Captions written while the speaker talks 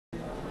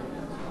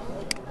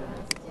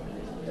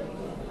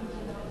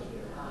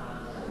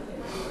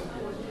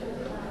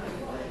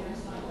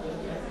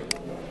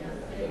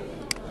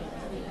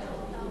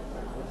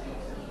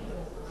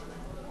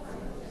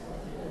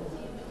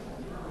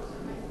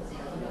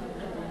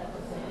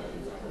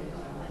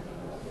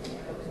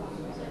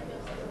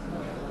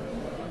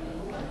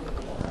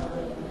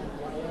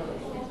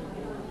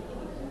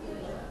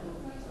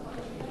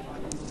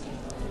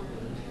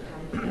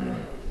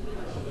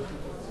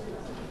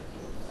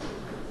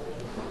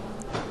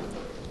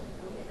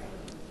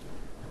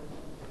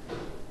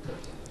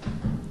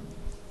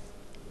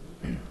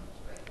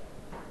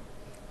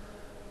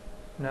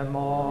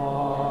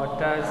Namo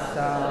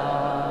tassa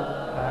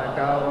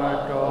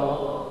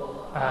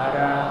bhagavato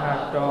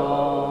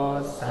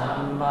arahato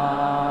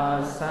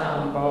samma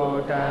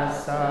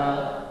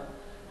sambuddhassa.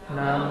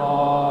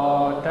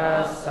 Namo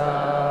tassa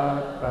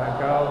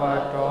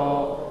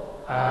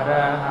bhagavato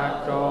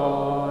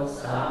arahato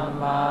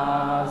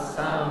samma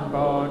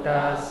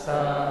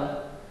sambuddhassa.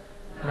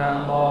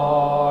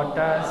 Namo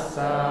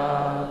tassa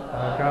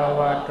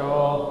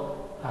bhagavato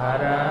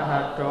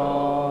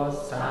arahato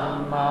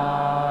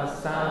samma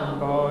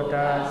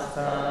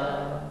sambuddhassa.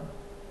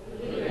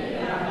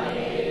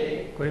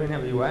 Good evening,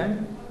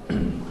 everyone.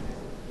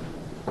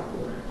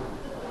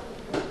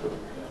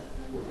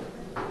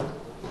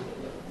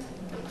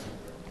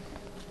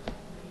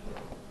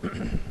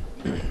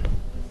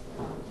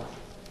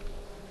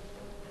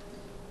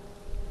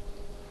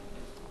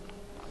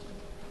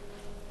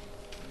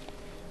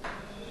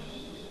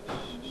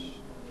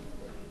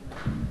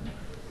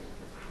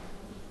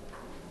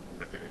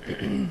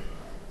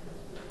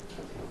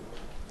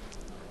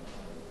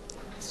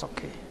 It's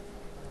okay.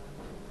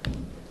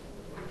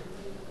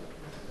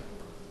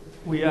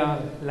 We are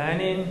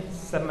learning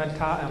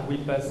Samatha and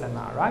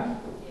Vipassana, right?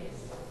 Yes.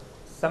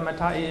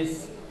 Samatha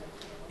is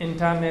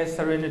internal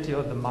serenity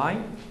of the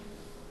mind.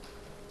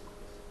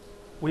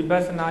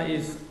 Vipassana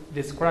is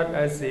described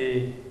as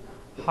a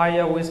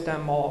higher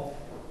wisdom of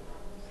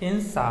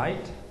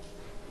insight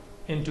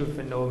into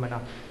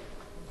phenomena.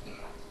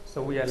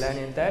 So we are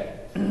learning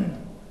that.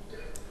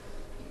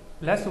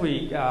 Last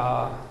week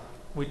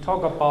we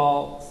talked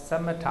about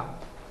Samatha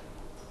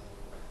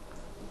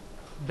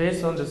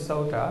based on the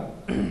sutta.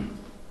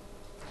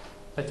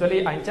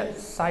 Actually, I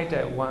just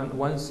cited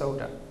one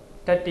sutta,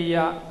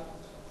 Tatiya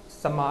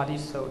Samadhi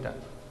Sutta.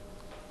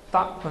 The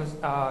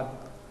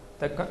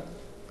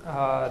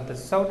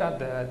sutta,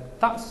 the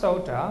third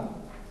sutta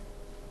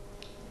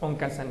on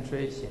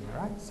concentration,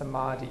 right?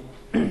 Samadhi.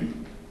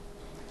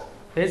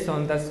 Based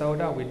on that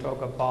sutta, we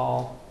talk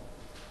about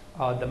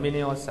the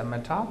meaning of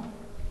Samatha.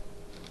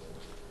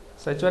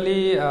 So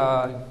actually,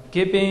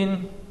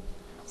 giving,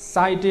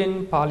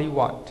 citing Pali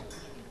word.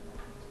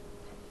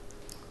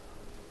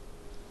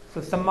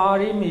 So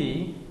Samadhi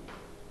means,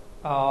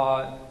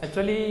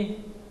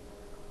 actually,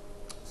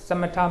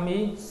 Samatha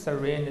means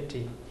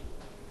serenity.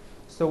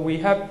 So we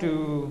have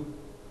to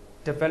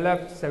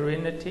develop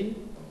serenity.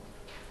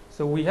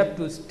 So we have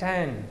to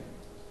stand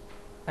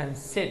and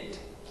sit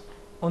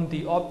on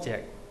the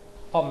object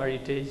of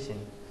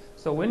meditation.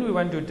 So when we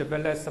want to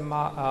develop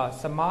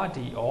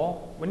samadhi,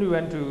 or when we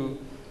want to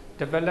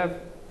develop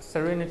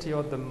serenity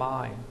of the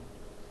mind,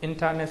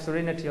 internal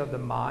serenity of the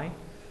mind,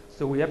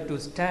 so we have to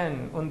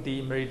stand on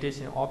the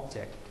meditation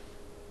object.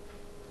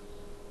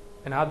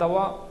 In other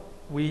words,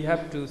 we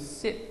have to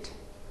sit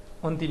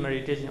on the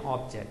meditation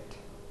object.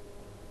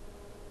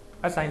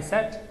 As I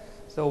said,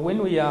 so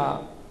when we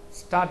are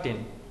start to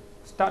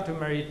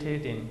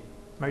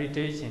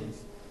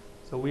meditations,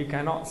 so we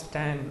cannot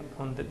stand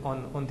on the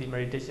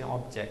meditation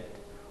object,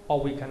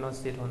 or we cannot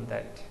sit on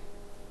that.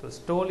 So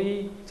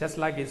slowly, just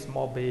like a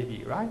small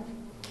baby, right?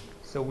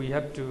 So we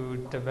have to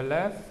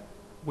develop,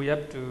 we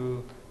have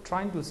to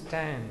try to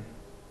stand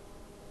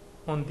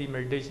on the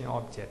meditation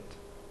object.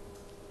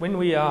 When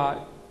we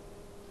are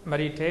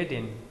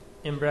meditating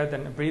in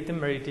breathing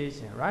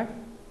meditation, right?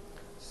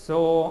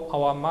 So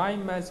our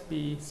mind must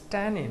be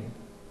standing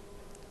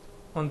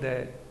on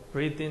the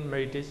breathing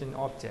meditation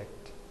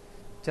object.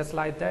 Just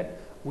like that,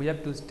 we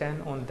have to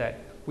stand on that.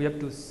 We have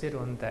to sit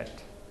on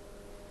that.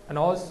 And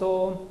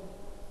also,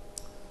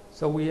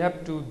 so we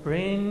have to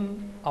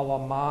bring our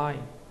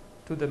mind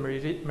to the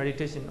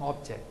meditation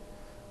object.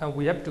 And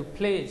we have to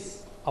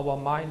place our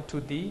mind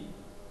to the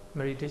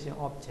meditation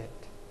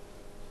object.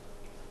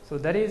 So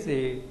that is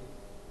a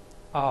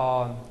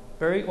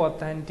very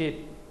authentic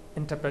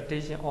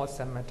interpretation of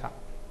Samatha,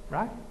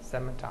 right?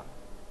 Samatha.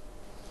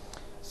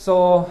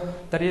 So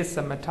that is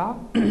Samatha.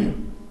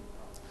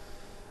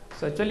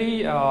 So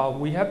actually,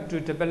 we have to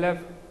develop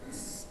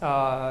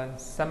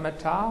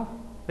Samatha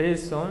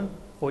based on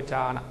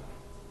Vajana,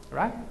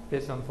 right?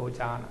 Based on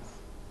Vajana.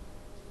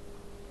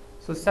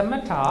 So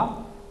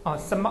Samatha,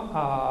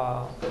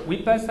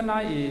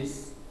 Vipassana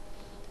is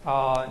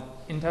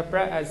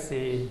interpreted as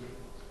a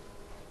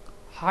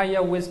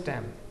higher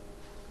wisdom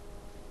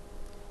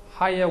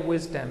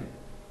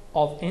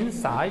of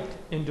insight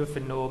into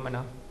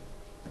phenomena.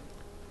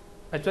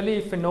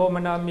 Actually,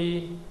 phenomena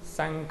means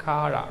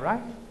sankhara,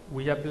 right?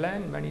 We have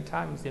learned many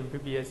times in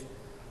previous.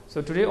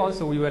 So today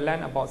also we will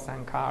learn about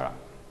sankhara.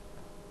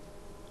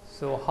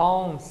 So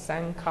how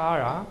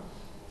sankhara,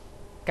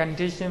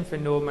 conditioned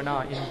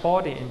phenomena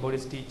embodied in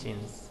Buddhist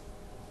teachings.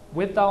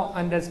 Without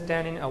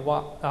understanding the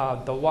word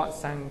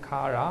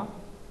sankhara,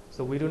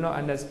 so we do not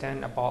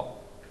understand about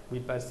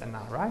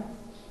Vipassana, right?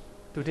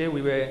 Today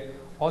we will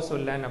also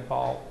learn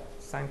about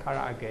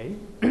sankhara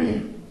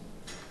again.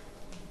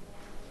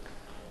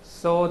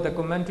 So the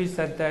commentary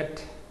said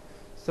that,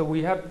 so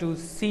we have to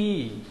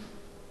see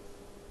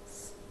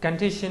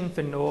conditioned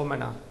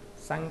phenomena,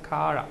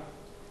 sankhara,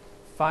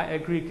 five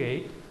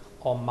aggregate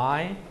or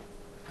mind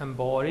and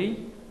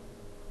body,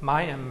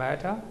 mind and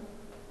matter,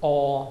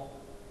 or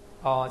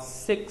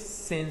six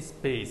sense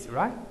base,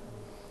 right?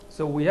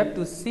 So we have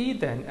to see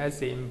them as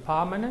the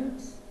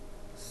impermanence,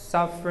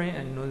 suffering,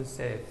 and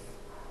non-self,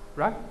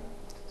 right?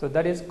 So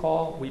that is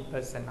called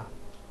Vipassana.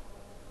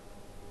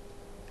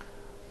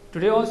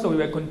 Today also we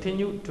will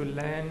continue to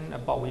learn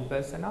about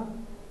Vipassana.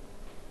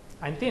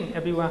 I think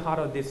everyone heard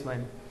of this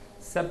one.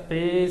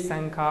 Sabbe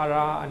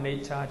sankhara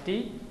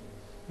anicchati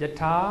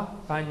yatha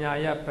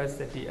panyaya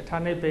pasati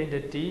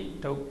athanibindati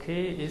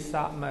dukkhe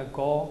isa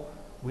mago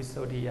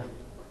visuddhiya.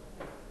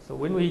 So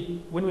when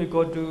we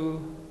go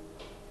to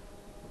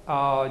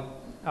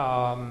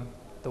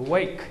the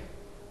wake,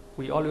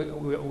 we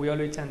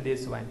always chant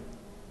this one.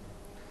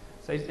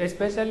 So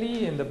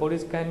especially in the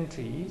Buddhist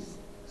countries,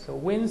 so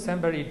when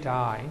somebody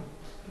dies,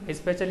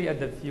 especially at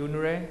the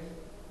funeral,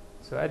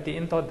 so at the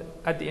end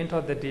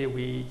of the day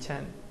we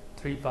chant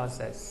 3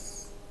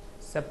 verses.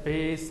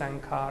 Sabbe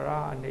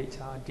sankhara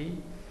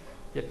anicchati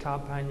yatha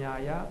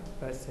panyaya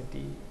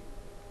pasati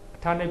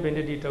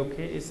athanibindati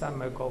dukkhe isa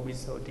mago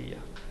visuddhiya.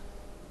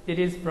 It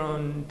is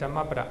from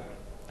Dhammapada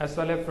as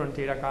well as from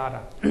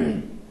Theravada.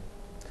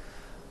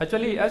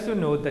 Actually, as you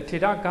know, the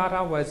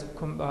Theravada was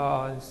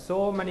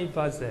so many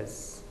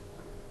verses.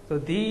 So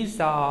these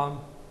are,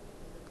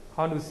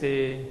 how to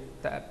say,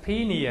 the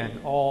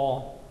opinion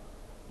or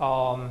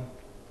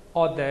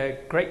the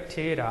great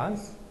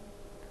Theras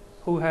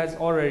who has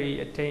already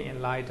attained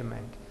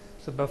enlightenment.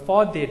 So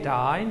before they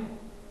die,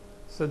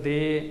 so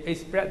they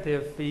express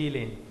their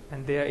feeling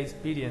and their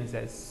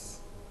experiences.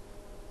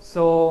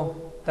 So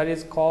that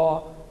is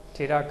called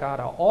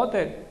Theravada.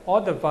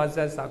 All the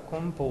verses are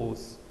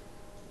composed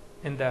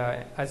in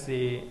as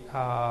a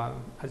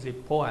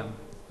poem.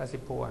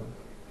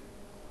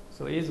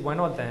 So is one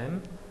of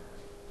them.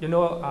 You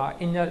know,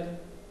 in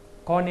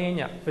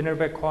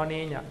Venerable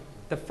Cornenia,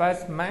 the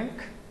first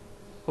monk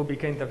who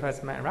became the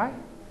first man, right?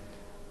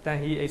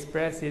 Then he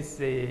expresses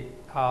he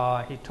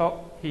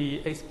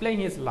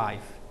explained his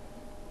life,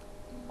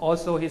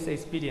 also his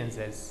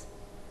experiences.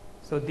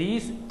 So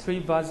these 3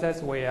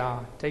 verses were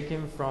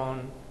taken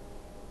from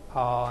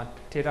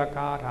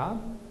Theravada.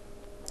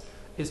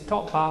 It's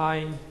taught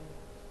by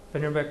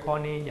Venerable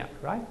Cornenia,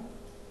 right?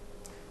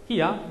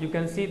 Here you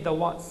can see the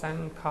word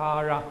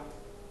sankhara,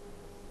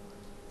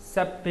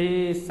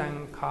 sabbe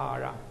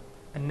sankhara,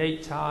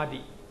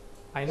 anicchati.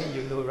 I know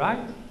you know, right?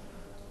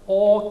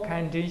 All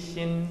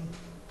conditioned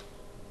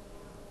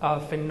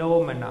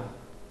phenomena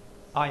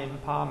are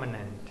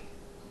impermanent.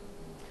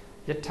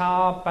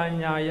 Yatha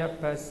panyaya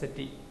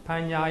pasati.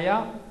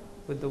 Panyaya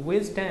with the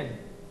wisdom,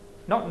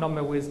 not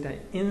normal wisdom,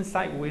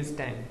 insight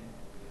wisdom.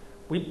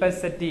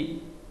 Vipassati,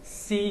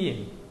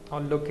 seeing or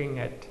looking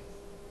at.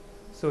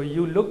 So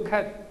you look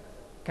at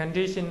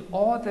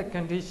all the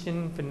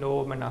conditioned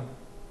phenomena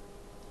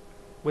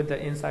with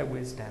the insight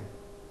wisdom.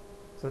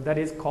 So that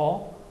is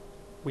called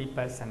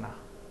Vipassana,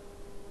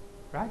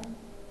 right?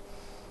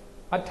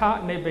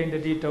 Atha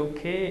nibindati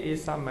dukkhe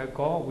isa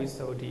mago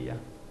visuddhiya.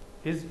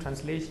 This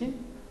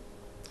translation.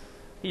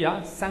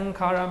 Here,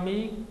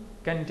 sankhara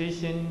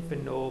conditioned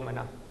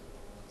phenomena.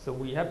 So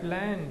we have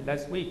learned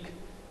last week.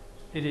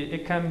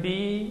 It can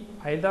be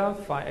either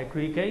 5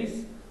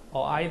 aggregates,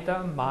 or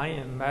either mind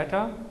and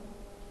matter,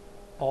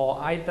 or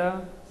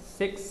either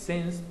 6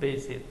 sense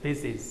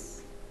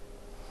bases.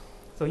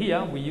 So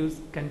here we use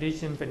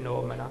conditioned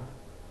phenomena.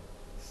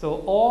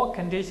 So all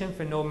conditioned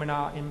phenomena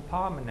are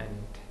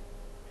impermanent.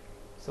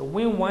 So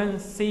when one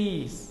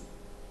sees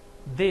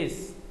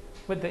this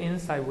with the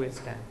insight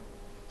wisdom,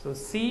 so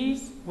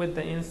sees with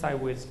the insight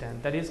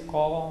wisdom, that is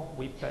called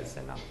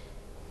Vipassana.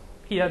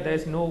 Here there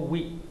is no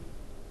we.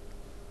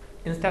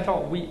 Instead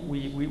of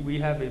we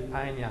have a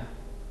panya,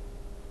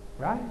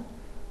 right?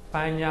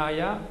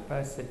 Panyaya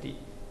pasati.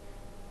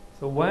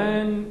 So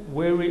when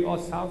weary or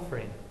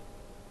suffering,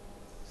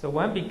 so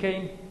one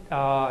became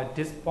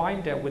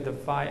disappointed with the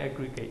 5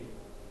 aggregate.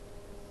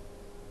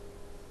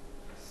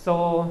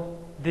 So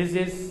this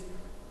is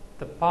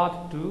the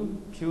path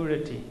to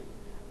purity.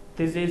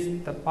 This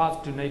is the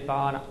path to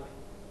Nibbana.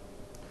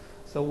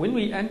 So when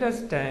we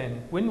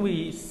understand, when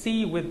we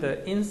see with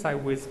the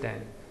insight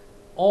wisdom,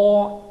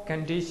 all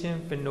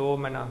conditioned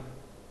phenomena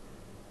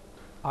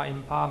are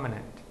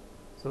impermanent.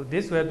 So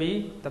this will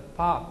be the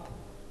path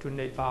to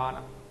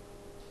Nibbana,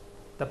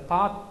 the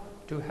path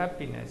to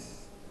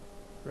happiness,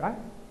 right?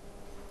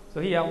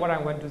 So here what I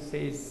want to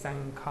say is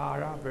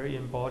sankhara, very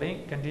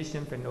important,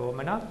 conditioned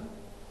phenomena.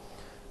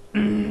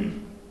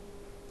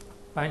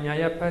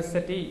 Panyaya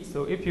pasati.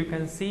 So if you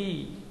can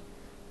see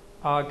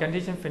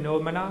conditioned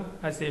phenomena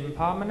as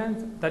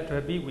impermanent, that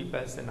will be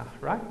Vipassana,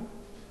 right?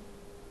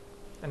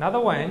 Another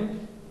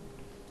one,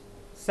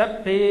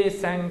 sabbe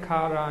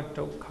sankhara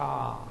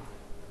dukkha.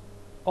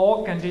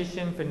 All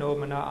conditioned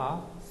phenomena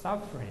are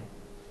suffering.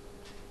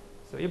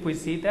 So if we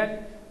see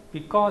that,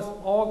 because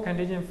all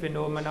conditioned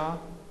phenomena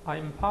are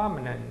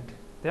impermanent,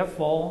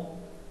 therefore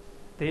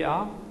they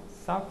are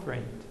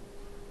suffering.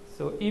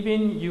 So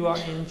even you are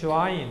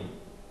enjoying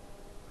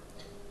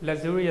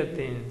luxurious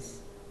things,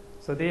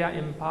 so they are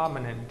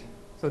impermanent.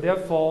 So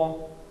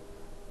therefore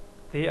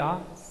they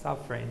are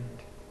suffering.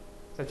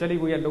 So actually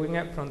we are looking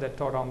at from the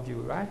top-down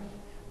view, right?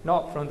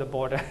 Not from the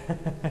border.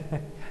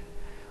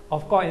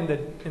 Of course,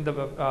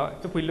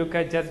 if we look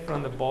at just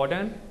from the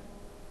border,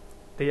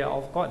 they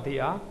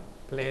are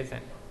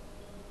pleasant.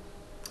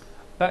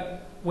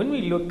 But when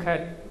we look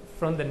at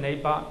from the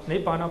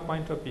Nibbana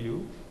point of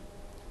view,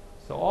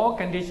 so all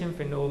conditioned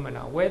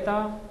phenomena,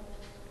 whether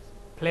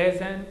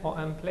pleasant or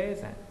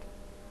unpleasant,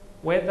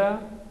 whether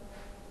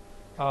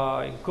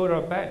good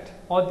or bad,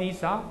 all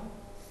these are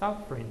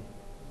suffering.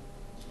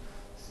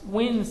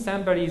 When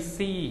somebody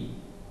sees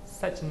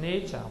such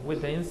nature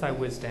with the insight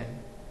wisdom,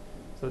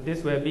 so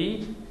this will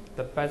be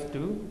the path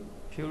to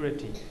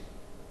purity.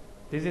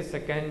 This is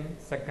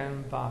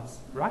second verse,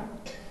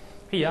 right?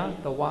 Here,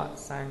 the word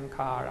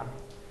sankhara.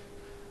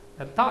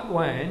 The third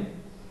one,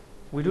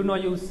 we do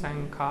not use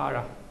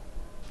sankhara.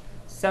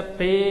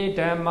 Sabbe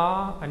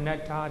dhamma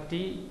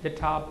anattati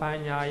yatha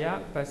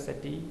panyaya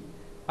pasati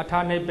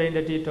athane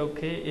bendati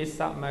dokhe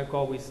isa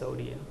maggo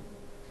visodiya.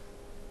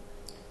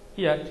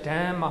 Here,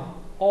 dhamma,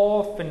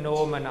 all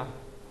phenomena,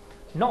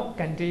 not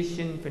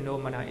conditioned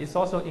phenomena, is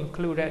also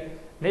included.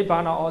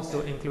 Nibbana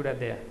also included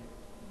there,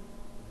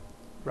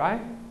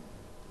 right?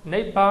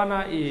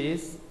 Nibbana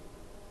is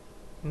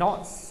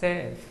not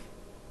self.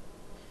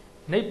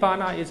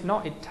 Nibbana is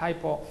not a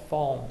type of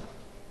form.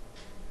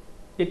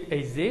 It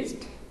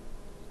exists,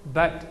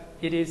 but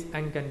it is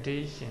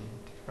unconditioned,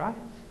 right?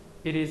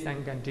 It is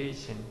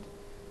unconditioned.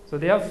 So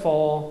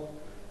therefore,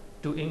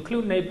 to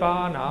include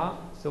Nibbana,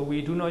 so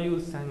we do not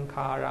use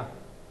sankhara.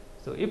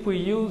 So if we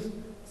use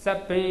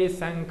sabbe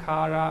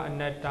sankhara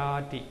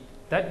anattati,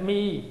 that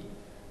means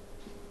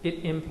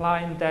it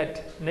implies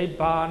that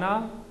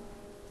Nibbana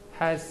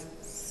has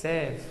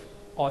self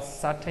or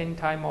certain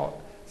type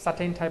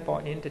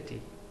of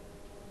entity.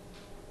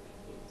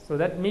 So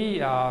that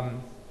means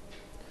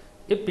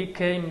it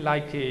became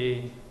like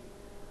a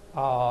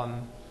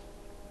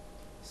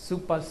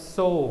super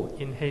soul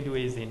in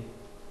Hinduism.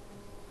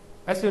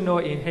 As you know,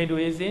 in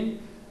Hinduism,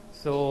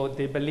 so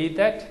they believe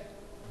that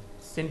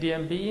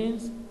sentient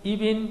beings,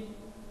 even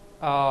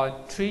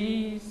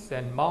trees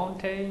and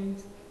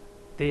mountains,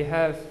 they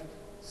have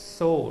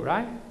soul,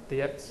 right? They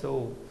have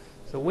soul.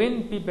 So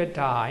when people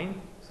die,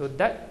 so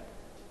that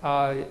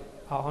I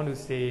want to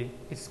say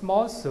a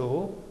small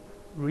soul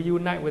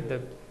reunite with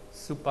the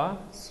super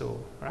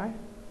soul, right?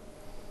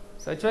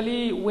 So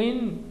actually,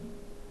 when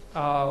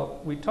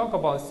we talk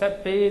about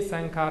sabbe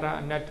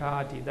sankhara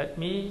anattati, that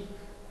means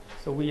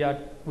so we are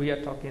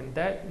talking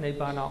that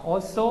Nibbana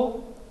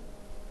also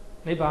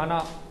a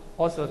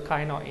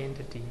kind of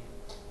entity.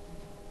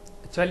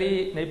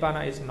 Actually,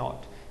 Nibbana is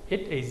not.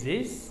 It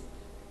exists.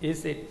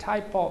 Is a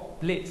type of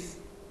bliss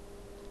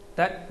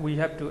that we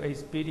have to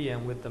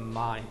experience with the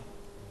mind.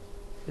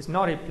 It's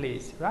not a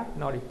place, right?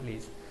 Not a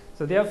place.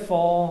 So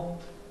therefore,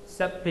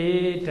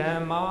 sabbe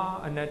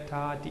dhamma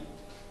anattati.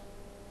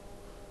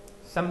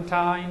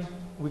 Sometimes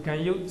we can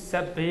use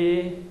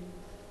sabbe.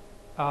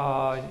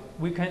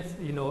 We can,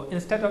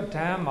 instead of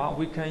dhamma,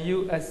 we can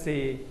use as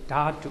a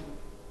dhatu.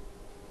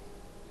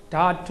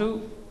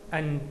 Dhatu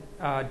and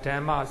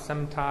dhamma are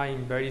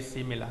sometimes very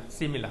similar.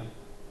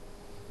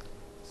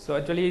 So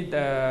actually,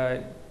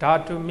 the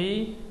dhatu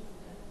means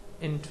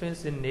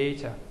intrinsic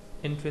nature.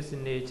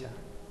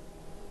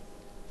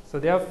 So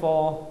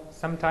therefore,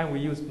 sometimes we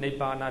use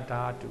Nibbana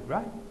dhatu,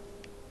 right?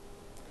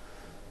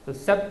 So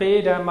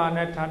sabbe dhamma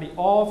anattati,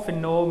 all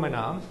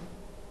phenomena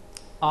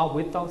are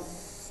without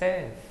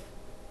self.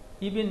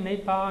 Even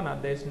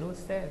Nibbana, there is no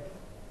self.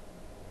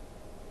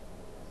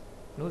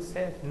 No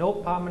self, no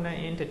permanent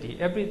entity.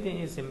 Everything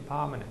is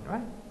impermanent,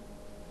 right?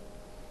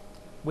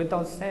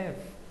 Without self.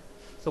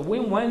 So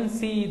when one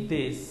sees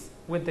this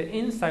with the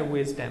insight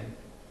wisdom,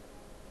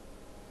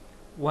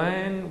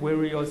 when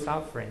weary or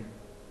suffering,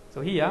 so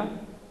here,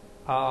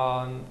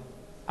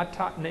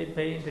 Atta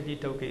Nebbe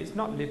Interditoke is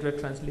not literal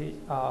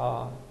translation.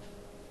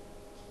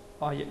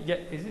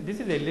 This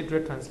is a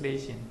literal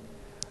translation.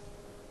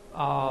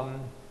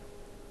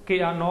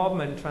 K.R.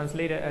 Norman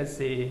translated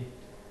as a,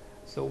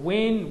 so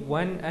when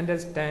one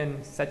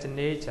understands such a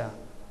nature,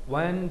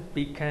 one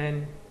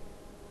became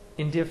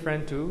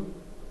indifferent to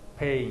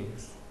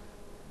pains.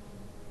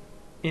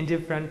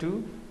 Indifferent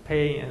to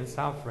pain and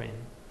suffering.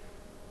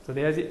 So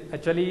there's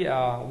actually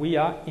we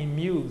are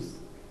immune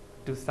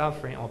to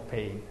suffering or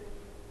pain.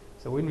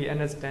 So when we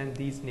understand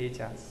these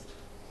natures,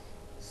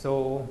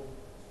 so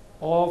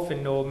all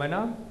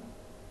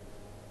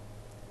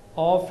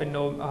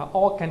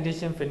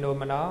conditioned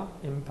phenomena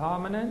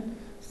impermanent,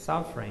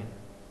 suffering,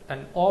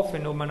 and all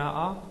phenomena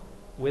are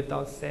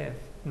without self,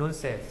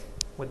 non-self,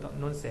 without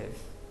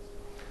non-self.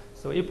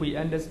 So if we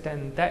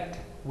understand that,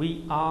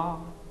 we are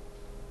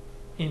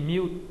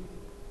immune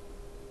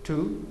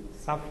to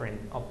suffering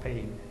or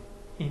pain.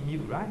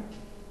 Immune, right?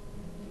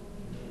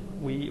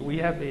 We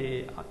have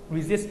a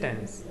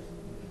resistance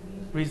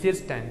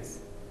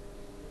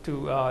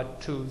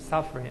to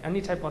suffering,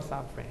 any type of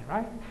suffering,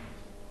 right?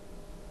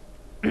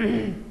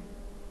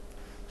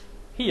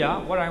 Here,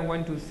 what I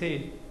want to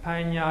say,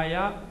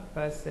 panyaya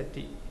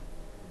pasati.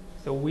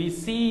 So we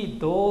see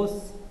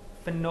those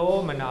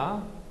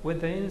phenomena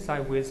with the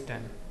inside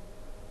wisdom.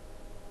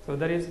 So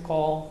that is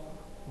called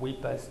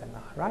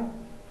Vipassana, right?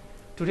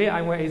 Today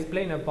I will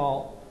explain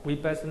about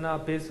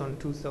Vipassana based on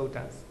 2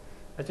 suttas.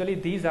 Actually,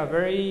 these are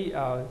very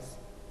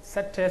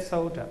subtle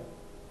sutta.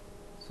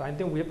 So I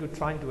think we have to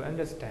try to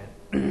understand.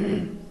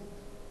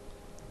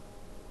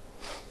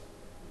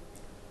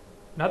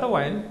 Another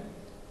one.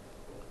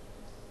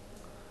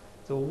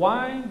 So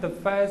why the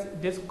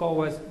first discourse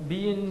was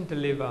being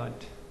delivered?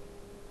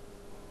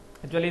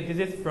 Actually,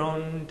 this is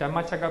from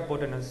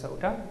Dhammacakkappavattana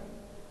Sutta.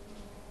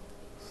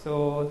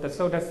 So the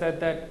Sutta said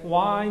that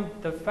why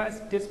the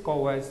first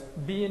discourse was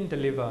being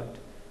delivered.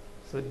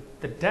 So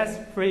the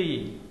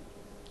death-free,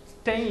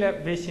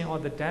 stainless vision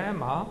of the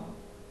Dhamma,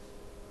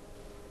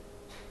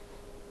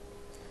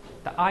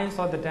 the eyes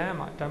of the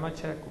Dhamma,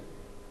 Dhammacakku,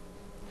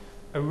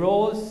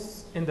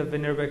 arose in the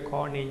Venerable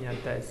Cornelius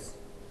thus.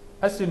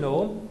 As you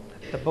know,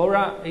 the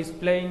Buddha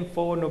explained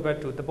 4 noble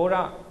truths. The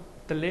Buddha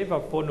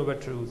delivered 4 noble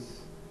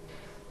truths.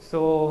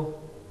 So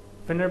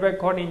Venerable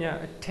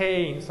Cornelius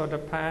attained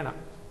Sotapanna,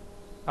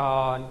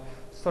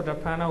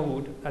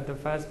 Sotapannahood at the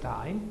first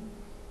time.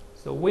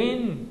 So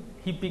when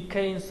he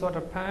became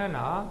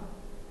Sotapanna,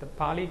 the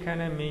Pali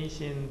Canon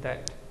mentioned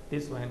that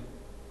this one.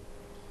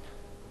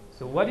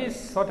 So what is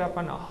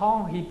Sotapanna?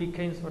 How he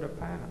became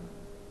Sotapanna?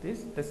 This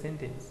is the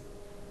sentence.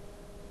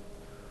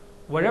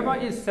 Whatever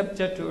is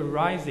subject to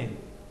arising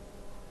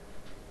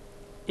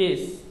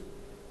is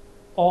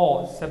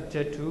all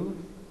subject to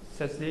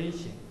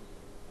cessation.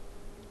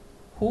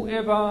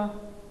 Whoever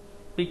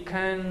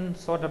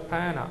becomes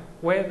Sotapanna,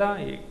 whether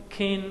a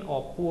king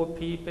or poor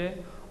people,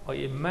 or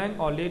a man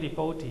or lady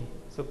devotee.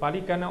 So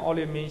Pali Canon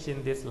always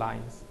mention these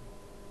lines.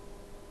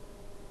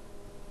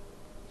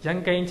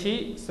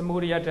 Yankenchi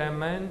Samudaya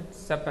Dhamma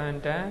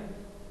Sabanda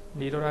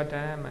Nirodha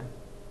Dhamma.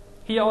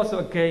 Here also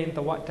again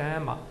the word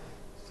Dhamma.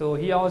 So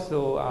here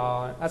also,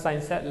 as I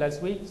said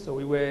last week, so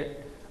we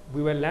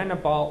will learn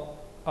about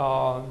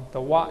the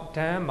word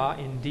Dhamma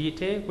in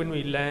detail when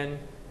we learn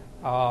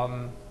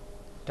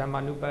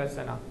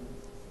Dhammanupassana.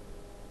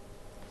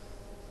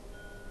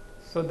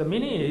 So the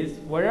meaning is,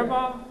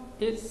 wherever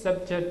is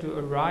subject to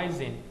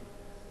arising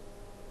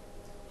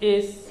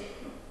is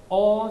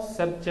all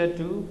subject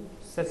to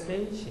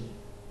cessation.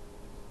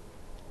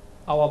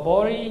 Our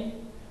body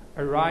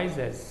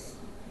arises.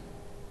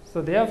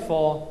 So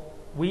therefore,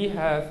 we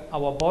have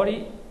our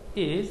body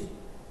is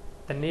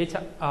the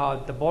nature.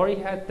 The body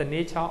has the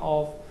nature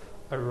of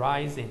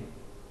arising.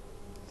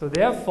 So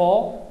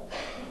therefore,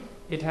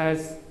 it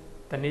has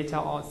the nature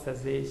of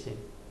cessation.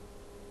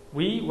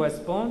 We were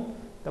born,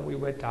 then we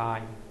will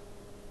die,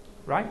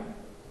 right?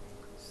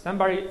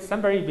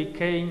 Somebody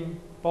became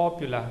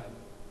popular.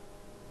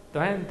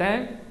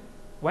 Then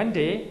one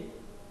day,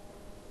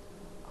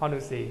 how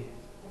to say?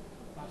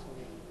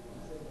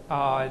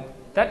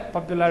 That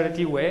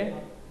popularity will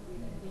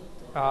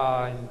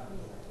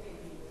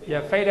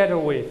faded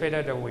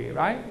away,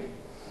 right?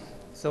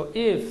 So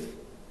if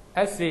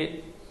as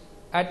a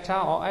actor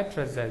or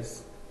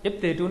actresses, if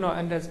they do not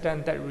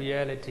understand that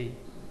reality,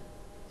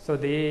 so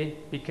they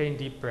became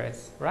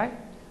depressed, right?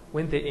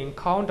 When they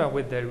encounter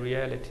with the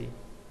reality.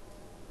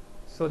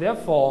 So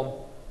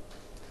therefore,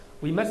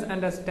 we must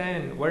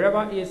understand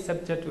wherever is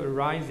subject to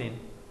arising,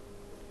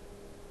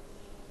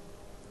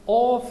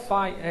 all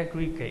 5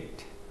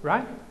 aggregate,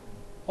 right?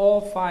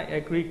 All 5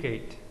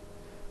 aggregate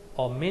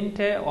or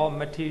mental or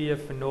material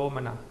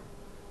phenomena,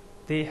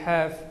 they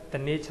have the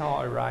nature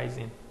of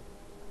arising.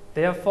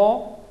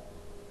 Therefore,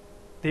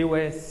 they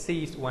will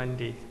cease one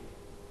day.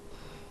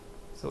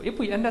 So if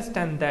we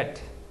understand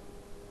that,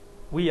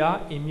 we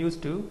are immune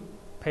to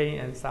pain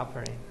and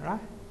suffering, right?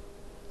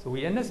 So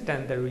we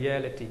understand the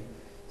reality.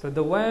 So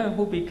the one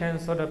who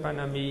becomes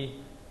Sotapanna,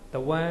 the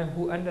one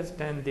who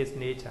understands this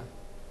nature,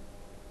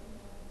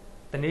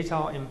 the nature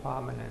of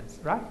impermanence,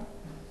 right?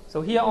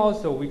 So here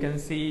also we can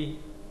see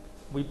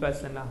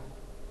Vipassana,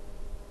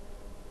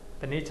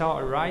 the nature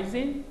of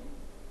arising,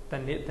 the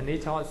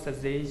nature of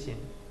cessation,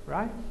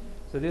 right?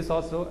 So this is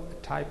also a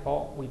type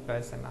of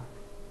Vipassana.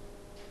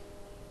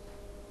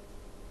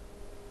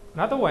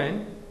 Another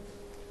one,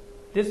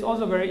 this is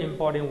also very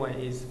important one,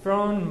 is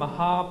from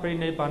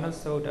Mahaparinibbana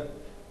Sutta.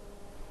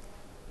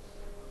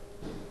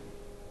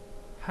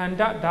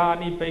 Handa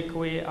dani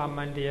bhikkhave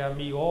amandya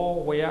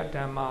miyo vaya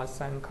dhamma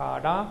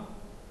sankhara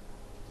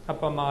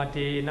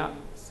apamadena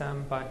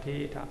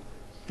sampateta.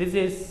 This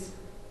is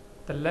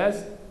the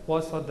last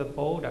words of the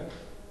Buddha.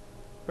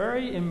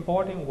 Very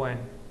important one.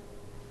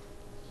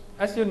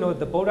 As you know,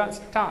 the Buddha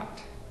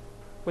start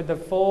with the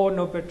 4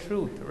 noble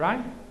truths,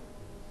 right?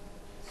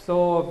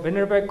 So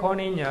Venerable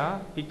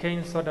Cornelius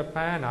became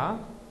Sotapanna.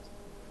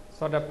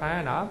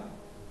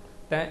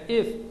 Then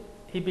if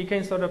he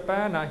became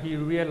Sotapanna, he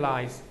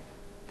realized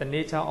the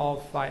nature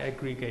of 5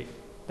 aggregate,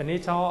 the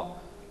nature of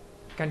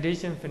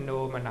conditioned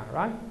phenomena,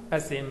 right?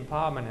 As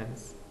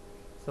impermanence.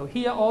 So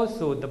here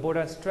also the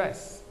Buddha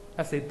stressed,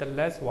 as the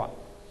last one.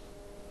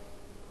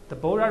 The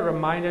Buddha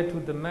reminded to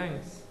the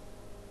monks,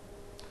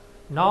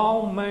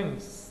 now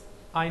monks,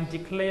 I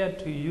declare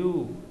to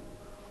you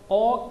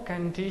all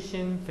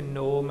conditioned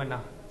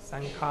phenomena,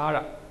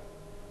 sankhara,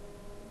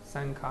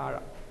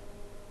 sankhara,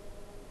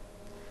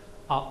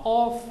 are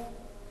of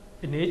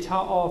the nature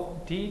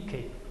of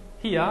decay.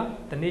 Here,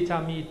 the nature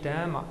means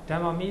dhamma.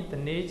 Dhamma means the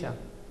nature,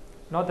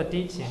 not the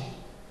teaching,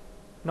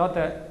 not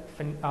the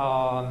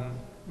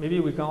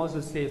maybe we can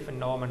also say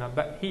phenomena.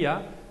 But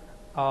here,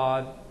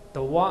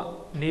 the word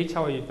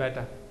nature will be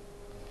better.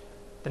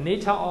 The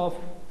nature of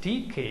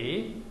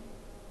decay.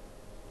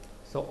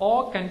 So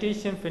all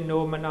conditioned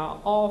phenomena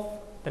of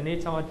the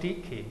nature of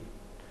decay.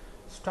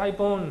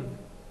 Strive on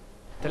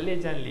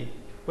diligently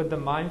with the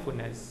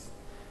mindfulness.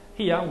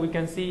 Here we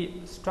can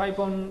see strive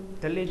on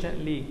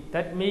diligently.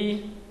 That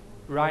means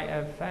right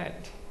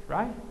effort,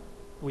 right?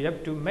 We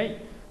have to make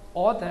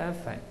all the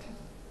effort.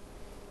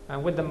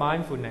 And with the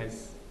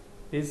mindfulness,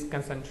 this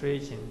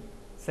concentration,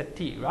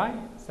 sati, right?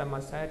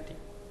 Samasati.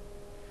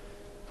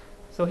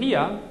 So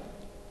here,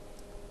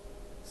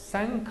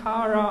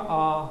 sankhara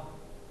are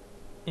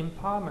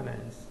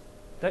impermanence.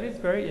 That is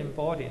very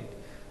important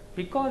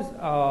because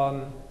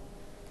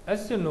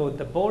as you know,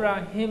 the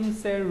Buddha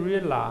himself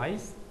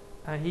realized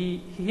and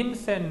he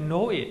himself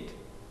know it.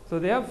 So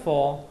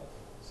therefore,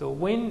 so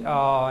when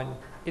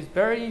it's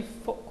very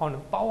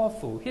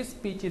powerful, his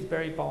speech is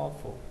very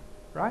powerful,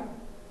 right?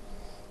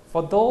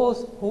 For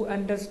those who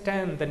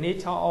understand the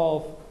nature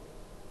of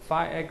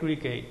five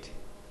aggregate,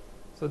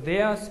 so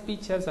their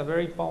speeches are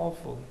very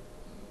powerful.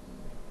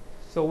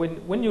 So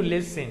when you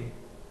listen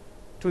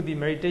to the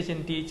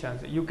meditation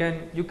teachers, you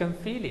can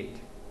feel it.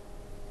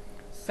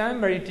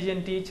 Some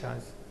meditation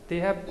teachers, they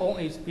have own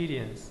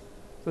experience.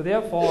 So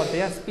therefore,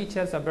 their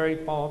speeches are very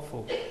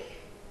powerful.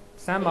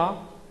 Some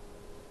are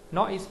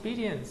not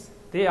experienced.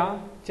 They are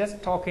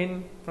just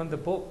talking from the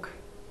book,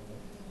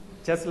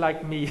 just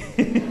like me. You push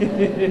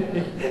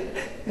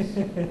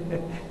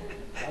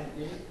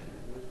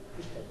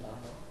the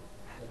Dharma.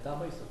 The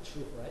Dharma is the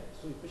truth, right?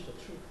 So you push the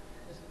truth.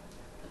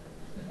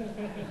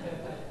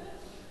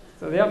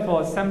 So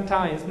therefore,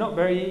 sometimes it's not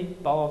very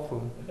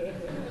powerful.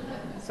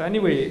 So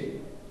anyway,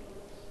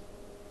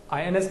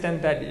 I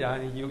understand that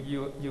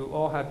you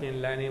all have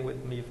been learning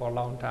with me for a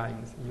long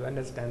time. You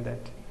understand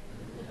that.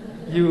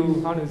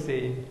 You, how to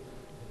say?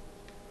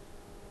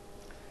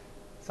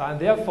 So and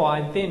therefore,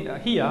 I think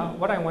here,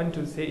 what I want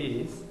to say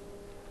is,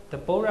 the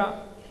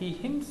Buddha, he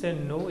himself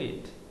know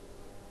it.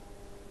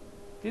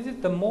 This is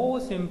the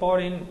most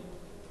important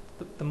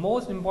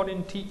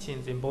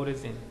teachings in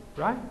Buddhism,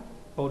 right?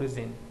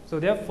 Buddhism. So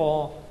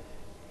therefore,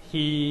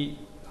 his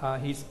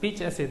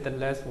speech is the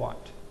last word.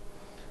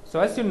 So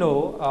as you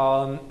know,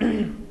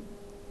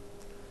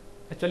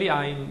 actually,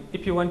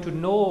 if you want to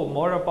know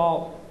more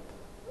about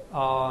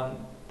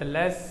the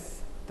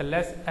last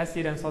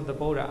accidents of the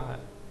Buddha,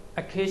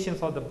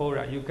 occasions of the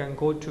Buddha, you can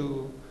go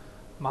to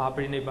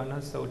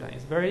Mahaparinibbana Sutta.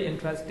 It's very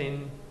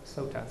interesting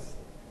suttas.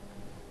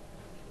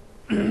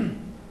 So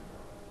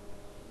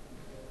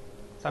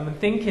I'm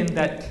thinking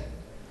that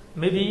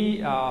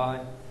maybe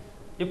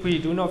if we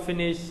do not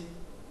finish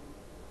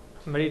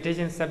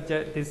meditation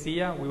subject this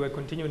year, we will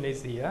continue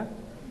next year.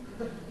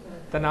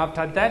 Then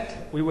after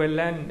that, we will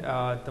learn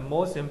the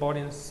most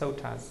important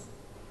suttas,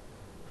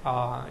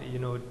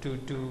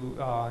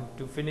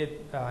 to finish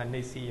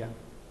next year,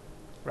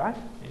 right?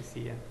 Next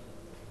year.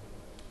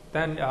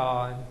 Then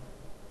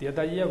the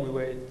other year, we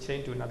will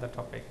change to another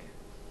topic.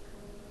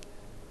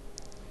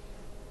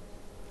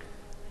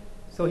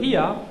 So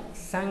here,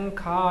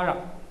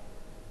 sankhara,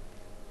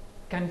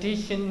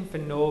 conditioned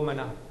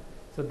phenomena.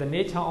 So the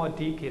nature of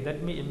decay,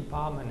 that means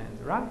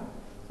impermanence, right?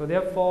 So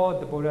therefore,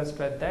 the Buddha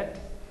stressed that.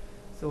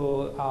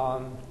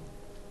 So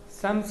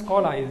some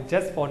scholar is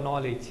just for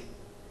knowledge.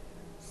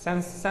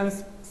 Some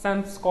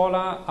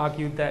scholar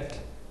argue that,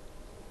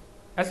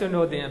 as you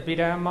know, in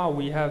Abhidhamma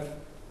we have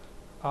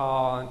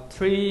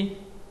three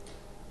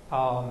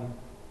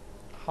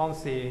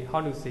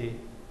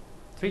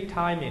three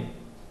timing: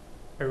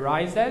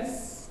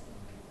 arises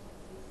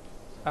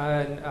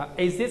and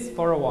exists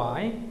for a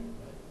while,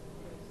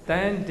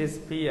 then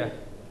disappear,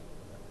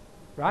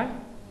 right?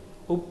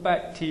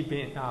 Upada,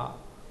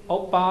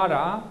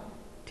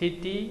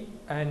 Titi,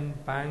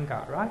 and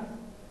Banga, right?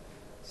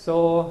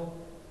 So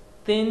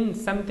then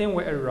something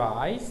will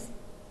arise,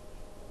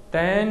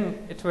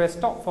 then it will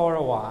stop for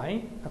a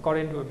while,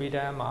 according to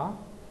Abhidhamma,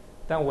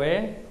 then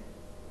will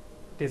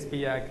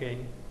disappear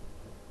again.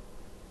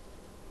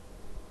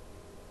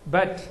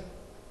 But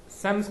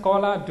some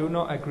scholars do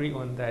not agree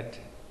on that,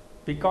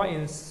 because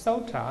in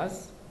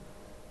suttas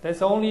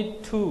there's only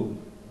two: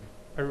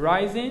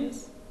 arising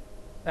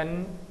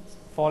and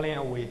falling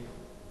away.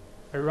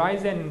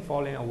 Arising and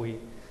falling away.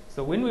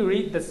 So when we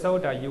read the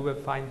sutta, you will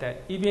find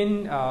that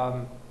even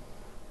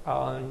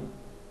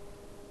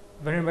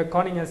Venerable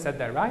Cornelius said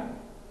that, right?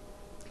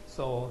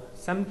 So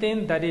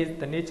something that is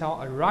the nature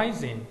of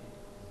arising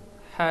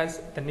has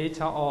the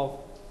nature of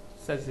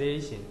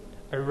cessation.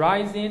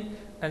 Arising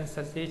and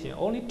cessation,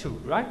 only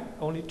two, right?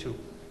 Only two.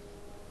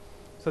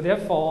 So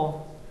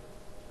therefore,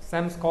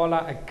 some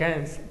scholars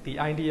against the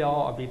idea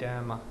of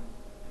Abhidhamma.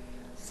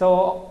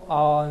 So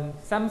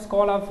some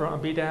scholars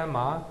from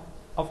Abhidhamma,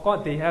 of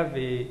course, they have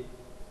the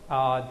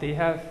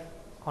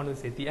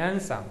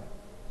answer.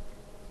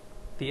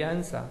 the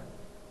answer.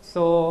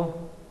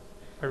 So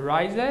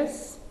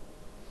arises,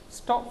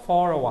 stop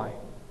for a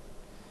while.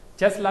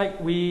 Just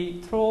like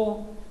we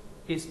throw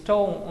a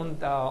stone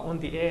on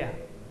the air,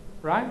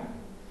 right?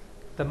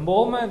 The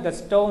moment the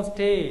stone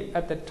stays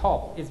at the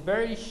top is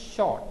very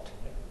short.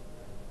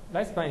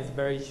 Lifespan is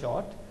very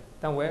short,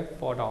 then we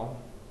fall down.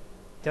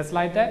 Just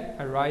like that,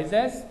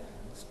 arises,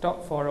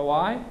 stop for a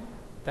while,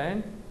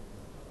 then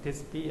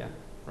disappear,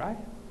 right?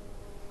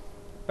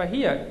 But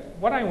here,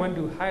 what I want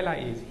to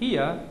highlight is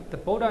here, the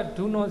Buddha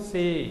do not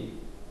say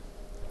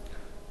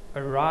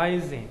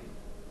arising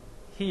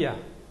here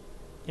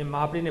in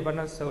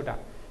Mahaprinibbana Sutta.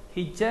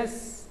 He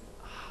just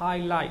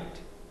highlight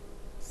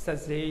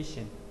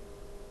cessation,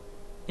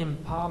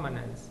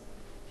 impermanence.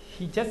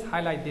 He just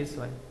highlight this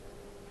one,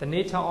 the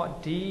nature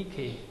of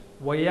decay,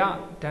 vaya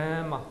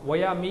dhamma.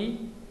 Vaya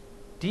means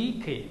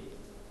decay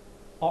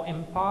or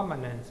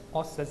impermanence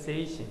or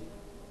cessation.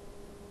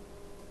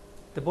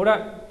 The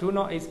Buddha do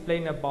not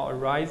explain about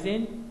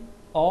arising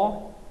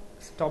or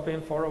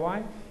stopping for a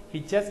while.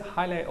 He just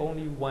highlight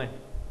only one,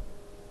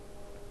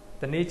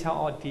 the nature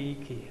of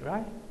decay,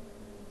 right?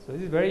 So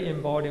this is very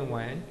important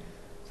one.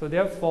 So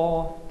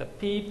therefore, the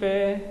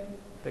people,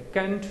 the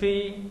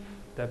country,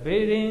 the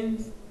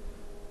buildings,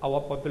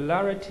 our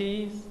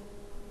popularities,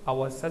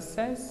 our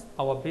success,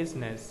 our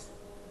business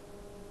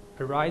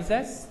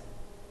arises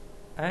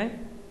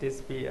and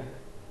disappear.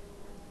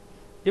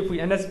 If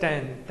we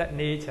understand that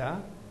nature,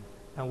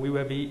 and we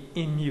will be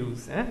immune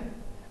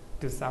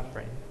to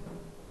suffering.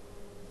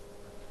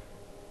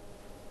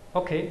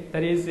 Okay,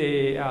 that is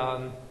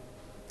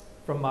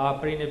from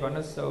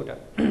Mahaprinibbana Sutta.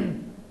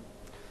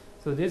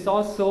 So this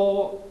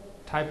also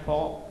type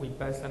of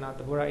Vipassana.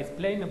 The Buddha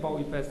explained about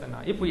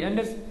Vipassana.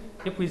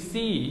 If we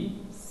see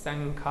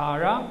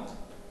Sankhara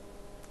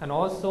and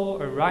also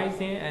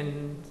arising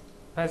and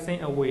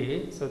passing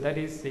away, so that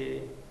is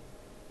the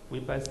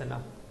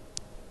Vipassana.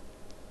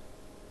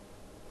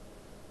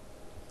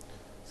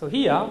 So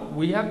here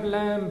we have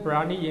learned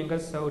Brahmiyanga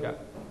Sutta,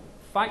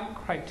 5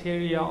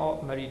 criteria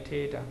of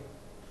meditator.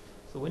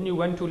 So when you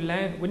want to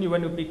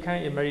become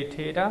a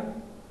meditator,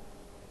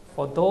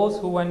 for those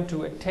who want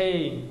to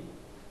attain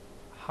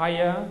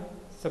higher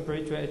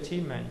spiritual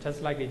achievement,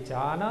 just like the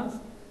jhanas,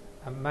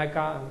 and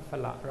magga and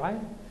phala, right?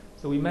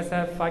 So we must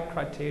have 5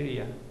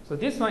 criteria. So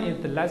this one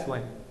is the last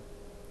one,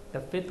 the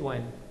 5th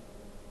one.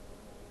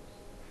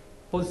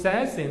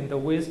 Possessing the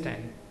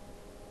wisdom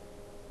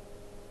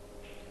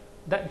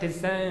that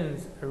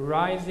descends,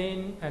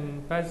 arising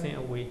and passing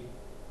away.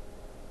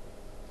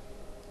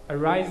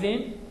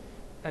 Arising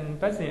and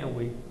passing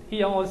away.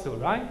 Here also,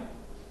 right?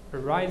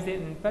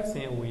 Arising and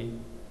passing away.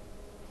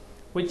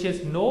 Which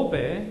is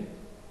noble,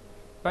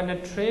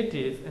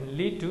 penetrative, and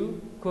lead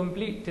to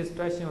complete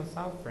destruction of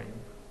suffering.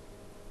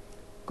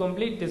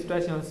 Complete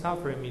destruction of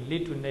suffering will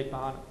lead to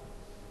Nibbana.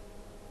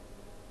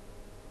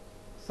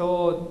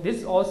 So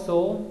this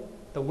also,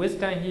 the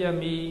wisdom here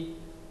means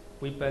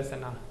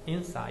Vipassana,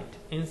 insight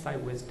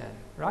wisdom,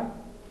 right?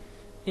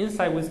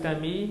 Insight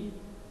wisdom means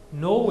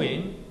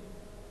knowing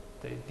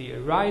the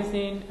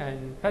arising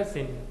and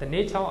passing, the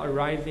nature of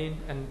arising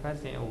and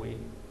passing away.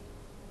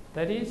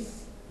 That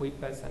is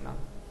Vipassana.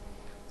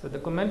 So the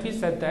commentary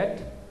said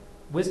that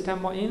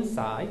wisdom or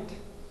insight,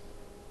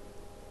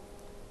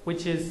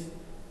 which is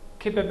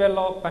capable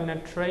of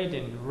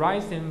penetrating,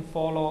 rise and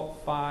fall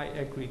of 5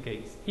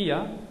 aggregates.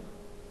 Here,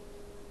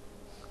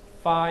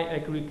 5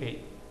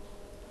 aggregate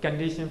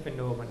condition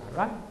phenomena,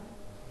 right?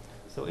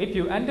 So if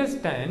you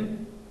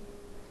understand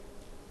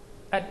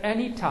at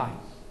any time,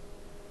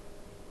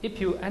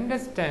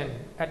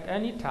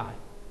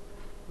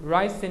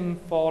 rise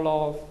and fall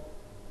of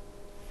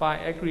 5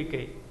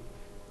 aggregate,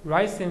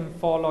 rise and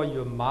fall of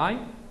your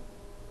mind,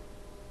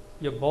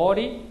 your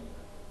body,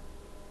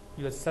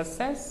 your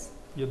success,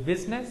 your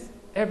business,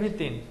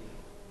 everything,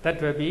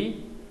 that will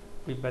be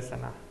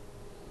Vipassana,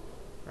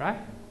 right?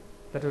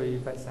 That will be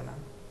Vipassana.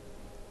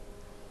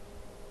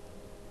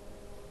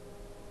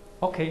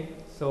 Okay,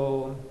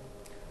 so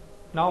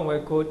now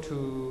we'll go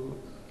to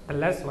the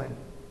last one.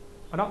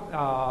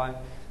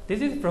 This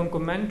is from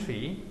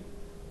commentary.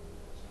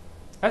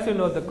 As you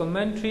know, the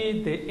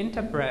commentary, they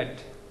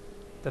interpret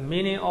the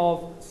meaning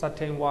of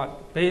certain word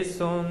based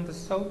on the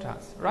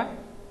suttas, right?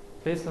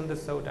 Based on the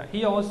sutta.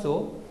 Here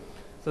also,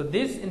 so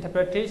this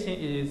interpretation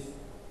is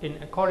in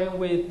accordance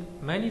with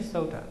many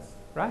suttas,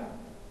 right?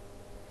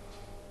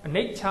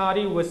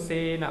 Anechari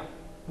vasena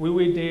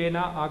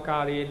vividena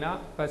akarena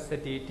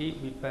pasatiti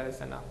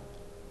vipassana.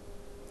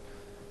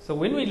 So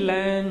when we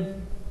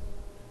learn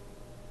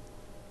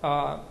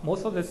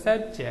most of the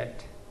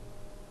subject,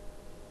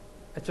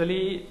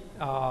 actually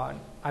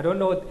I don't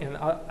know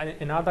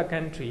in other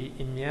country,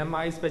 in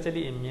Myanmar,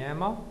 especially in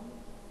Myanmar,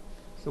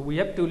 so we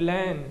have to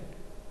learn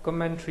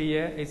commentary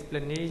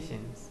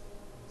explanations.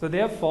 So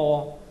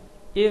therefore,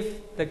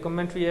 if the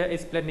commentary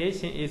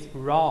explanation is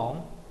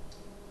wrong,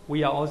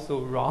 we are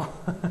also wrong.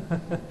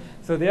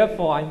 So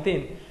therefore, I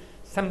think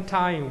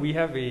sometimes we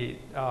have a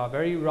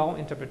very wrong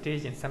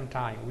interpretation.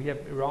 Sometimes we have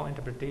wrong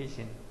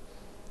interpretation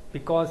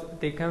because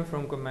they come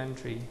from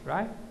commentary,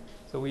 right?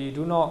 So we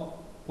do not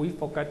we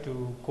forgot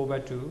to go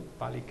back to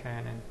Pali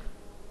Canon.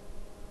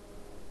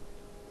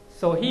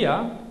 So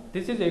here,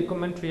 this is a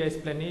commentary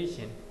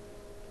explanation.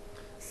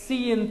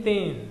 Seeing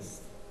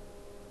things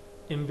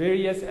in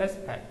various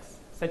aspects,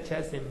 such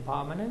as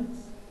impermanence.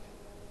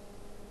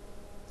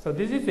 So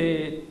this is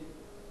a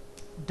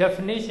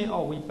definition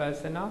of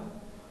Vipassana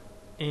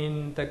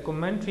in the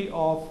commentary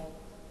of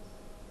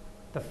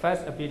the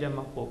first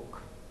Abhidhamma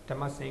book,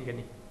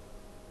 Dhammasengani.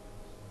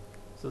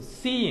 So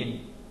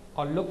seeing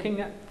or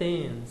looking at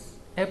things,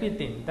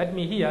 everything, that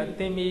means here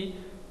they mean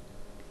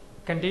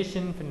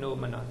conditioned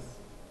phenomena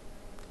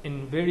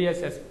in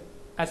various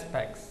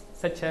aspects,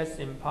 such as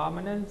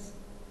impermanence,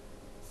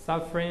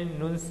 suffering,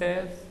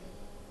 non-self,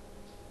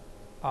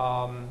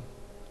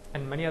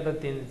 and many other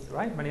things,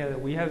 right? Many other.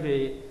 We have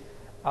a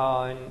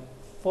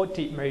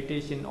 40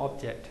 meditation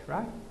object,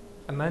 right?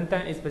 A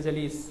mantha,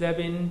 especially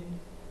 7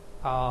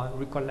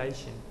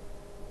 recollection.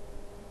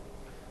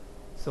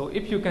 So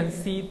if you can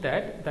see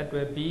that, that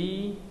will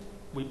be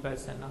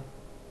Vipassana.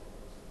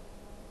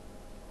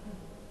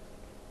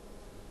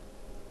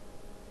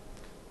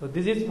 So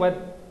this is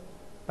what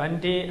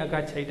Bhante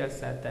Agacheta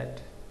said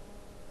that.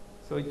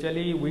 So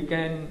actually we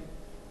can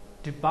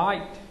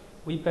divide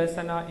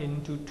Vipassana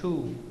into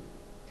 2.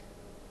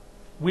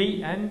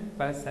 We and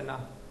Passana.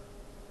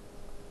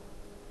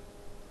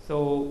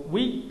 So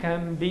we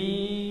can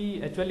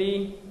be,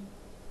 actually,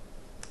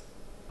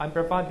 I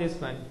prefer this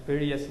one,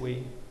 various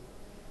way.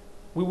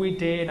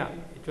 Vividena,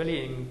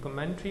 actually in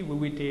commentary,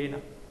 Vividena,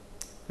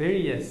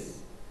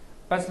 various.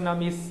 Passana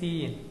means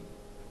seeing.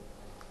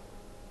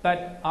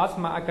 But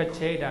Asma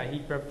Akacheda, he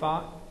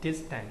prefer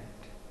distant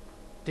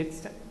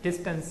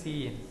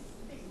seeing.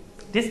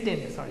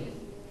 Distant, sorry.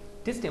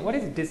 Distant, what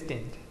is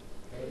distant?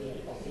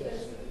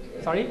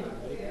 Sorry?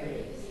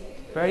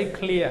 Very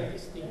clear.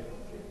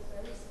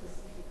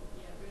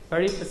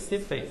 Very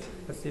specific.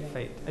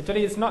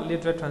 Actually, it's not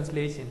literal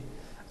translation.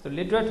 So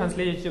literal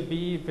translation should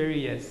be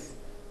various.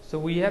 So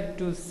we have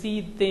to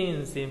see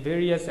things in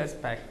various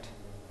aspects,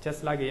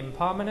 just like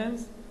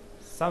impermanence,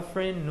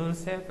 suffering,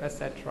 non-self,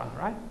 etc.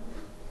 Right?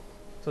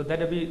 So that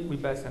will be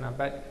Vipassana.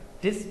 But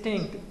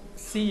distinct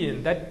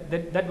seeing,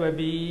 that will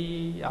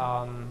be,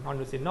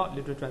 honestly, not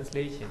literal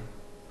translation.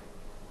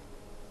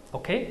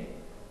 Okay?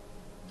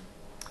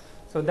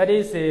 So that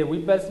is a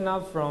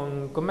Vipassana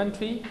from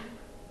commentary,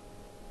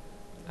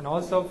 and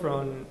also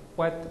from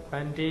what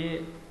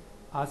Bhante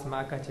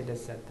Asma Akacheta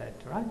said that,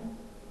 right?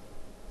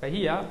 But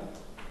here,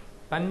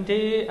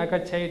 Bhante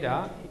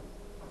Akacheta,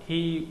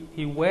 he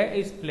will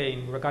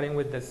explain regarding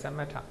with the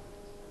Samatha,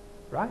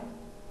 right?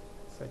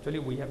 So actually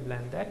we have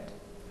learned that.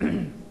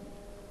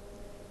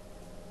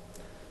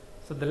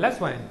 So the last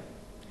one.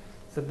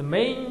 So the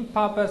main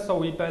purpose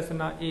of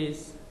Vipassana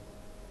is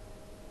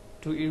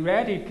to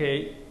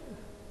eradicate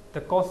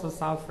the cause of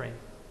suffering.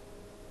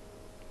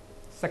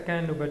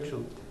 Second noble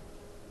truth.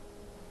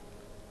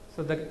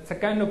 So the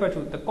second noble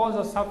truth, the cause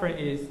of suffering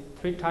is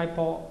 3 types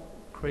of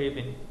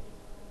craving.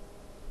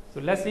 So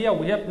let's say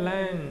we have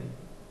learned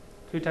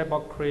 3 types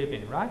of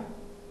craving, right?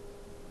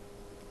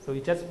 So we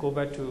just go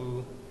back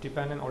to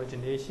dependent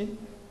origination.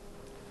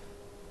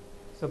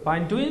 So by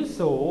doing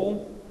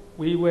so,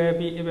 we will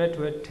be able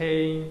to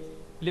attain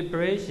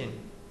liberation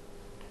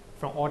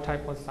from all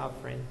types of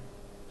suffering.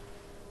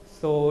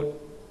 So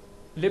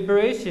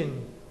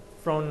liberation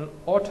from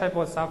all types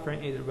of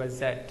suffering is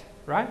result,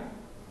 right?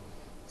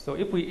 So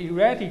if we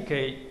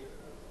eradicate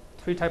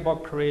 3 types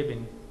of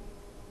craving,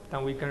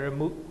 then we can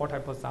remove all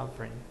types of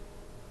suffering,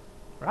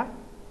 right?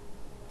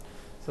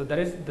 So that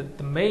is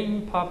the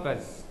main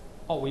purpose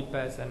of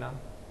Vipassana,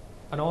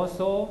 and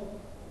also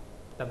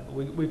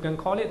we can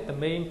call it the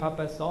main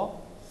purpose of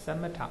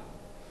Samatha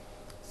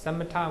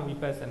and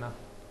Vipassana.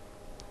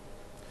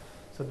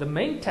 So the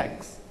main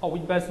text of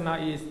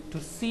Vipassana is to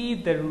see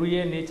the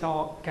real nature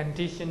of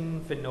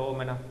conditioned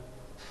phenomena.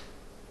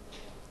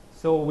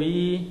 So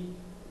we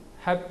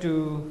have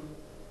to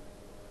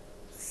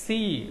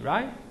see,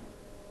 right?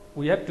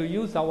 We have to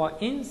use our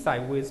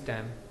insight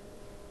wisdom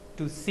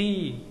to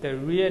see the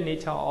real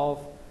nature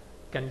of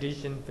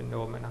conditioned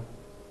phenomena.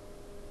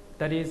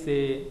 That is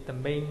the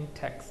main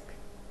text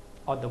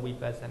of the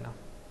Vipassana.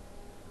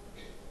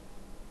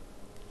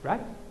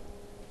 Right?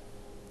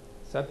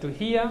 So up to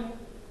here,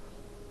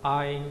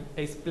 I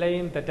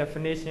explained the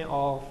definition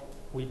of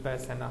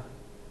Vipassana.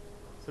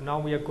 So now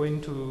we are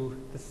going to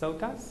the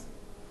suttas,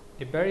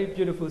 a very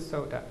beautiful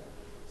sutta.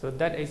 So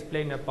that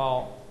explains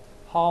about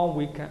how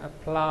we can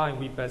apply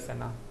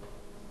Vipassana.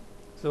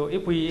 So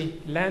if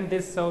we learn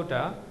this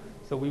sutta,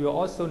 so we will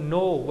also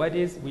know what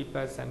is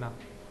Vipassana,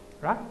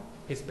 right?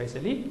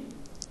 Especially,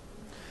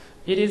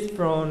 it is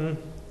from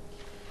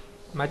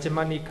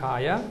Majjhima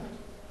Nikaya,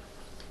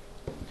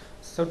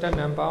 sutta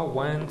number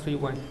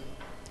 131.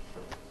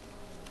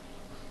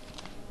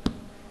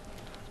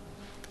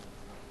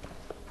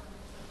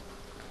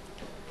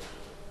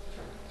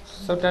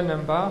 Sutta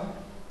number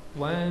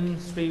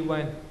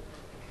 131.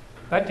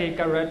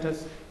 Bhattikarata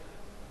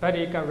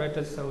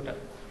Sutta.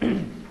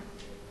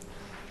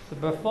 So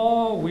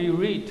before we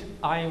read,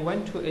 I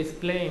want to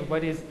explain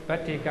what is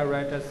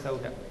Bhattikarata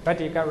Sutta.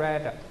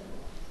 Bhattikarata.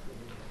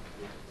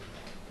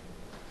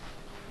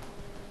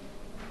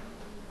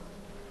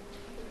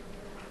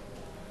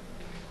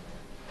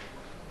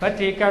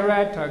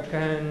 Bhattikarata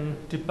can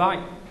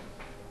divide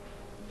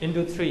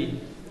into three.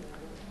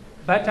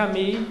 Bhatta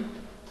means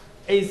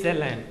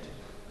excellent,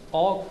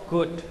 or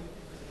good,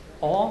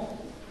 or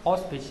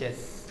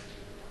auspicious.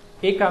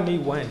 Eka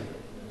means one.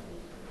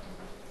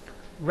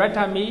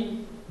 Rata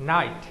means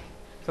night.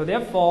 So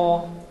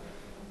therefore,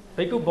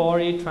 Bhikkhu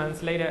Bodhi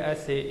translated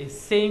as a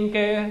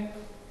single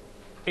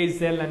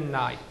excellent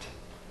night.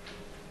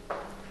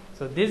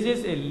 So this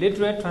is a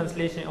literal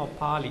translation of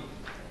Pali.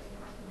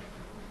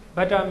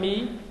 Bhatta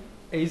means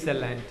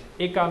excellent.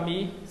 Eka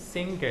means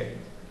single.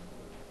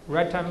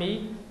 Rata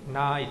means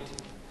night.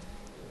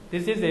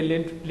 This is a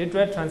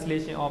literal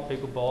translation of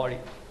Bhikkhu Bodhi.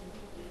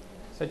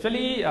 So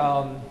actually,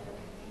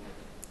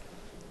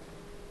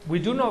 we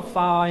do not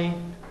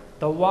find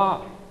the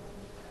word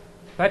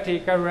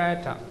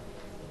Bhattikarata.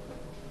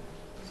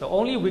 So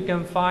only we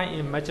can find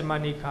in Majjhima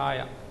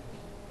Nikaya.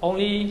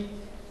 Only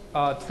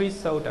three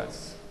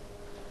suttas.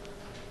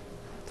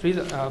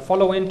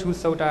 Following two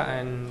sutta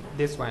and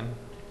this one.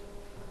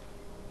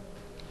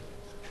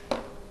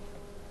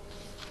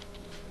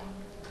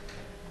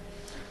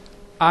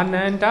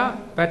 Ananda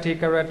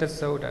Bhattikarata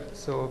Sutta.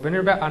 So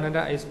Venerable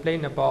Ananda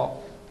explained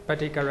about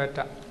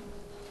Bhattikarata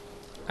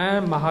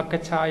and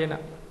Mahakachayana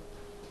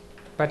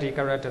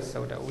Bhattikarata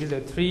Sutta with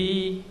the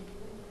three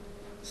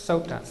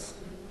suttas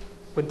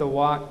with the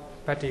word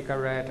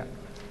Bhattikarata.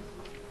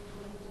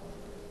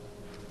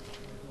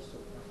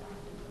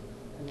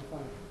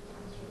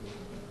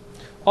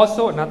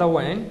 Also another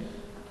one,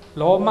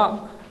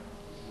 Loma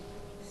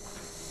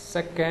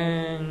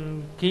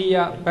Sakankiya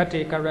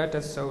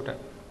Bhattikarata Sutta.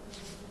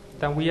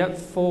 Then we have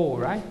four,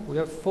 right? We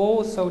have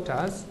four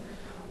suttas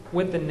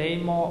with the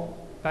name of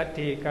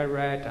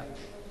Bhattikarata.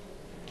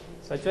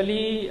 So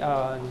actually,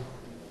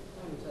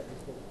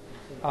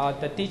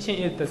 the teaching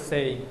is the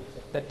same.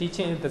 The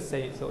teaching is the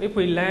same. So if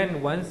we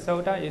learn one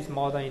sutta, it's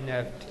more than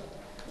enough.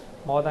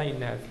 More than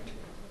enough.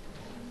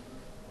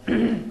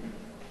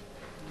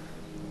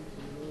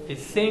 A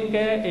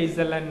single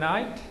excellent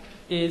night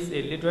is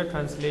a literal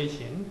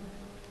translation.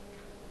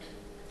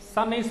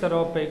 Sane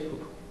Saro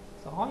Bhikkhu.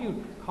 So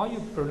how you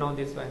pronounce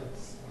this one?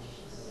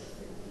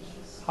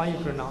 How you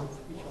pronounce?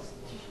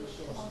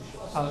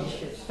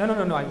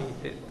 No. I mean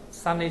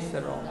Sane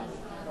Saro.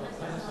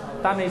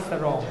 Tane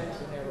Saro.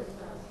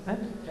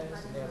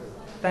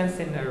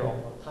 Tansinero.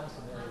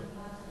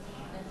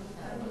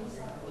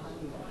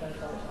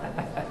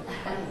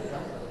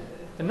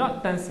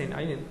 Not dancing.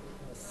 I mean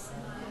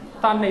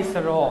Tane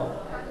Saro.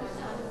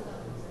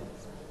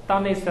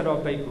 Tane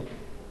Saro Bhikkhu.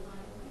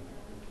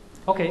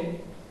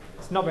 Okay,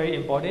 it's not very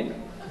important.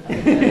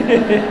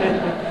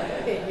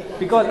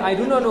 Because I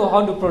do not know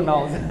how to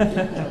pronounce.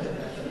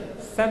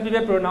 Some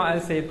people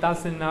pronounce as say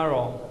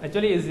Tansinaro.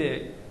 Actually, is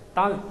a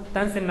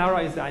Tansinaro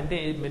is, I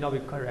think it may not be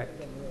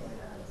correct.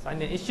 So I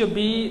think it should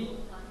be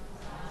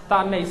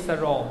Tane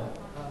Saro.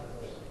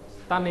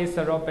 Tane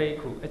Saro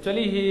Bhikkhu.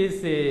 Actually, he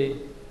is a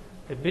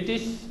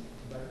British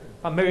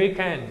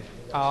American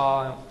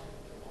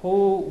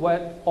who was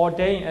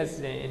ordained as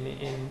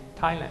in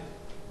Thailand.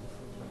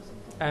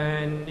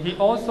 And he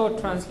also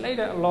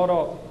translated a lot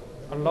of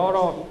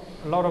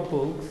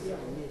books.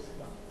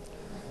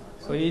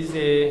 So he's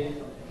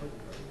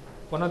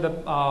one of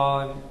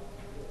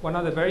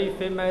the very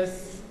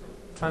famous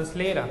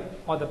translator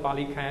of the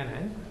Pali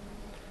Canon.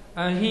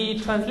 And he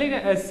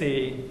translated as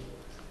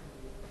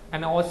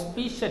an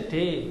auspicious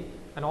day.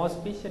 An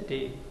auspicious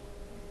day.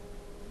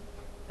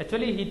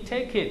 Actually, he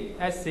take it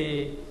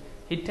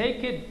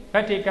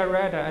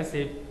Bhattikarata as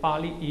a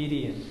Pali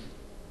idiom.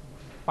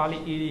 Pali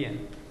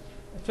idiom.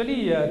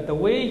 Actually, the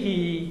way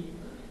he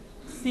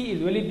see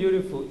is really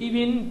beautiful.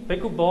 Even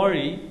Bhikkhu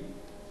Bodhi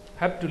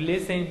have to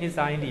listen his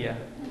idea,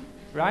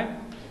 right?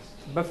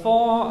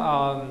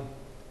 Before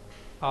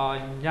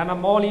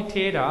Nyanamoli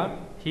Theda,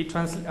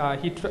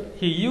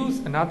 he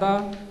used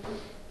another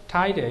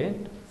title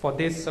for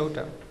this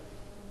sutta.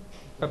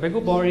 But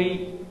Bhikkhu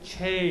Bodhi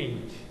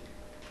changed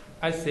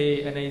as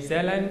a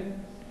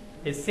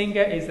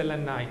single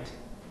excellent night.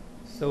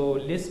 So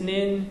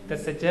listening the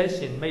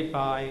suggestion made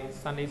by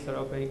Sane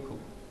Saro Bhikkhu,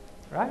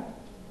 right?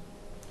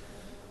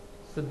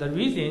 So the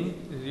reason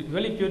is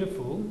really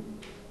beautiful.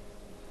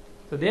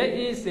 So there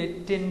is a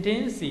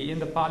tendency in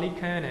the Pali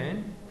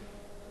Canon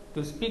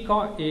to speak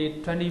of a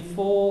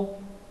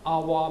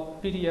 24-hour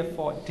period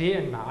for day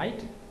and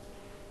night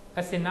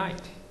as a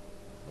night.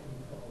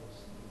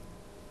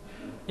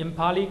 In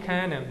Pali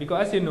Canon,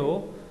 because as you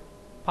know,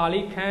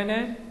 Pali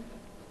Canon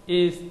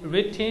is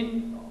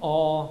written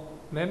or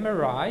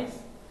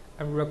memorized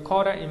and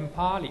recorded in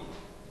Pali,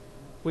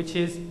 which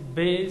is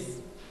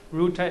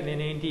rooted in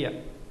India.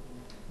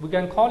 We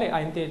can call it,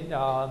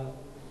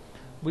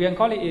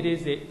 it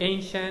is an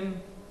ancient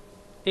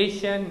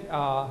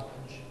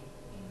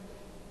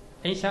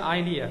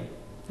idea,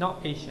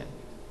 not Asian,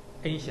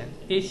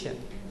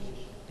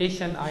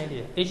 Asian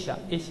idea, Asia.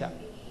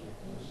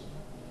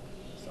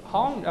 So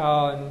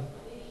how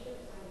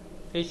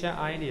Asian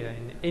idea,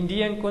 in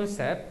Indian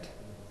concept.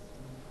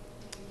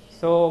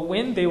 So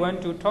when they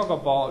want to talk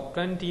about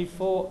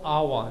 24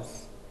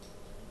 hours,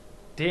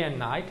 day and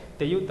night,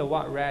 they use the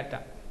word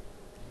rata,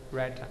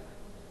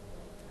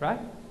 right?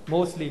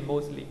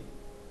 Mostly.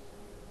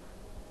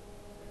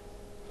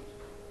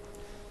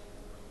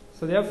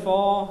 So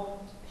therefore,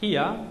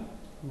 here,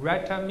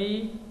 rata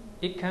means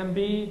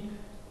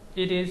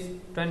it is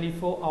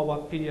 24-hour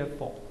period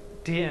for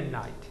day and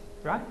night,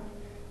 right?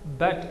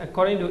 But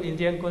according to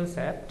Indian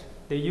concept,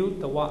 they use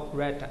the word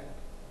rata.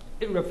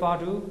 It refers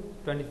to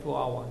 24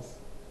 hours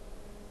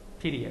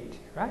period,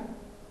 right?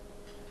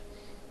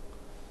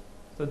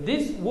 So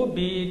this would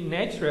be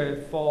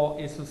natural for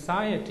a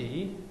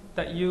society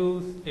that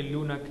use a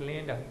lunar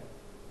calendar.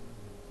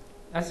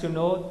 As you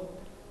know,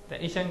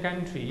 the Asian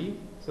country,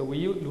 so we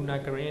use lunar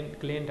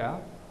calendar.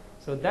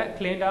 So that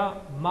calendar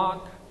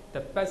mark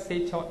the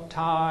passage of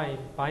time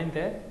by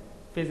the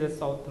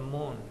phases of the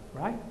moon,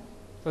 right?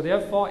 So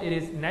therefore, it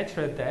is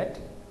natural that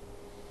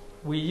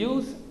we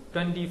use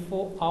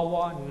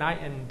 24-hour night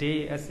and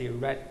day as a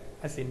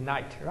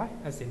night, right?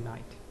 As a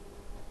night.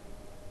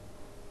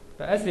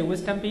 But as the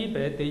Western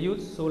people, they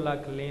use solar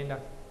calendar.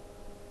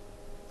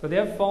 So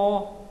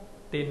therefore,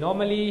 they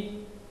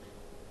normally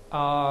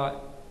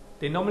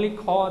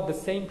call the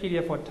same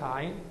period for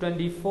time,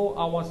 24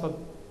 hours of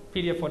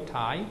period for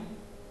time,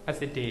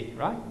 as a day,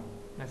 right?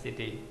 As a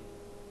day.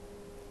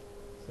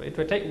 So it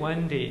will take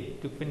 1 day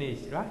to finish,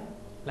 right?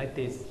 Like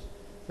this.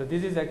 So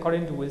this is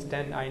according to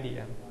Western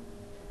idea.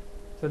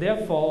 So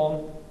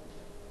therefore,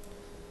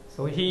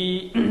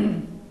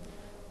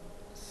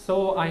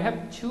 so I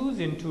have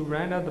chosen to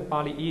render the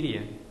Pali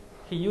idiom.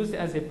 He used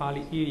as a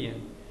Pali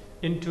idiom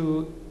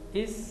into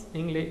its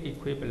English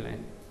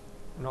equivalent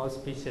on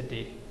auspicious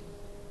day.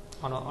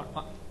 On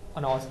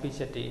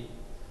auspicious day.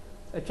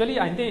 Actually,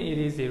 I think it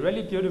is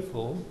really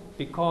beautiful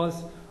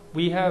because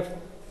we have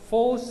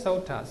 4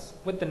 suttas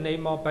with the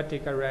name of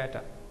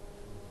Bhattikarata.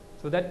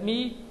 So that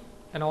means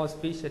an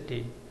auspicious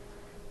day.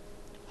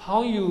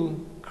 How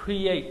you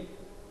create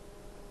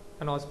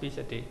an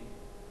auspicious day?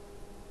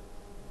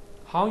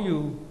 How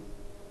you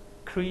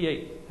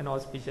create an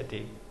auspicious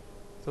day?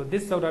 So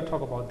this sutta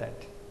talk about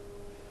that.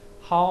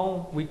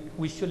 How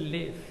we should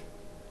live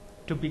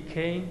to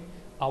become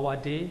our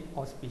day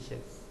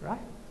auspicious,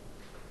 right?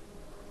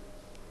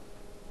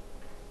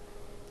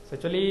 So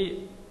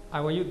actually,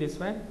 I will use this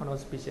one on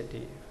auspicious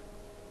day.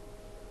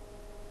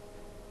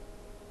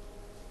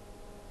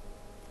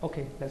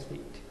 Okay, let's read.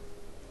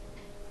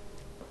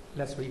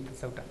 Let's read the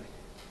sutta.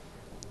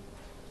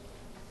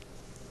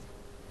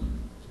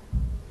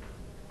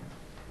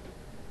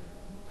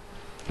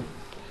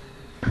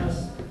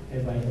 Thus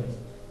have I heard.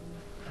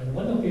 On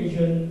one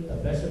occasion, the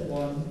Blessed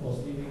One was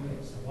living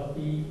at Samatha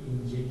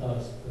in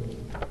Jeta's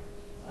grove,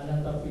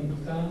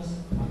 Anathapindika's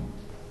hut.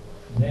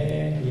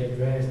 There he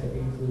addressed the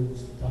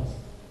bhikkhus thus: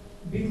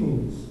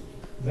 Bhikkhus,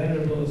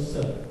 Venerable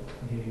Sir,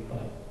 they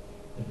replied.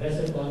 The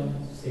Blessed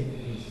One said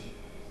this: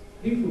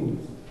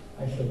 Bhikkhus,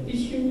 I shall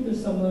issue the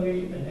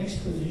summary and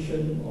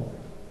exposition of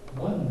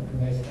one who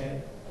has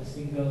had a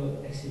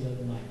single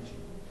excellent night.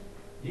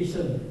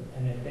 Listen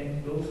and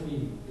attend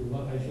closely to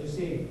what I shall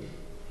say.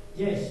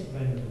 Yes,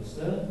 Venerable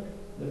Sir,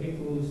 the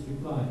bhikkhus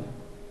replied.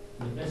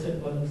 The Blessed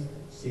One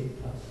said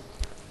thus.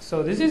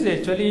 So this is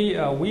actually,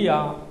 we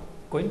are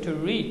going to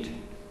read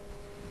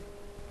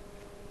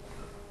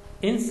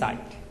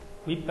insight,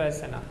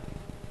 Vipassana.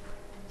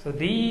 So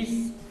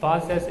these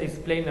verses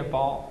explain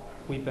about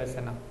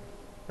Vipassana,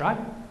 right?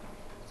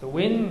 So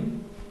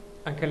when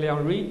Uncle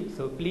Leon read,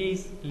 so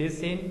please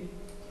listen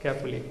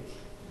carefully,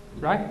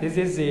 right? This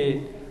is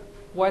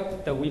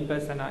what the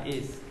Vipassana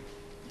is,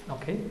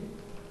 okay?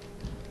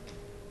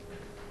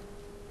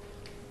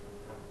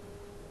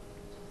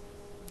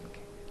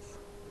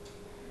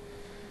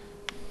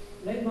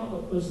 Let not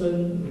a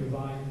person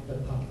revive the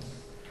past,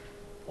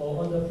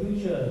 or on the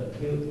future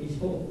build his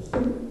hopes,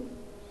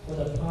 for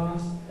the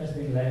past has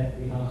been left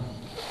behind,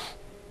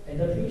 and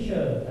the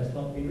future has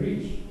not been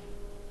reached.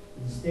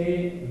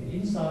 Instead, with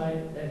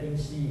insight, let him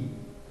see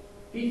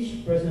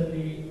each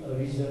presently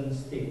arisen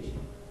state.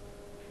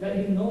 Let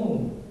him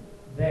know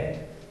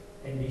that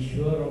and be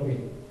sure of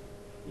it,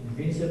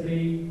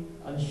 invincibly,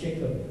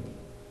 unshakably.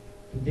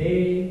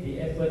 Today, the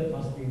effort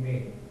must be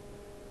made.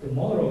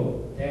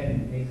 Tomorrow, death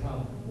may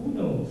come. Who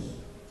knows?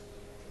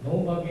 No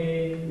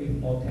bargain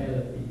with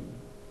mortality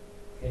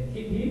can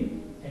keep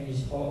him and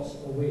his thoughts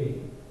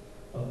away,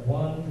 but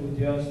one who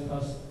dwells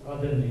thus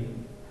ardently,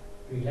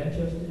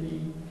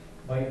 relentlessly,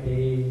 by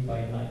day,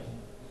 by night.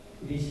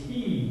 It is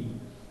he,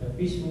 the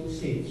peaceful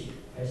sage,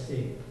 has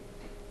said,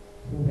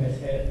 who has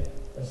had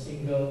a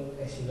single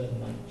excellent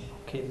night.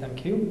 Okay,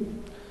 thank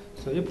you.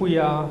 So if we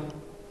are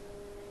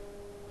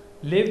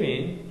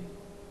living,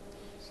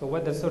 so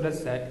what the Sutta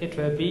said, it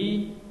will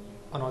be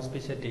on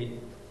auspicious day.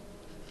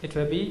 It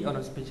will be on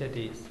auspicious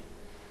days.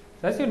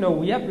 So as you know,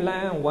 we have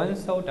learned one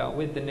Sutta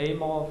with the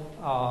name of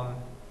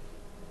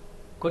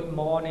Good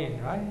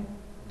Morning, right?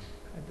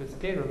 I to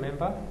still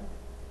remember.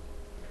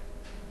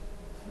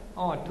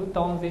 Oh,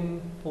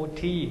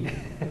 2014.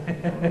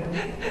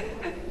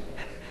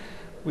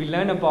 We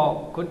learned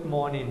about good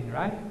morning,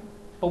 right?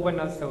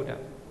 Opana Sutta.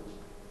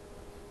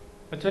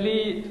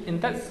 Actually, in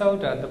that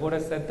Sutta, the Buddha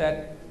said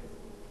that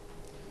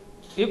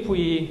if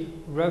we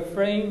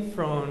refrain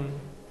from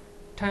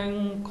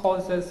 10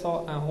 causes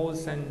of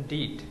unwholesome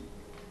deed,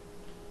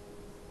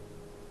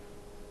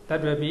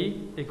 that will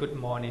be a good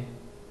morning.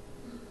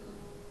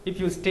 If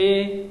you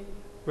stay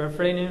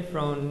refraining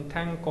from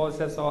 10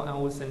 causes of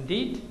unwholesome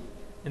deed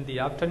in the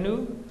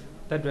afternoon,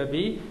 that will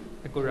be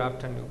a good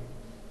afternoon.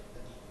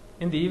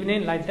 In the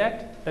evening, like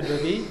that, that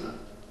will be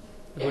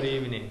a good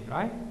evening,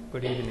 right?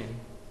 Good evening.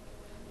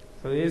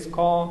 So it is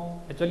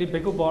called, actually,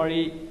 Bhikkhu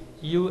Bori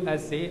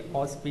USA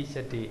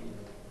auspicious day.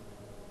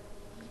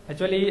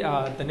 Actually,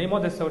 the name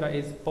of the sutta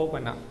is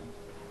Popana.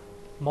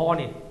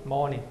 Morning,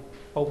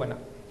 Popana.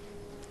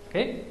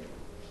 Okay?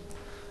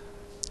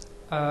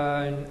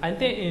 I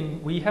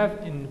think we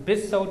have in Big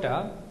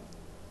Sutta,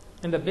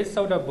 in the Big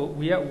Sutta book,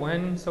 we have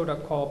one sutta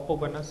called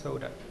Popana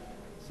Sutta.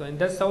 So in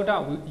that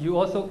sutta, you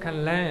also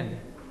can learn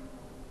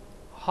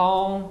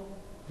how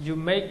you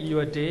make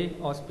your day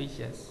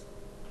auspicious,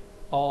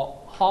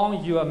 or how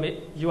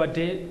your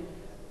day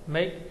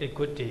make a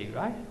good day,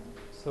 right?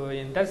 So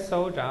in that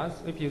sutta,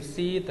 if you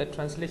see the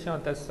translation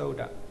of that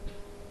sutta,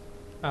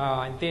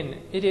 I think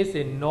it is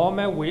a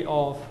normal way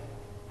of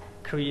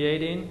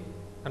creating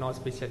an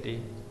auspicious day.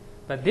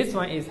 But this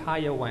one is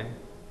higher one,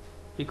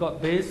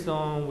 because based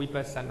on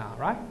Vipassana,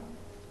 right?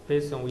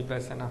 Based on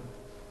Vipassana.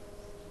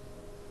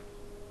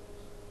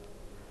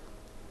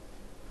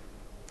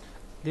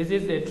 This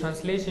is a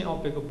translation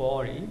of Bhikkhu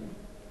Bori.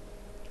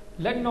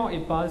 Let not a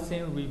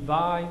person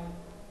revive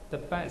the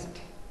past.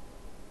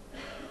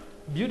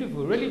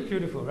 Beautiful, really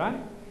beautiful, right?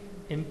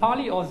 In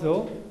Pali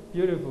also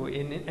beautiful,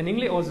 in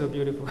English also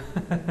beautiful.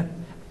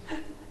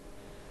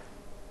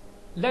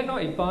 Let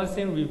not a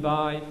person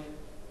revive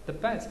the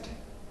past.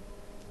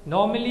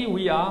 Normally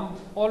we are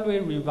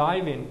always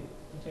reviving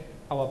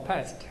our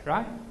past,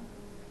 right?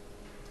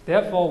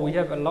 Therefore we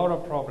have a lot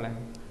of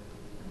problems.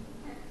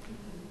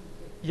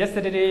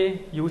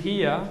 Yesterday you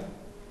hear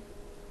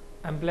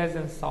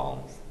unpleasant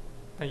songs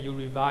and you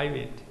revive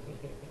it.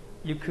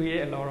 You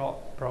create a lot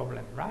of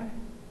problems, right?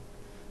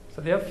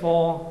 So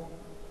therefore,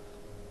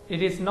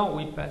 it is not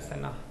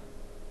Vipassana.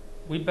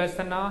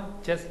 Vipassana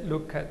just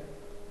look at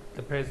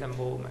the present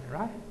moment,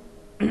 right?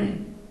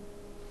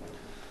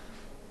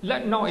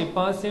 Let not a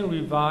person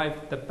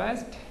revive the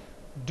past.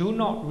 Do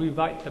not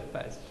revive the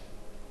past.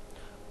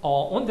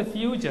 Or on the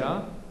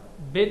future,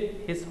 build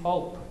his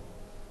hope.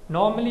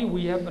 Normally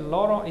we have a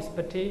lot of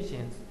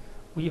expectations.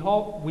 We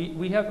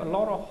have a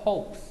lot of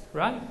hopes,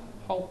 right?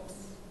 Hopes.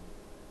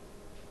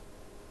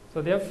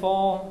 So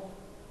therefore,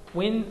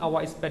 when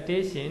our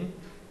expectation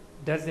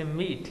doesn't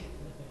meet,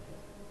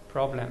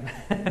 problem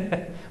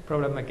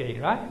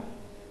again, right?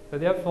 So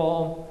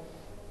therefore,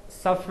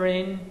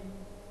 suffering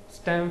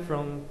stems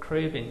from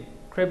craving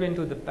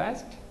to the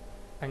past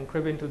and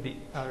craving to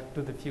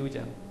the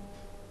future.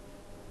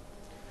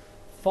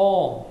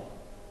 4.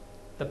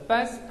 The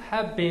past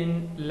have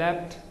been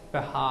left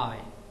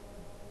behind,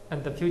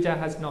 and the future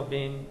has not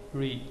been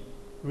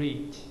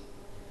reached.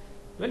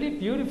 Really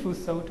beautiful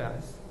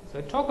suttas. So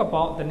I talk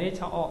about the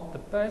nature of the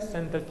past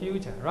and the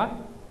future, right?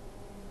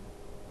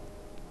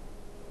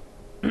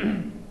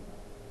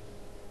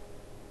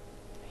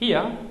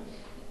 Here,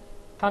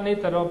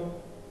 Tanitaro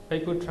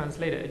Bhikkhu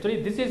translated.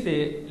 Actually, this is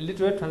a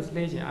literal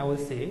translation, I would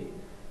say.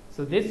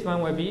 So this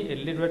one will be a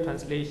literal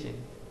translation.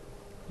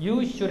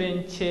 You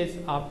shouldn't chase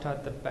after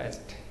the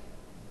best.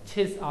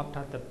 Chase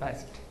after the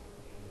best.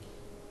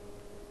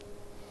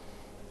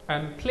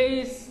 And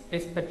place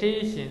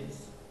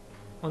expectations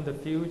on the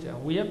future.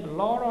 We have a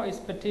lot of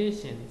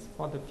expectations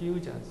for the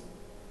futures.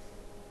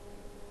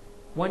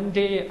 One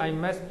day I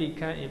must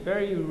become a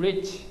very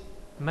rich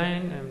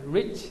man and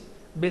rich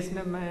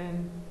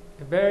businessman,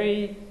 a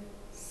very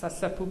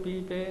successful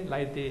people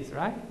like this,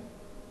 right?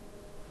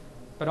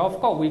 But of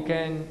course we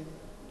can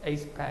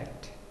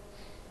expect,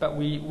 but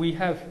we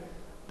have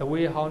the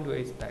way how to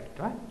expect,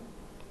 right?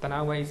 Then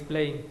I will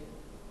explain.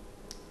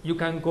 You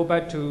can go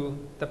back to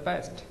the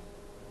past,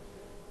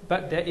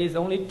 but there is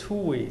only 2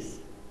 ways.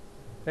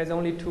 There's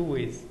only 2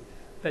 ways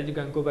that you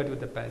can go back to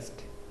the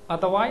past.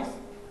 Otherwise,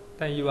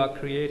 then you are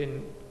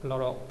creating a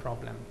lot of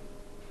problem,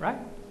 right?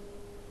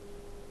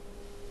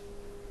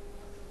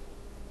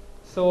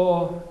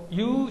 So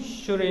you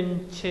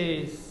shouldn't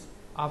chase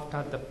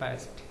after the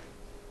past.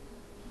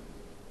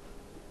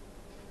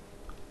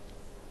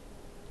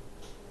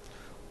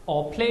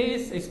 Or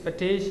place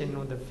expectation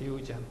on the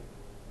future.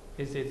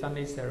 This is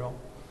unnecessary.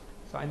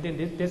 So I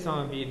think this one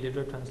will be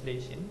literal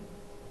translation.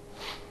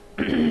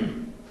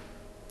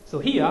 So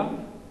here,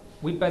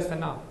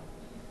 Vipassana.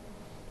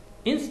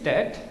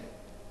 Instead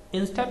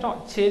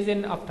of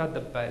chasing after the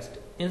past,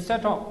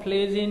 instead of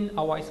placing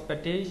our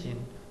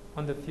expectation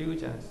on the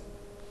futures,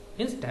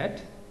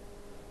 instead,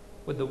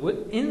 with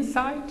the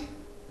insight,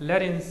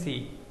 let him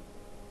see.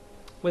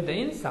 With the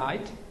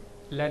insight,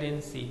 let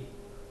him see.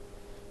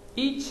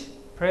 each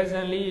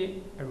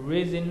presently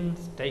arisen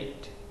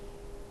state.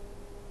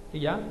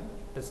 Yeah,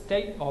 the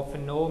state of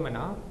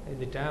phenomena is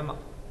the Dhamma.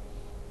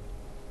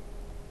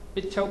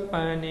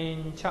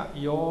 Pichopanin cha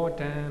yo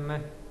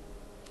Dhamma.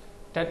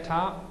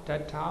 Tata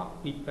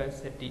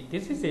vipassati.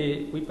 This is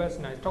a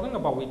vipassana. It's talking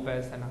about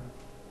vipassana.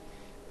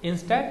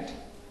 Instead,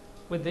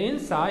 with the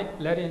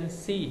insight, let him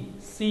see,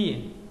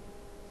 seeing.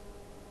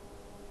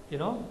 You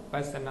know,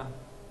 vipassana.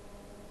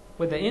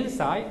 With the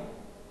insight,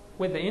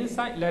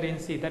 let him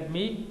see. That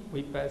means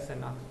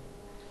vipassana.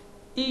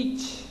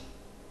 Each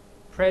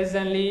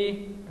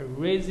presently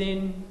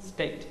arisen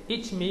state.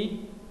 Each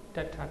means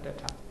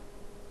tata.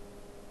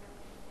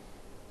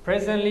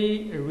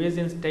 Presently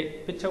arisen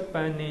state,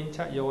 pichopanin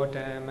cha yo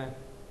Dhamma.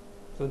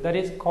 So that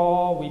is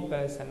called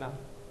vipassana.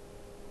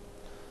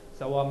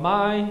 So our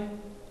mind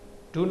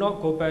do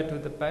not go back to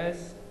the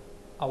past.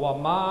 Our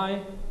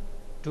mind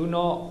do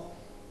not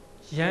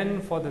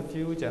yearn for the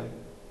future.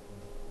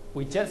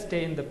 We just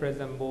stay in the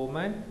present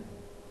moment.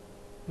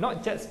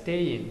 Not just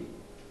staying.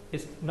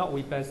 It's not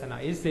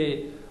vipassana. It's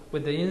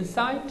with the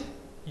insight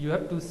you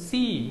have to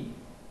see.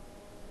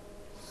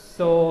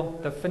 So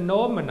the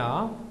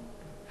phenomena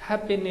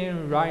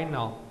happening right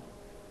now.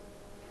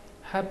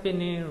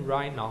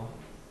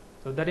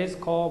 So that is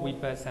called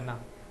vipassana.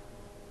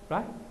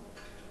 Right?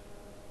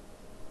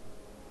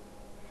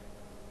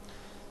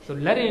 So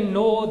let it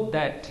know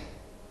that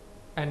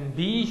and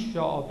be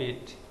sure of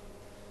it.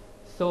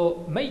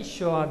 So make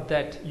sure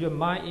that your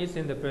mind is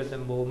in the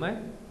present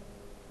moment.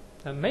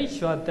 And make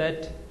sure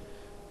that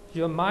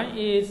your mind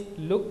is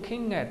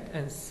looking at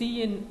and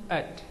seeing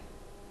at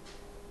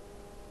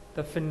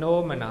the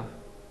phenomena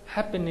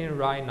happening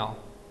right now.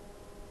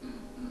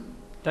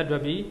 That will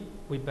be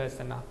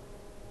vipassana.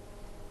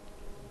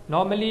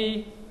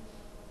 Normally,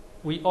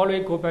 we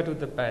always go back to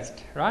the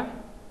past, right?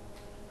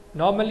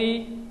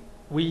 Normally,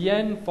 we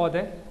yearn for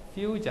the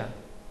future.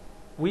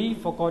 We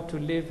forgot to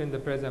live in the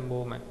present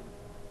moment.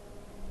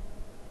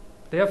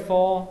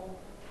 Therefore,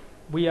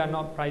 we are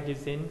not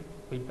practicing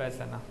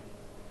vipassana.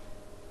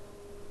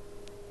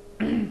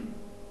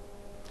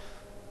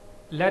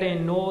 Let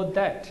it know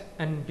that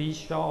and be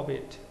sure of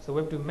it. So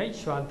we have to make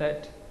sure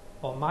that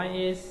our mind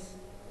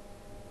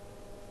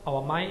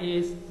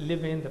is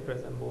living in the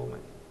present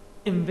moment,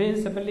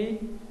 invincibly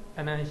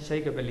and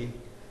unshakably.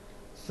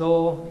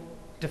 So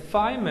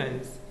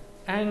defilements,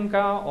 anger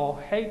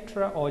or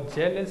hatred or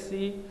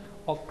jealousy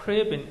or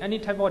craving, any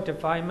type of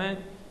defilement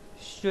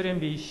shouldn't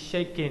be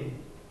shaken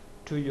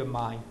to your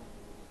mind.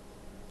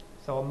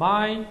 So our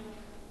mind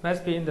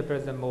must be in the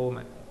present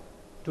moment.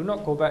 Do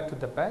not go back to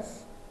the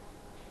past.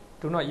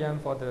 Do not yearn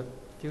for the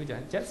future.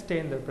 Just stay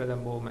in the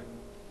present moment.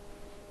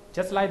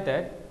 Just like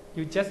that,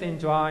 you just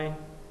enjoy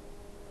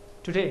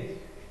today.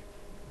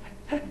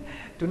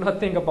 Do not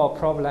think about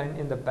problem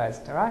in the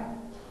past, right?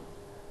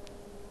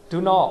 Do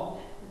not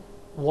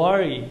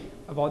worry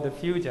about the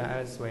future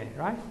elsewhere,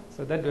 right?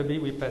 So that will be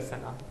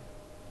vipassana.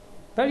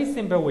 Very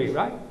simple way,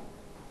 right?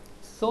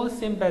 So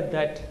simple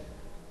that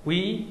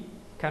we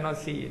cannot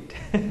see it.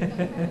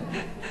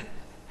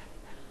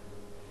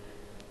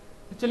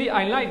 Actually,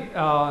 I like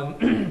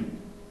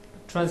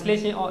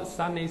translation of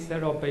Sani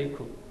Sero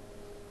Bhikkhu.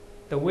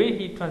 The way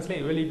he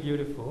translates really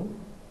beautiful.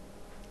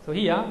 So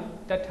here,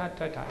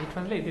 tata, he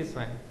translates this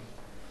way.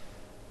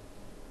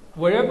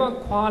 Wherever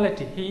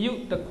quality, he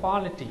used the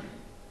quality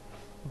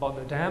about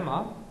the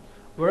Dhamma,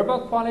 wherever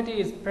quality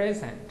is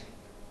present,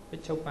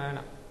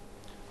 Vichopana,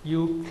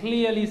 you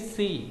clearly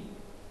see.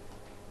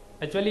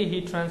 Actually,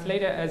 he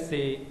translated as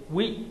a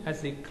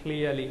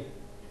clearly.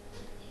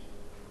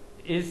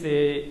 Is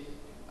a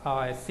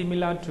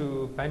similar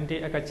to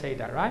Bhante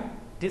Akacheta, right?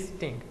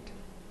 Distinct.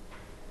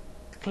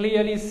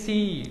 Clearly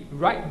see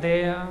right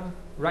there.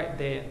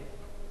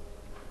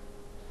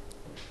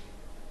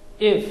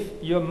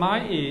 If your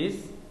mind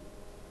is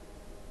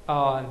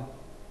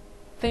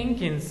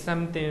thinking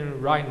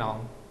something right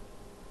now,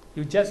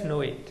 you just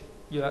know it.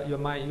 Your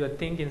mind, you are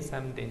thinking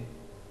something,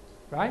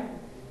 right?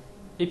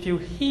 If you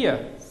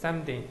hear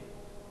something,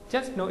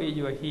 just know it.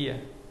 You are here.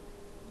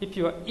 If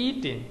you are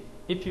eating,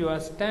 if you are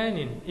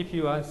standing, if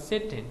you are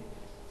sitting,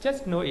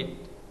 just know it.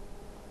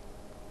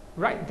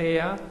 Right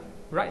there.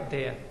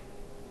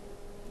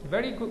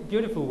 Very good,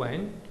 beautiful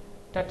one.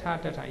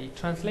 Tata. He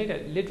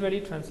translated,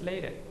 literally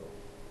translated.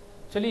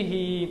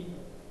 Actually,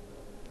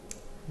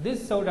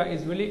 this sutta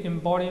is really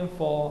important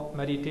for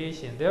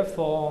meditation.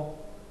 Therefore,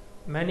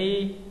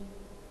 many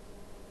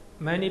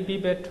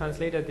people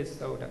translated this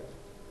sutta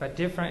by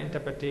different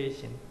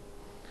interpretation.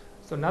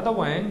 So another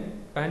one,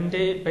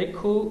 Bhante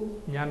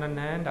Bhikkhu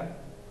Jnanananda.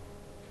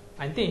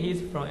 I think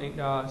he's from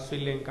Sri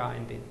Lanka, I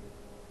think.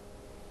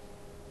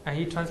 And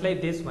he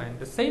translates this one,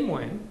 the same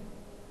one.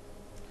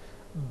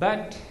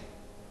 But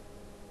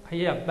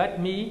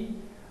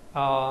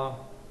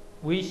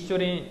we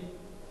shouldn't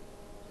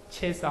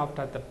chase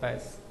after the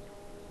past.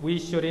 We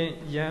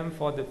shouldn't yearn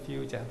for the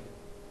future.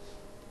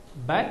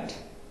 But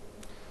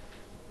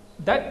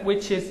that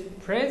which is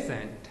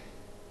present,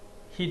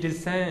 he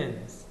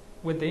discerns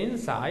with the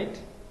insight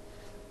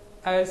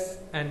as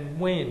and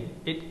when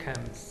it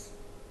comes.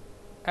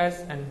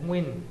 as and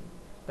when.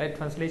 That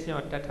translation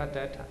of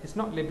data. It's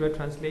not literal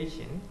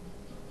translation.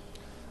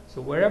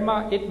 So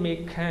wherever it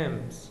may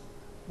comes,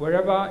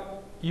 wherever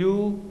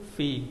you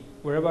feel,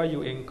 wherever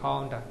you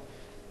encounter,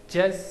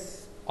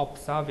 just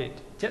observe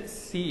it,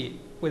 just see it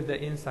with the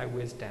insight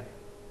wisdom,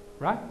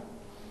 right?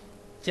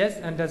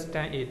 Just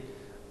understand it,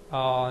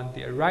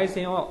 the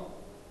arising of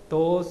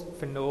those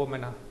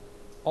phenomena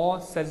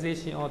or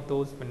cessation of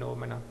those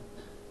phenomena.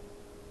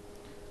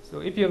 So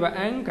if you have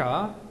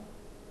anger,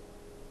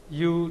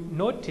 you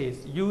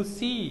notice, you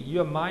see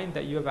your mind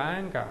that you have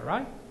anger,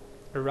 right?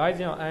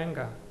 Arising of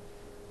anger.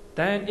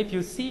 Then if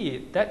you see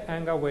it, that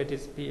anger will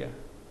disappear,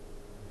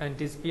 and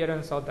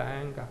disappearance of the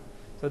anger.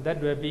 So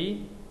that will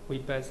be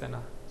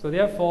Vipassana. So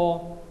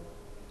therefore,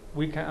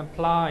 we can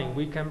apply,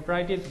 we can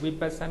practice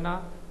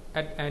Vipassana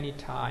at any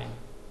time,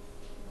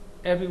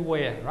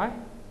 everywhere, right?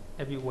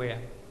 Everywhere.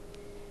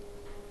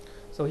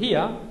 So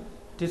here,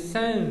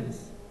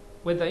 descends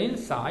with the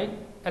insight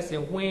as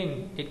and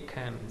when it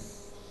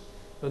comes.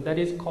 So that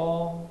is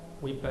called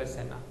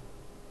Vipassana.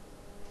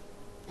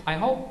 I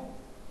hope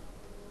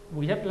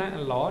we have learned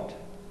a lot.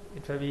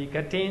 It will be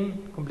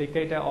getting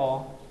complicated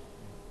or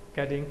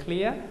getting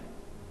clear.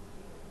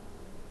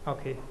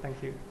 Okay,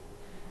 thank you.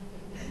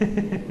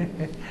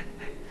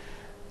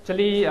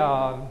 Actually,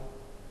 I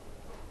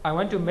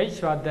want to make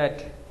sure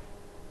that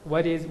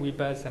what is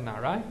Vipassana,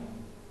 right?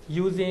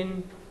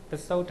 Using the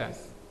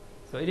suttas.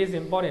 So it is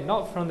important,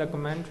 not from the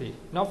commentary,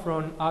 not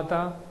from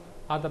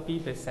other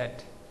people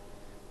said.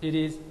 It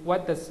is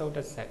what the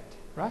sutta said,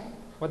 right?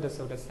 What the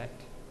sutta said.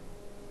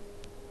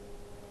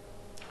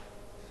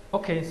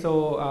 Okay,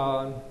 so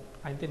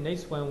I think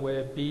next one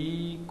will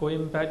be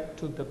going back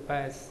to the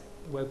past.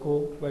 We'll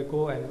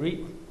go and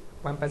read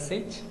one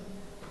passage.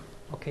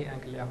 Okay,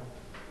 Angela.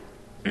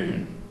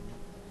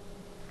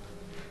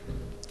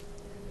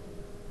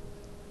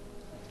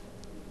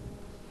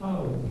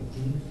 How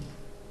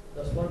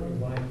does one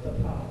revive the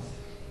past?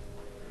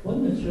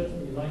 One natures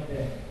be like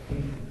that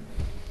thinking.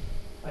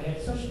 I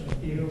had such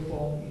material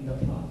form in the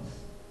past.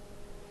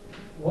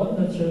 One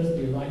natures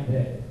be like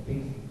that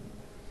thinking.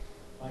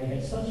 I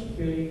had such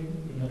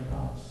feeling in the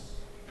past.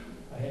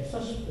 I had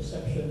such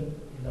perception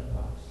in the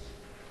past.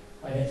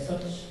 I had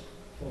such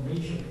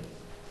formation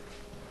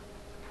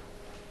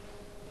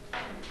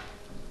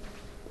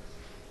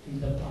in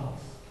the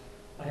past.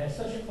 I had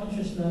such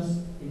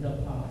consciousness in the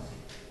past.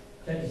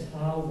 That is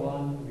how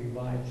one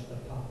revives the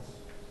past.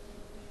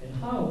 And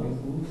how,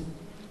 with whom,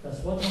 does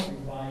one not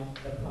revive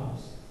the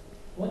past?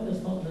 One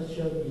does not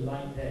nurture be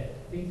like that,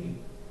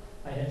 thinking,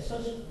 I had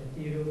such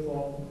material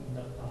form in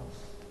the past.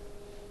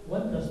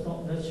 One does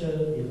not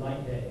nurture be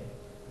like that,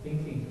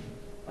 thinking,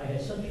 I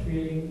had such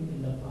feeling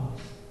in the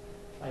past.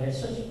 I had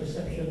such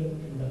perception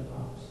in the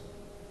past.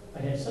 I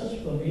had such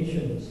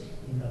formations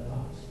in the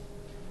past.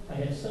 I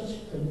had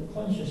such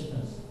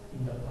consciousness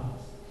in the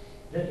past.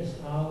 That is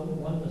how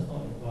one does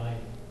not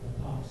revive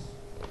the past.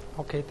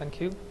 Okay,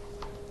 thank you.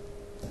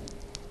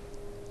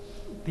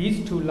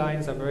 These two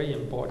lines are very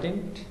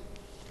important.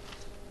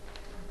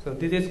 So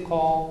this is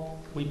called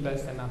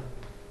Vipassana.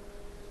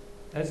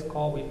 That's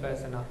called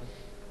Vipassana.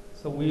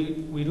 So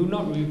we do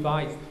not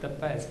revise the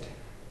past.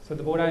 So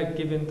the Buddha has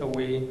given the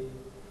way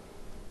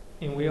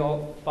in way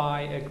of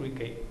five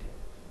aggregate.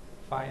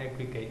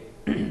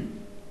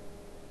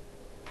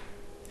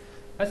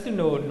 As you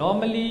know,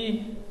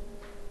 normally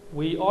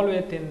we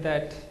always think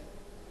that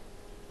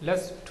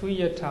last 2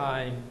 years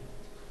time,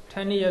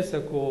 10 years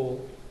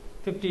ago,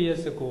 50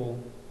 years ago,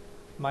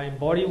 my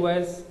body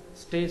was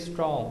stay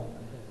strong,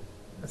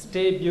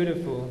 stay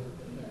beautiful.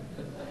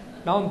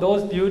 Now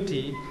those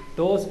beauty,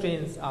 those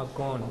strengths are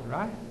gone,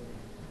 right?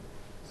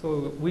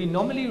 So we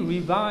normally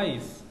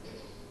revise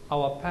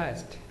our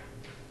past.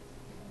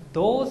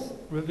 Those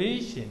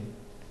revision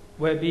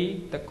will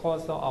be the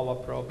cause of our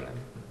problem.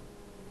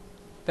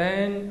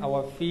 Then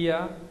our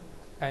fear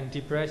and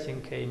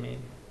depression came in,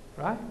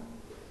 right?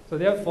 So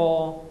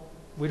therefore,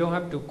 we don't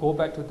have to go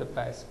back to the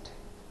past,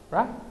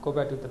 right? Go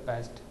back to the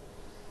past.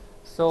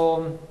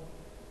 So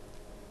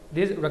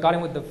this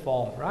regarding with the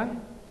form, right?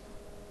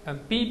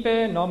 And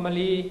people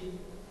normally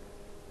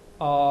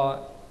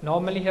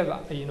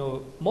have,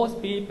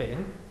 most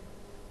people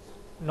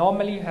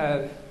normally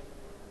have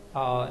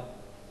a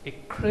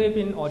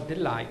craving or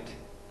delight,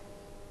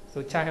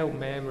 so childhood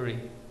memory.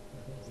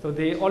 So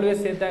they always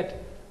say that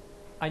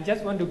I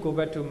just want to go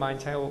back to my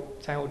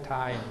childhood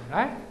time,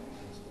 right?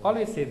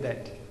 Always say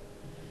that.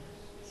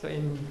 So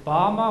in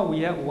Burma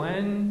we have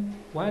one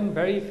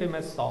very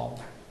famous song.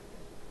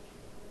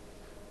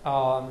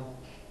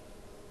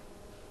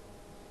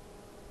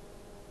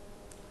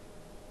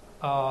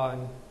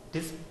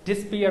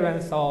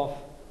 Disappearance of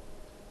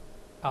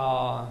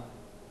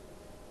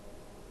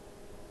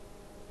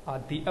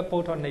the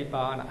abode of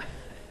Nibbana.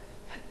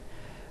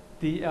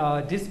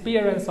 The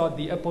disappearance of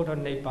the abode of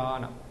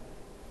Nibbana.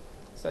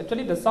 So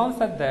actually the song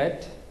said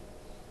that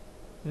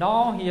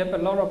now he have a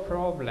lot of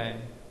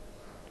problem.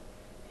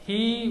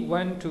 He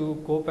want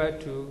to go back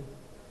to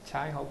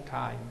childhood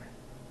time.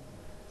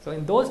 So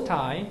in those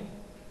time,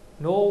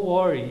 no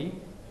worry,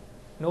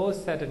 no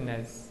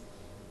sadness.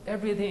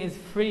 Everything is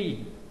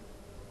free.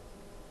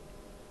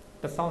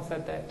 The song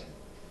said that.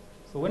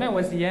 So when I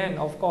was young,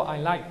 of course, I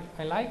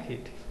like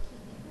it.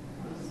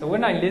 So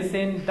when I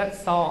listen that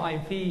song, I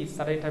feel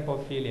certain type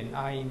of feeling.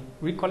 I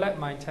recollect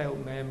my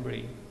childhood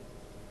memory.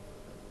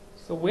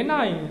 So when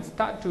I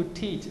start to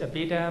teach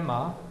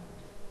Abhidhamma,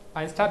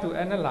 I start to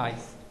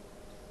analyze.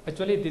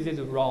 Actually, this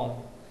is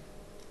wrong.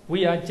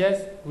 We are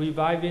just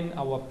reviving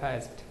our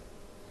past.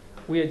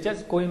 We are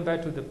just going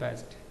back to the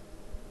past.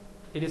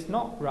 It is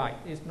not right.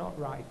 It's not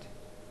right.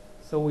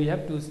 So we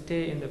have to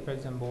stay in the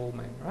present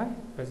moment,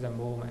 right? Present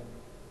moment.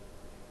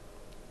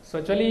 So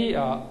actually,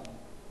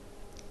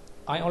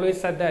 I always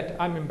said that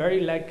I'm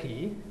very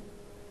lucky.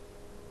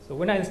 So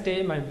when I stay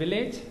in my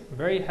village,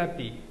 very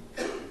happy.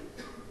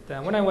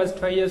 Then when I was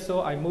 12 years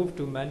old, I moved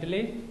to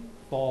Mandalay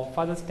for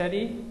further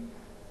study.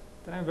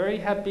 Then I'm very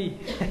happy,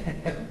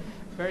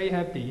 very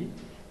happy.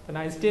 Then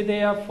I stayed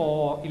there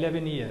for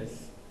 11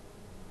 years.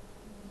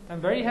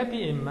 I'm very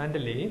happy in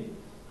Mandalay,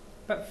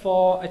 but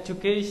for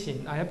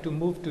education, I have to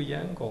move to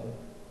Yangon.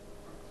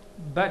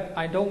 But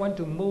I don't want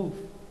to move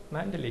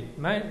Mandalay.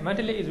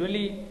 Mandalay is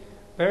really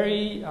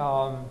very,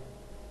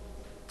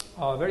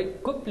 very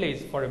good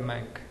place for a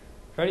monk.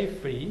 Very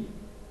free.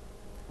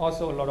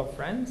 Also a lot of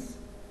friends.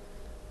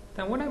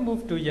 Then when I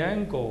moved to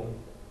Yangon,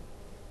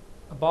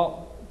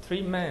 about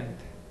 3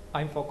 months,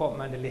 I forgot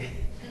Mandalay.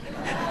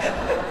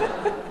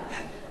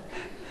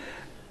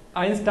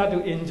 I start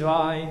to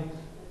enjoy,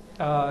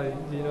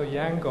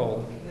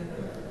 Yangon.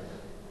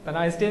 Then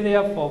I stayed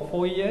there for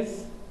 4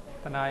 years.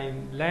 Then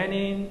I'm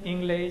learning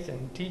English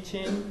and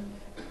teaching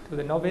to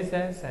the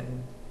novices.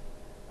 And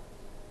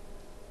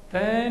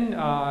then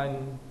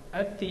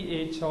at the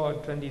age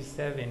of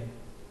 27,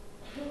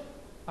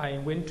 I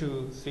went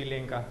to Sri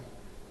Lanka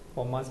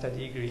for master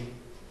degree.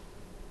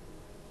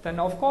 Then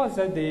of course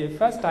at the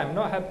first time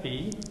not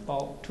happy,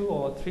 about 2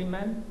 or 3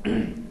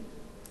 months.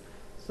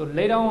 So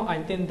later on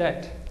I think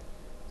that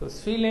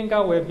Sri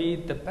Lanka will be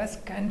the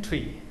best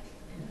country,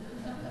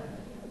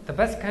 the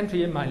best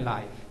country in my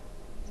life.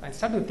 So I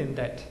started to think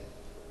that.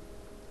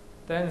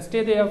 Then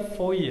stay there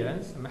 4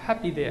 years. I'm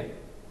happy there.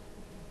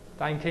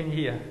 Then I came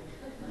here.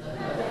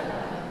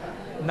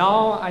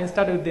 Now I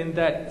started to think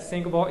that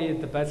Singapore is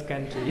the best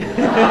country.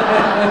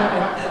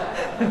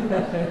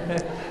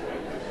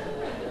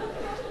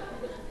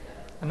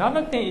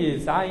 Another thing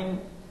is I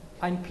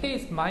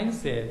place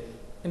myself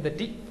in the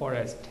deep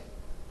forest.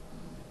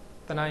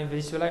 Then I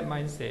visualize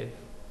myself.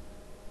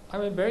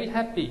 I'm very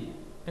happy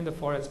in the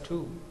forest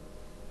too.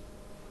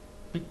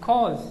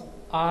 Because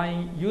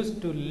I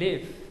used to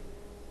live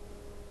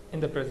in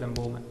the present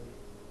moment.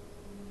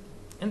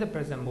 In the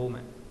present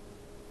moment.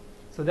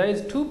 So there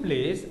is 2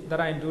 places that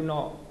I do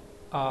not,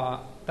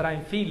 that I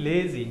feel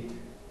lazy,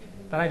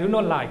 that I do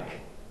not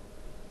like.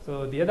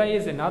 So the other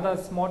is another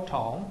small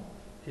town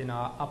in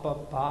Upper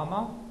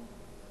Burma.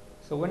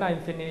 So when I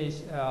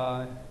finish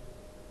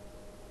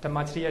the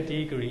master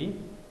degree,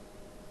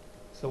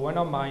 so one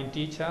of my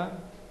teacher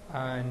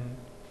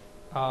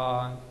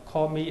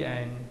called me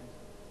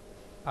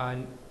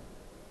and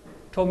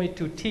told me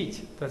to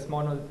teach the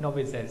small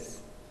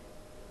novices.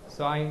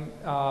 So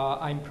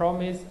I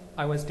promised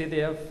I will stay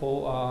there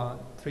for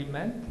 3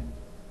 months.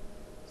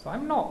 So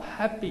I'm not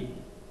happy.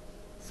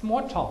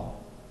 Small town.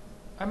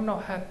 I'm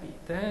not happy.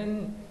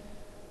 Then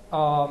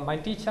my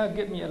teacher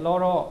gave me a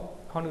lot of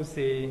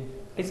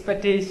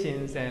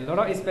expectations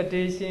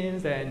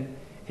and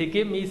he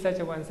gave me such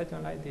a one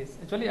like this.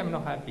 Actually I'm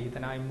not happy.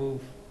 Then I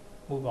move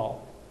on.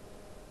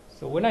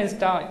 So when I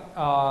start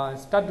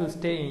to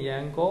stay in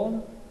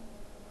Yangon,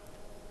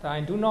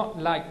 I do not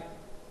like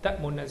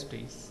that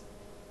monasteries.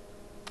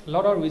 A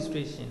lot of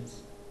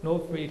restrictions, no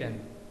freedom.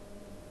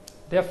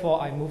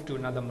 Therefore, I move to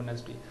another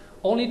monastery.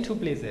 Only 2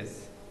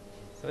 places.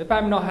 So if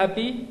I'm not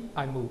happy,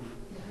 I move.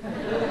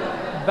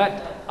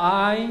 But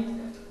I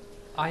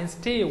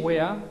stay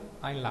where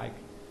I like.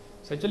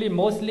 So actually,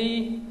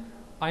 mostly,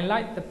 I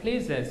like the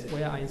places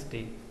where I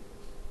stay.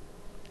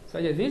 So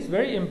yeah, this is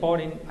very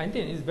important. I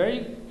think it's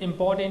very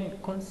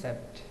important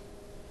concept.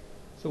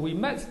 So we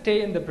must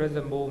stay in the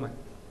present moment.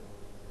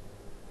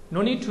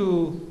 No need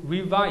to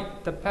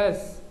revive the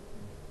past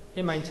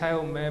in my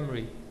childhood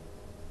memory.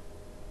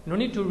 No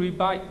need to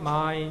revive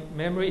my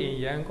memory in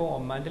Yangon or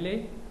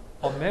Mandalay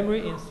or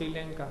memory in Sri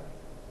Lanka.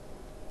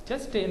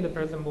 Just stay in the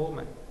present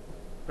moment,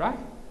 right?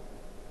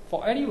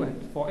 For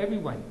anyone, for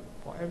everyone,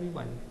 for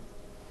everyone.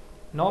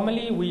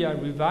 Normally we are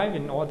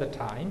reviving all the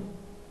time,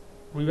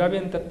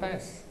 reviving the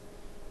past.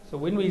 So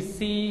when we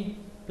see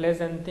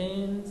pleasant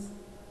things,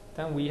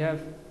 then we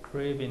have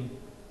craving.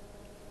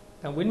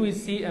 And when we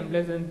see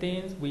unpleasant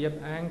things, we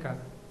have anger,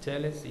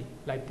 jealousy,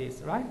 like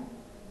this, right?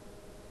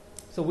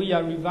 So we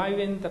are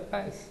reviving the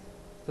past.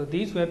 So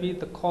these will be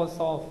the cause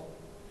of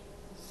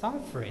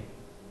suffering.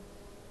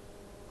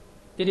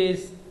 It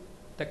is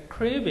the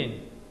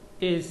craving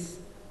is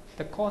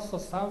the cause of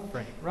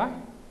suffering, right?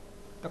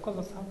 The cause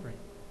of suffering.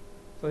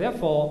 So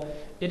therefore,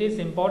 it is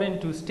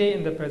important to stay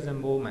in the present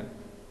moment.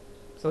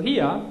 So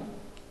here,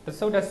 the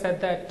Sutta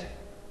said that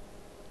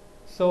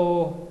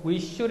So we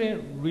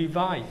shouldn't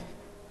revive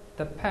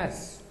the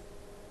past.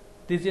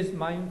 This is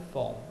mind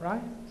form,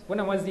 right? When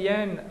I was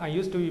young, I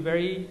used to be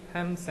very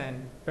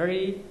handsome,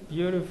 very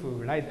beautiful,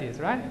 like this,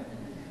 right?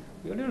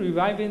 We only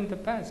reviving the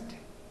past.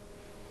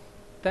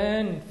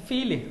 Then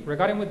feeling,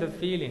 regarding with the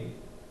feeling.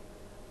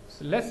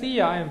 So let's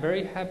see, I am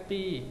very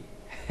happy.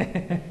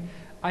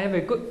 I have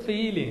a good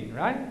feeling,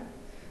 right?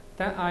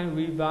 Then I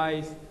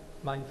revise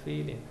my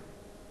feeling,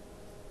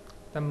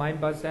 then my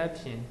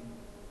perception.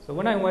 So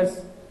when I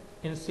was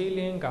in Sri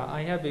Lanka,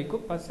 I have a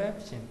good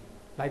perception,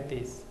 like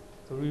this.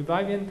 So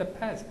reviving the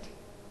past.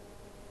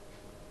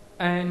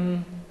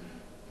 And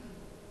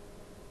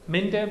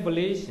mental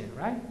volition,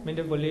 right?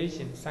 Mental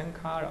volition,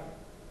 sankhara,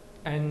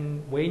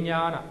 and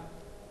vijnana.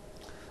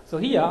 So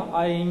here,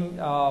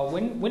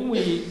 when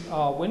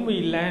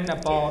we learn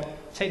about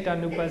Samatha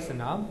and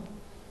Vipassana,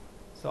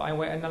 so I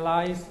will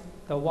analyze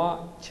the word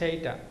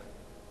Samatha,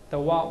 the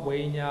word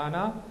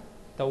vijnana,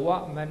 the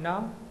word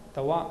mana,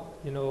 the word,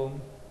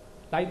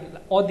 like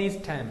all these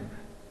terms,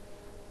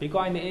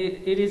 because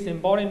it is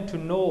important to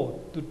know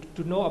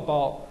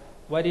about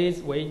what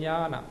is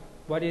vijnana,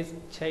 what is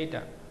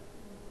Samatha,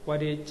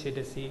 what is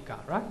cetasika,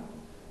 right?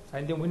 So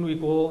I think when we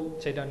go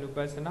Samatha and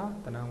Vipassana,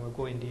 then I will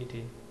go in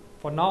detail.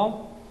 For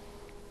now,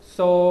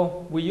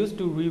 so we used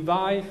to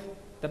revive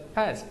the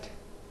past.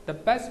 The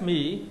past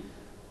means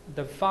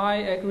the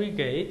 5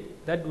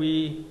 aggregate that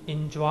we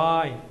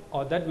enjoy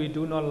or that we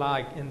do not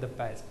like in the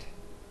past.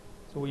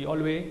 So we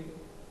always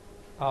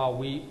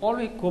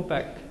go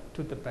back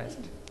to the past.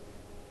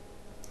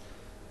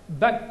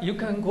 But you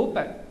can go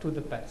back to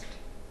the past.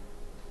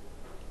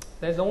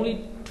 There's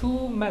only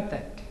 2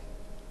 methods.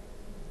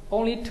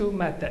 Only 2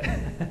 methods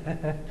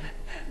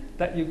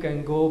that you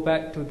can go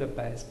back to the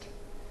past.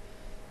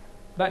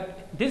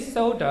 But this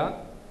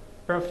Sutta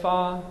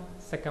prefer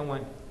second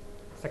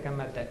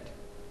method.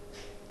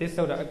 This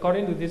Sutta,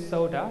 according to this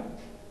Sutta,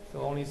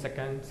 so only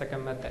second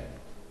method.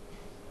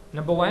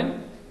 Number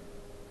 1.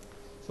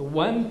 So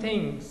one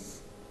thing,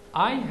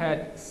 I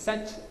had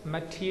such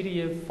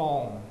material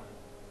form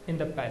in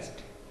the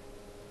past.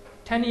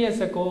 10 years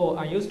ago,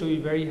 I used to be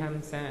very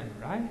handsome,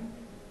 right?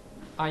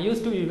 I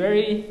used to be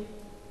very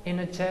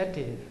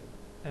energetic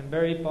and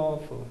very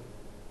powerful.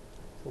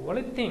 So what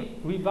do you think?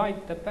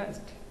 Revive the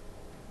past.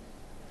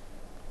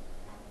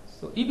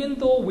 So even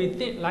though we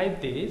think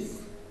like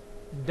this,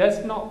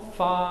 does not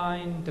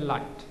find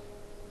delight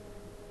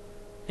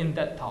in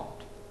that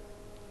thought.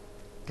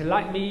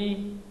 Delight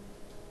means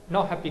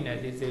not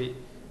happiness. You see,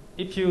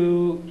 if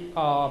you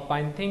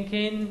by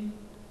thinking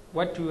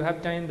what you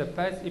have done in the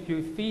past, if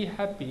you feel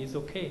happy, it's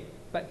okay.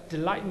 But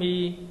delight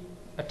means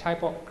a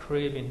type of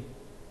craving.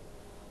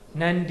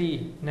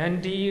 Nandi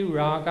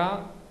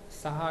raga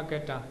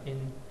sahagata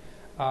in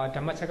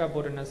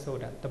Dhammacakkappavattana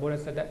Sutta. The Buddha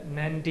said that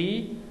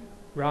Nandi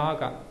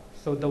raga.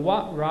 So the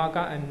word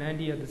raga and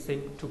nandi are the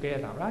same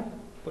together, right?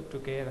 Put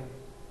together.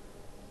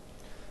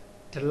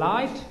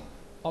 Delight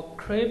or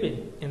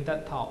craving in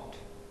that thought.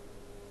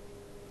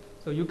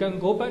 So you can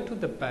go back to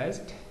the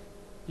past.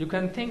 You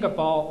can think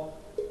about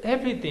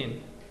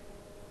everything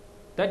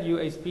that you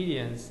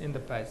experienced in the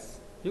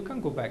past. You can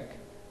go back.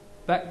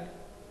 But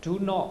do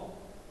not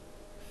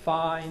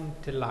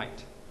find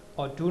delight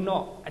or do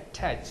not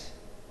attach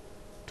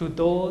to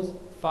those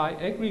 5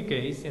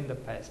 aggregates in the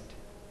past.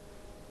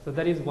 So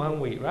that is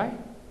one way, right?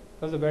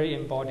 Those are very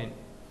important.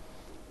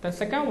 The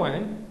second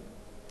one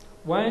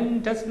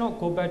does not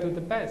go back to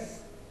the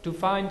past to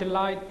find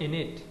delight in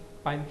it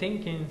by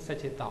thinking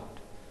such a thought.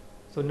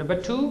 So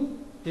number 2,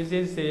 this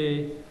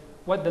is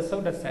what the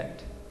Sutta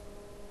said.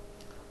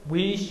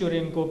 We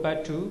shouldn't go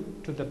back to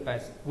the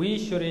past. We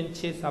shouldn't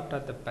chase after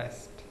the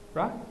past,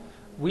 right?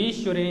 We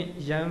shouldn't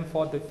yearn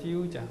for the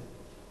future.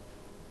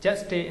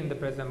 Just stay in the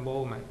present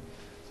moment.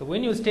 So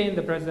when you stay in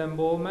the present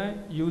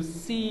moment, you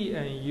see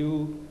and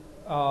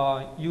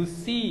you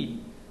see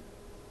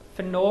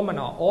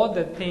phenomena, all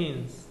the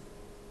things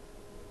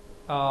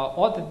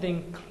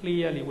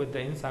clearly with the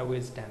inside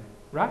wisdom,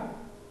 right?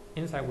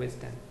 Inside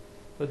wisdom.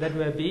 So that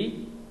will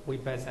be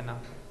Vipassana.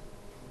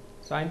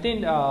 So I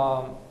think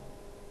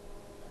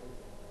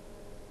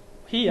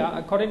here,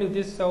 according to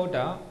this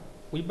Sutta,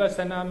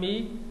 Vipassana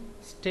means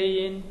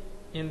staying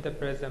in the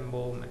present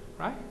moment,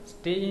 right?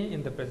 Staying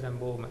in the present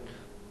moment.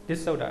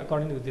 This Sutta,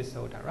 according to this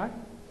Sutta, right?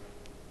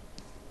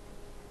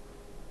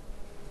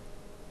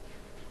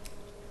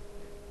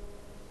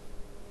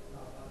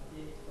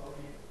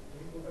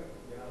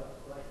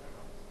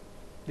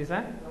 This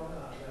one?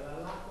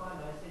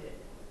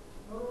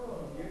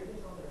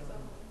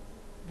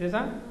 This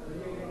one?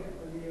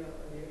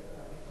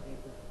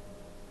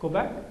 Go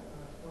back?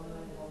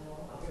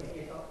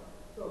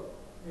 So,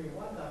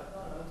 one does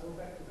not go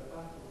back to the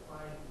past to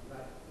find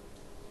delight.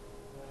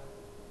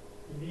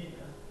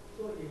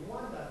 So, if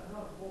one does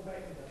not go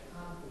back in the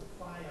past to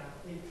find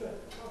hatred,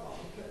 how about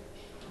hatred?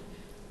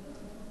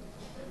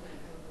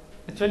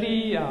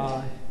 Actually,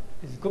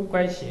 it's a good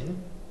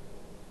question.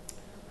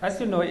 As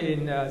you know,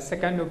 in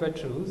Second Noble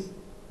Truth,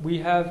 we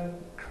have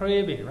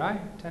craving,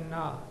 right?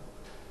 Tanha.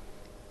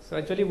 So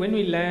actually when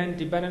we learn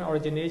dependent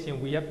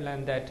origination, we have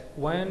learned that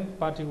one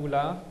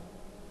particular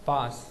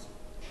verse,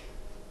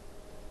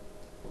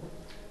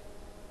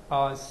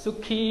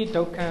 Sukhi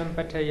Dukkam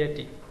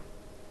Patayati.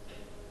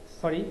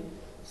 Sorry,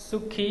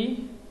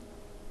 Sukhi.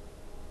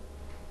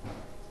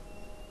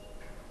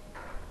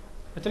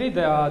 Actually,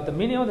 the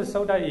meaning of the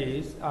sutta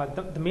is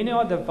the meaning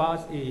of the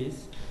verse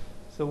is,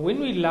 so when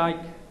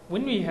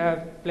we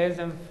have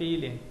pleasant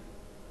feeling,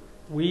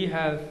 we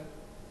have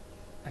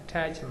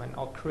attachment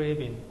or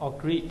craving or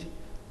greed.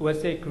 We will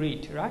say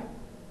greed, right?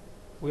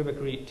 We have a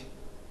greed.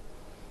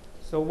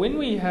 So when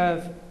we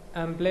have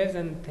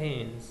unpleasant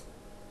things,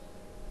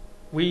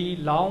 we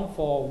long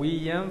for, we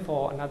yearn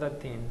for another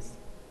things.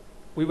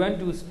 We want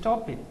to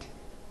stop it.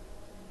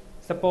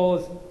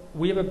 Suppose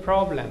we have a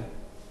problem.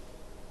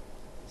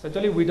 So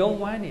actually we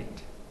don't want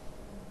it.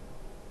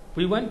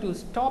 We want to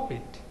stop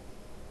it.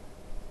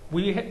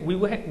 We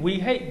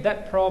hate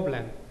that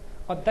problem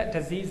or that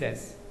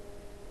diseases.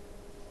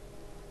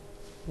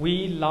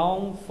 We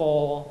long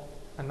for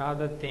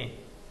another thing.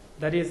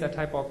 That is a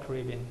type of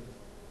craving,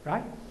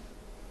 right?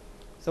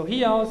 So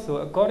here also,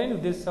 according to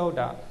this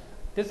sutta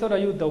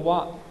use the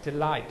word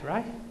delight,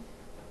 right?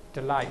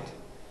 Delight.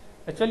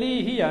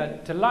 Actually here,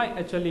 delight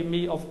actually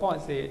means, of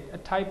course, a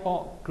type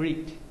of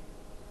greed,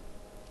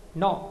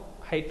 not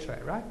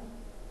hatred, right?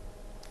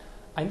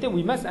 I think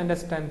we must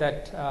understand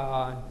that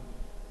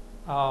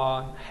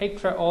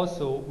hatred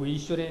also, we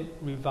shouldn't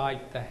revive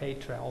the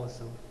hatred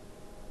also.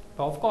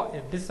 But of course,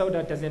 this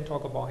sutta doesn't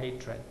talk about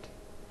hatred.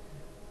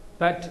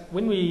 But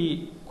when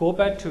we go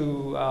back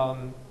to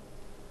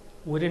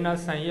Vedana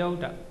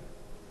Sanyota,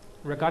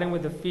 regarding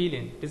with the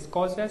feeling,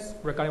 discourses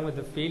regarding with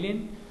the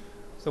feeling,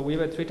 so we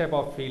have three types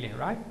of feeling,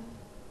 right?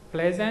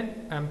 Pleasant,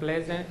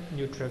 unpleasant,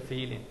 neutral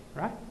feeling,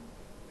 right?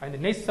 And the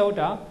next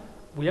sutta,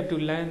 we have to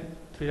learn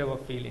three types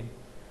of feeling.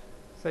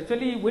 So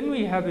actually, when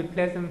we have a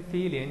pleasant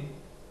feeling,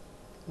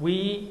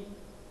 we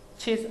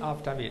chase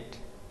after it,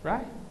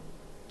 right?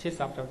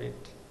 Chase after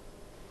it.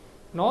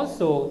 And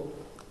also,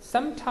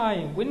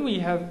 sometimes when we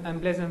have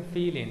unpleasant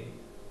feeling,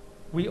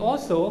 we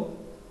also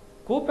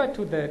go back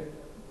to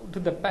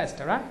the past,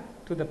 right?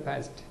 To the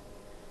past.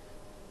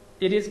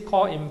 It is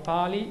called in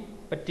Pali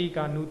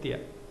Patikanudya.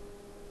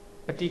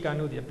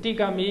 Patikanudya.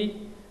 Patika means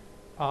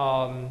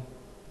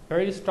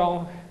very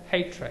strong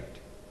hatred.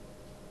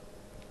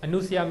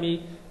 Anusya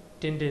means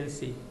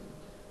tendency.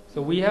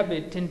 So we have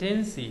a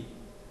tendency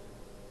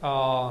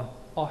or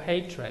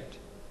hatred.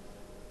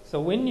 So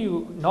when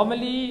you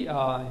normally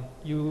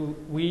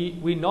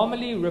we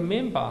normally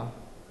remember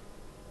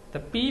the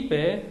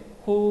people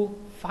who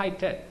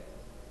fighted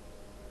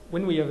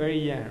when we are very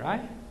young,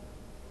 right?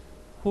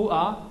 Who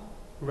are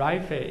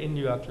rival in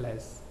your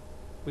class.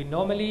 We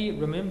normally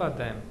remember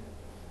them.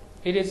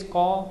 It is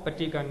called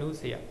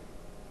Patikanusya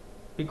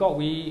because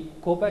we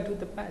go back to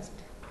the past.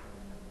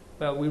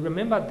 But we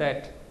remember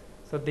that,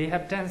 so they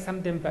have done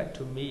something bad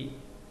to me,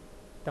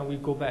 then we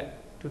go back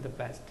to the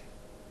past.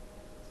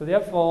 So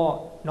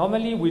therefore,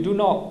 normally we do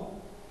not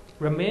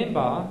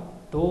remember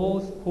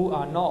those who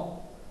are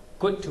not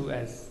good to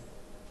us.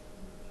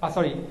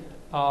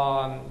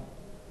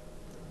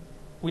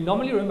 We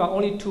normally remember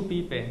only two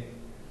people.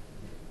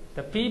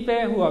 The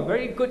people who are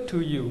very good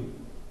to you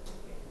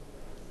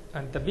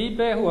and the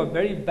people who are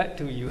very bad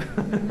to you.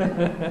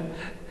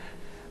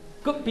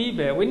 Good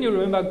people, when you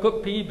remember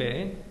good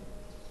people,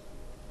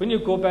 when you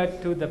go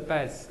back to the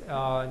past,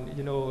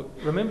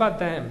 remember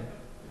them.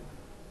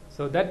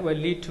 So that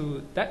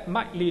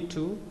might lead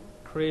to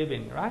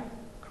craving, right?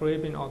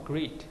 Craving or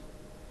greed.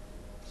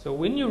 So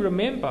when you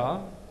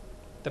remember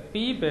the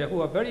people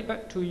who are very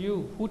bad to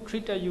you, who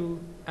treated you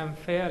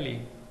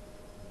unfairly,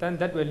 then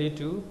that will lead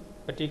to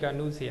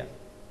Patikanusya,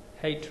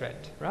 hatred,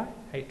 right?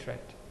 Hatred.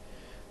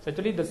 So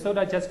actually the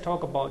sutta just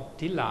talk about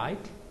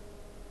delight.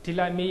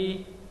 Delight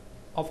means,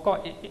 of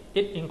course,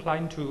 it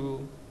inclined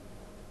to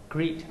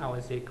greed, I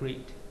would say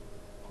greed,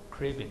 or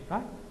craving,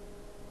 right?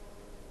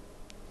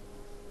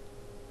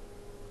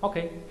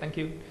 Okay, thank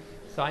you.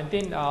 So I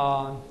think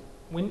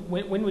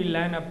when we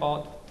learn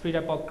about three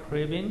types of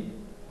craving,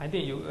 I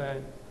think you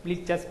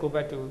please just go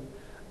back to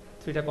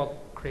three types of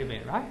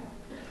craving, right?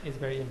 It's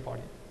very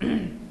important.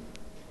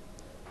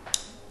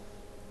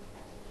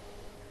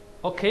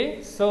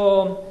 Okay,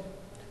 so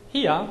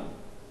here,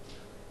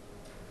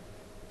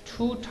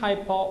 two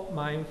types of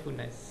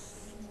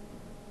mindfulness.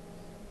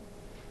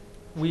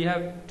 We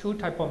have two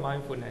types of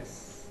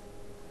mindfulness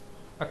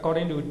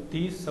according to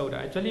this sutta.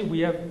 Actually,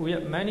 we have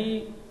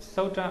many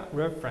sutta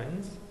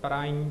reference, but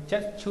I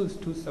just choose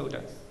two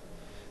suttas.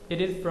 It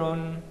is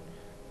from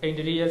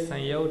Indriya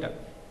Sanyota.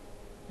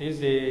 It is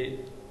the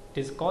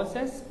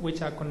discourses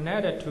which are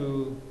connected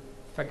to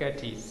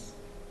faculties,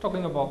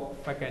 talking about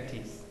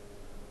faculties.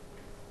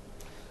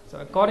 So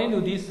according to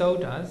these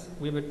suttas,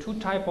 we have two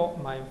types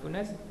of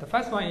mindfulness. The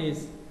first one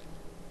is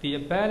the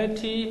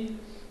ability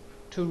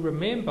to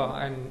remember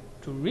and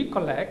to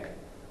recollect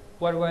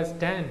what was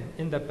done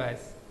in the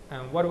past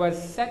and what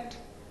was said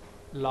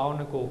long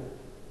ago.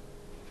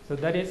 So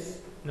that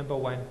is number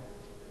one.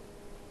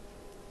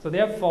 So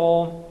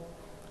therefore,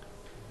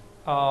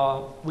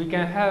 we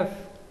can have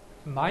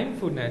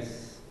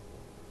mindfulness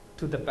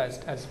to the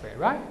best as well,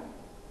 right?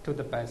 To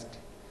the best.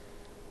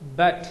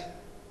 But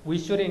we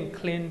shouldn't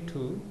cling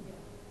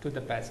to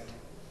the best.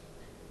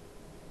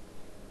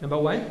 Number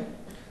one.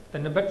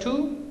 Then number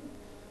two,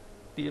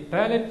 the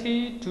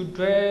ability to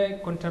dwell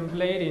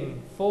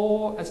contemplating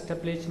four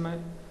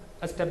establishment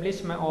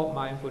of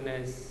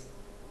mindfulness,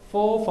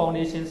 four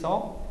foundations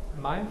of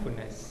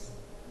mindfulness.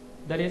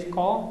 That is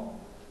called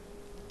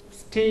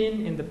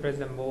staying in the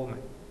present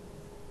moment.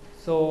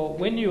 So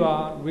when you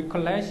are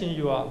recollecting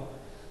your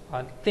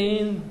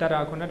things that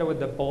are connected with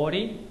the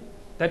body,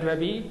 that will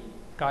be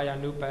Kaya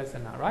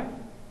Nupassana, right?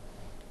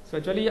 So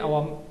actually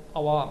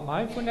our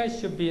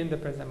mindfulness should be in the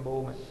present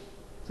moment.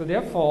 So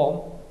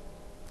therefore,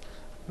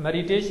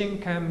 meditation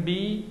can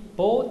be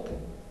both,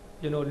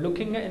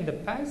 looking at in the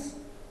past,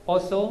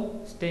 also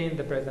stay in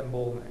the present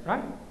moment,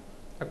 right?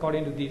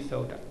 According to this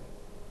sutta.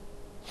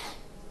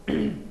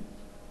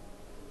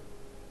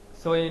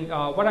 So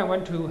what I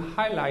want to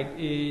highlight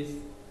is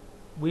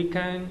we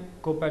can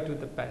go back to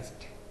the past,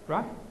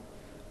 right?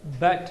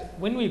 But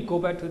when we go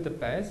back to the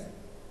past,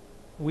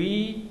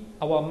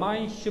 our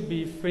mind should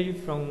be free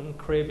from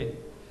craving.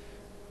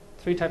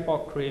 Three types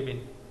of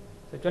craving.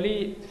 So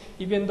actually,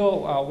 even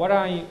though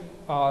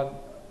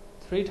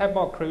three types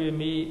of craving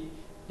mean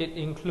it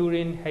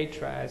including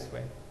hatred as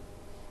well.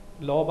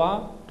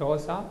 Lobha,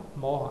 dosa,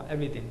 moha,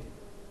 everything.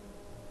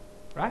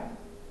 Right?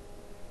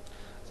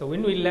 So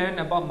when we learn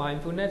about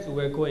mindfulness, we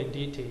will go in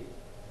detail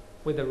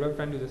with the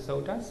reference to the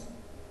suttas.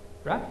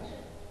 Right?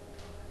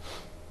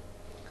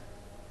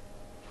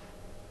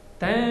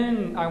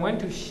 Then I want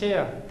to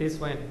share this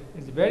one.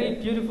 It's a very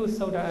beautiful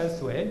sutta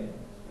as well.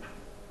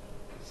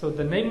 So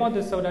the name of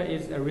the sutta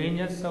is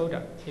Aranya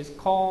Sutta. It's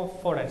called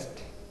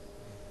Forest.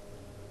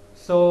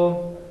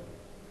 So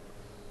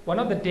one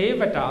of the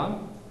devata,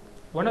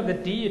 one of the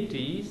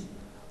deities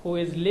who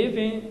is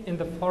living in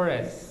the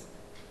forest,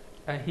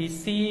 and he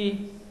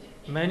see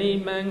many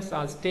monks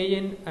are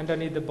staying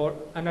underneath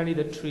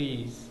the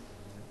trees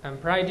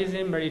and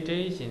practicing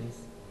meditations.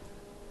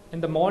 In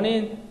the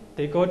morning,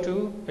 they go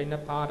to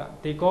Pinapada.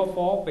 They go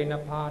for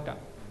Pinapada.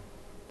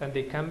 Then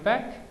they come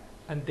back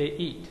and they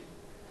eat.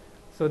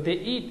 So they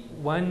eat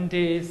one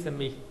day's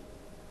meal.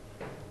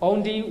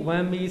 Only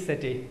one meal a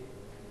day.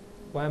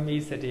 One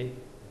meal a day.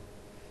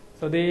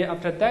 So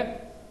after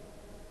that,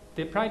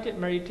 they practice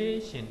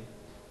meditation.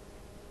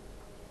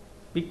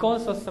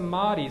 Because of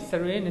samadhi,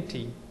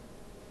 serenity.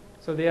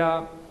 So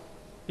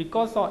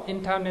because of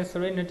internal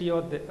serenity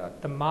of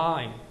the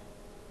mind.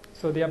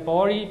 So their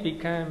body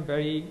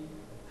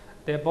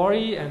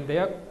and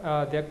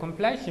their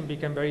complexion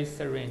became very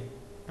serene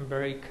and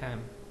very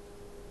calm.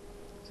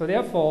 So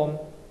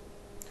therefore,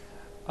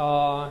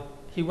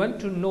 he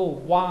wants to know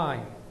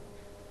why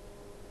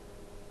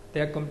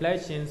their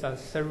complexions are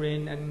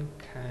serene and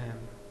calm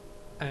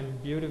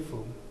and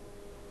beautiful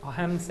or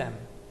handsome.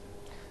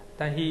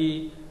 Then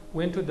he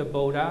went to the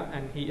Buddha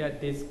and he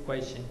asked this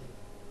question.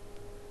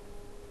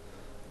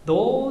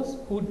 Those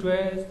who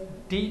dwell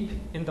deep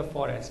in the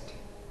forest,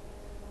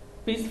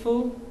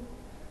 peaceful,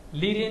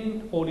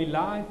 leading holy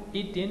life,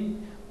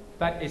 eating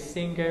but a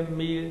single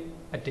meal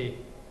a day,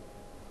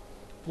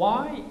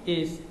 why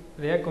is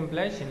their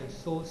complexion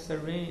so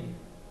serene?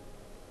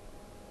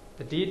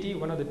 The deity,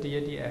 one of the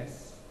deity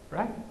asks,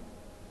 right?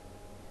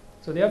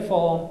 So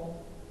therefore,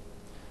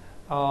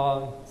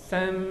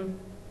 some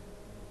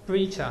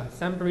preacher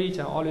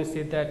always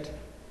say that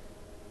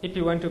if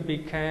you want to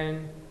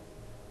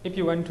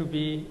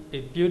be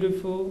a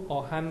beautiful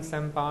or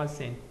handsome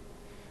person,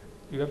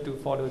 you have to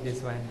follow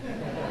this one.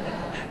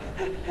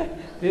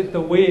 This is the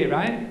way,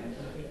 right?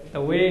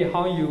 The way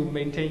how you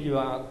maintain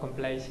your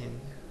complexion.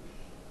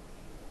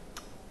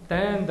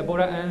 Then the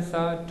Buddha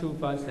answered two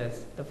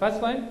verses. The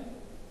first one,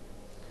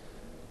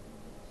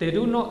 they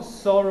do not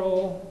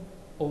sorrow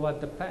over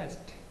the past.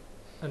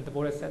 And the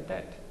Buddha said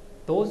that.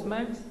 Those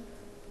monks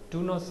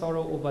do not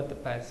sorrow over the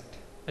past.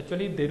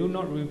 Actually, they do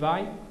not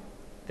revive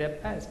their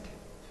past.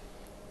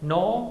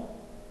 Nor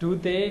do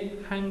they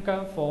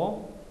hunger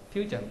for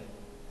future.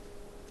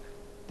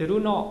 They do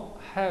not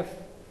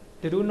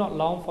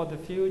long for the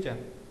future.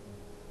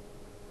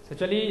 So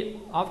actually,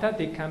 after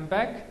they come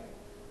back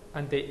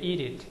and they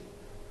eat it,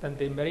 then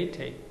they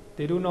meditate.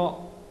 They do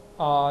not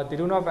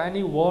have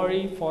any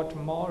worry for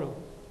tomorrow.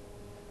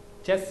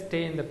 Just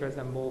stay in the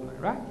present moment,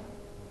 right?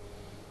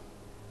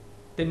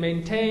 They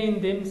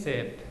maintain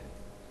themselves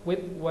with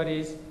what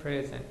is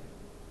present.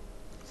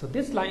 So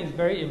this line is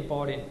very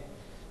important.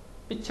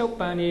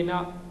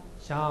 Pichopanena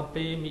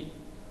Shapemi.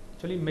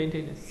 Actually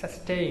maintain,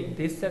 sustain.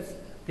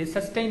 They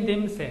sustain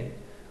themselves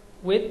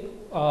with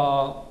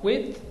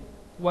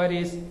what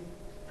is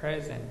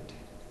present,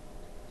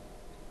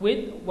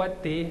 with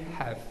what they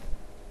have.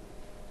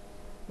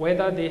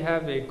 Whether they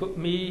have a good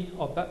meal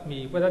or bad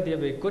meal, whether they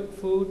have a good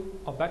food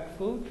or bad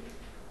food,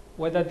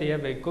 whether they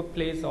have a good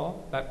place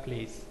or bad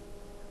place,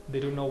 they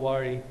do not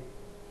worry.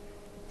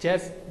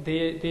 Just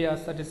they are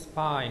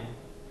satisfied.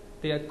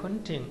 They are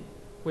content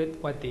with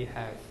what they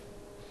have.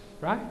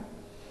 Right?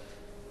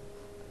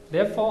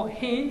 Therefore,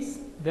 hence,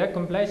 their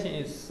complexion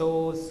is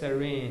so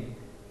serene.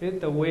 It's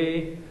the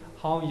way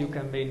how you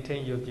can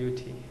maintain your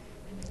beauty.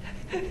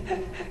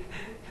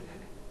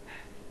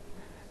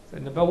 So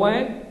number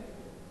one,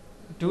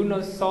 do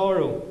not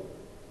sorrow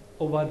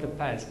over the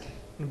past.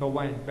 Number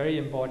one, very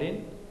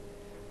important.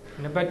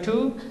 Number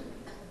two,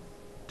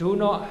 do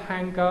not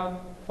hanker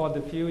for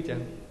the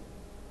future.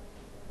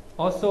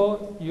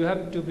 Also, you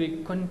have to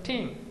be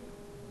content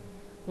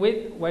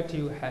with what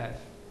you have,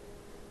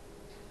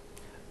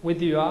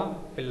 with your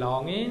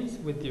belongings,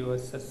 with your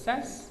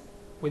success,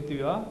 with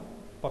your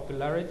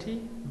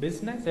popularity,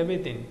 business,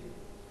 everything,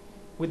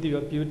 with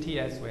your beauty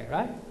as well,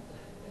 right?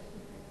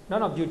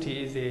 None of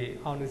beauty is a,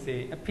 how to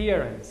say,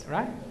 appearance,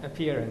 right?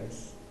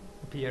 Appearance.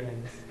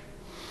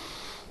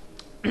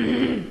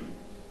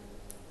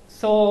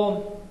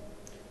 So,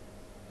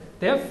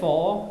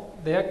 therefore,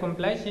 their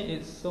complexion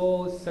is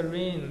so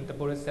serene. The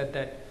Buddha said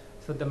that.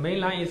 So the main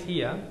line is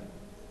here.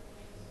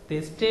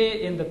 They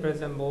stay in the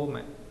present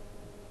moment.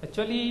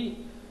 Actually,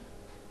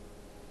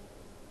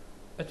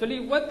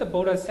 what the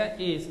Buddha said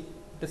is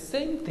the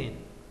same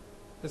thing,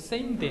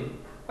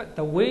 but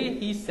the way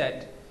he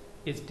said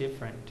is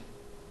different.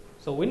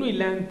 So when we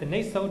learn the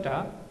next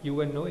sutta, you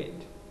will know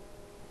it.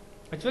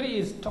 Actually,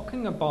 it's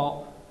talking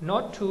about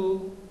not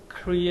to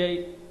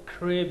create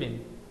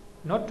craving,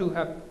 not to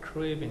have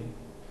craving.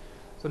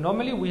 So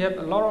normally we have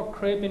a lot of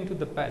craving to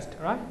the past,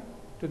 right?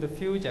 To the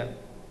future,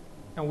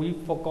 and we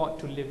forgot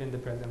to live in the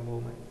present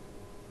moment,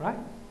 right?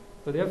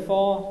 So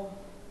therefore,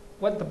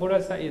 what the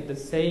Buddha said is the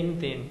same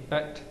thing,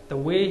 but the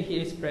way he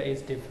expressed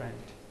is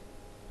different.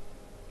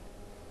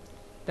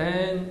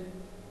 Then,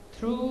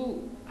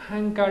 through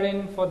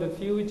hankering for the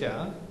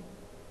future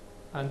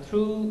and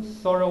through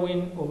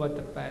sorrowing over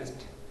the past,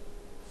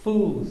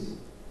 foolish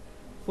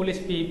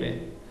people,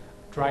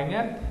 drying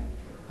up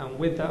and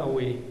wither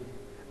away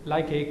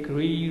like a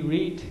green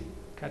reed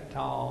cut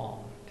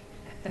down.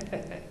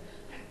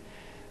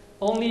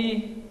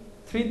 Only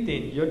three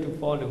things you have to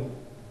follow.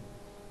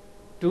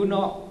 Do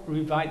not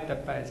revive the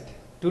past.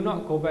 Do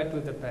not go back to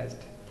the past.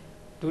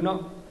 Do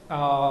not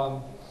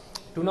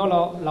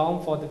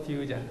long for the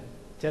future.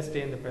 Just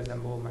stay in the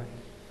present moment.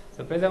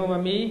 So present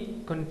moment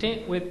means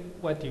content with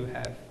what you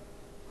have.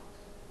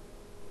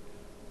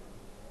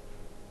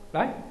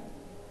 Right?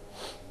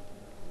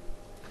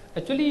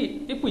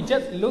 Actually, if we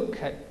just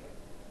look at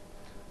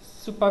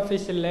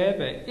superficial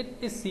level,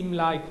 it seems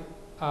like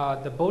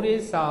the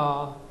Buddhists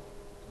are,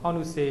 how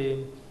to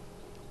say,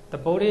 the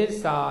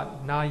Buddhists are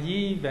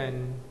naive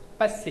and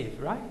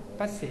passive, right?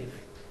 Passive.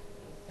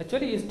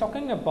 Actually, it's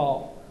talking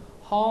about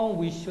how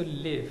we should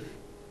live.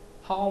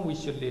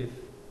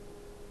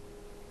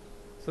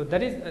 So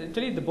that is,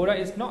 actually the Buddha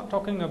is not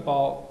talking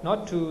about,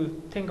 not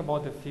to think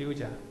about the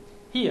future.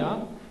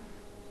 Here,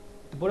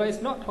 the Buddha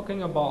is not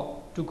talking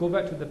about to go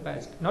back to the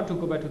past, not to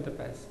go back to the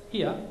past.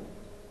 Here,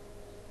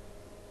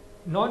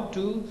 not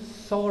to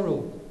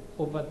sorrow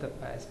over the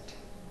past.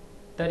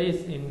 That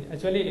is,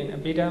 actually in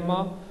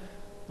Abhidhamma,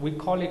 we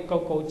call it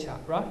kokocha,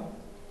 right?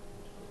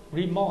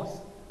 Remorse,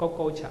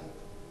 kokocha.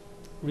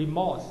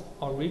 Remorse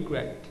or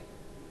regret.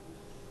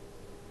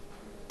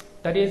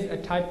 That is a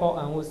type of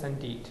unwholesome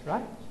deed,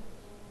 right?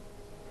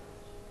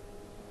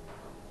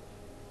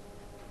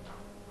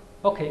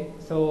 Okay,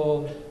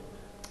 so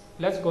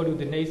let's go to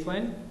the next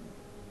one.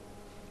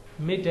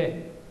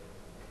 Midday.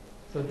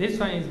 So this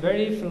one is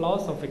very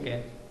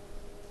philosophical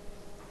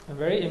and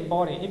very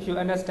important. If you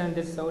understand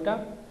this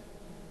sutta,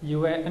 you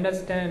will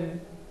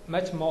understand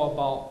much more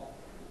about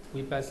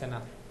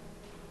Vipassana.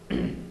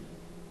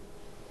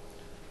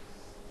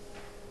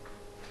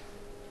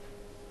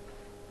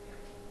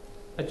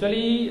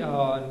 Actually,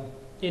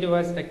 it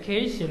was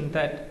occasion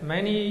that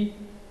many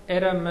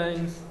elder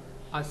monks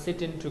are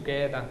sitting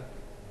together.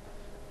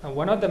 And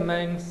one of the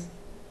monks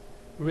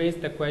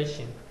raised the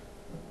question.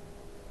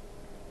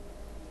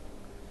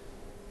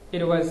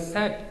 It was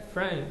said,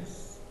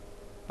 friends,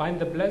 by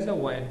the Blessed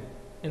One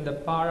in the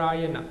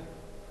Parayana,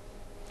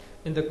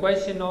 in the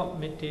question of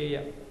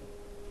Mitteya.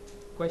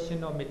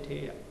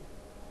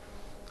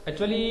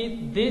 Actually,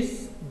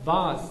 this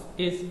verse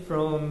is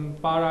from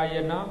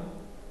Parayana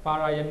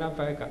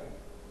Vaga.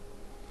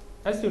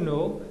 As you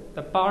know,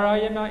 the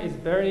Parayana is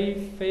very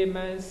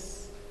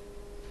famous,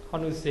 how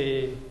to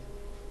say,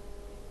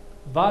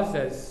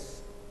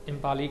 verses in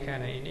Pali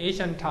Canon in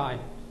ancient time,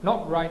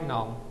 not right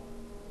now.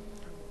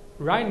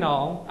 Right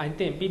now, I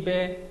think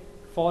people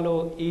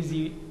follow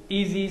easy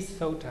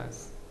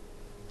suttas,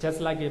 just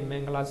like a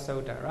Mangala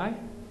Sutta, right?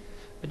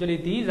 Actually,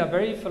 these are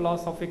very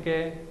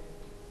philosophical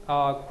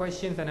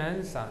questions and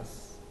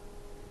answers.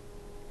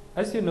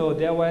 As you know,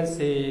 there was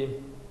a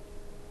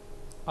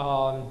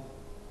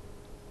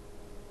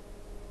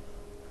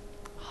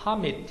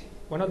hermit,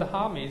 one of the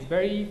hermits,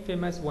 very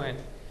famous one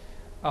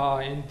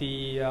in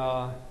the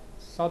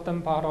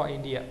southern part of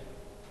India.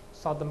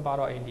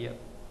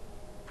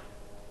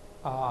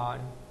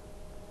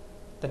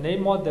 The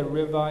name of the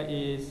river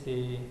is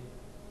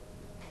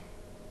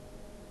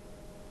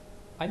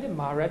I think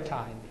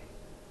Maritime.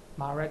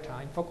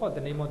 Forgot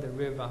the name of the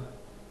river.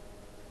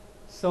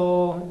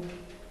 So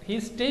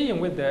he's staying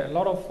with a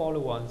lot of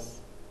followers.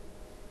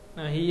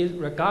 And he is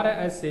regarded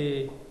as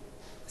a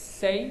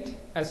saint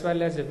as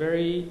well as a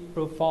very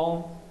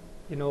profound,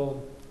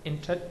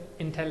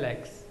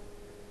 intellect.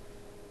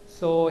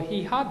 So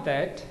he heard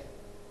that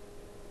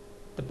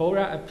the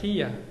Buddha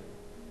appeared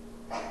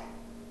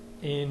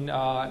in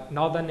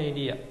northern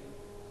India.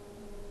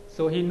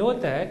 So he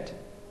knows that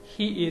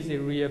he is a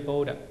real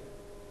Buddha,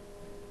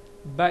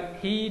 but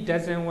he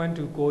doesn't want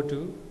to go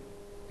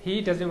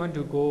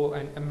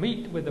and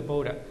meet with the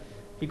Buddha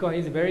because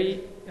he's a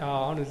very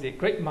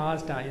great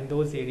master in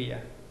those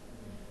areas.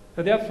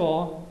 So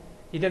therefore,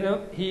 he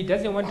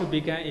doesn't want to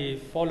become a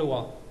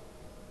follower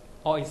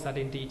or a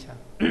certain teacher.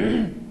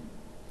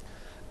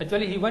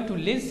 Actually, he wants to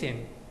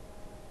listen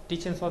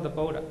teachings of the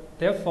Buddha.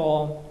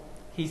 Therefore,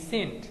 he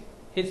sent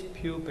his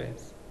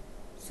pupils,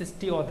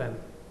 60 of them.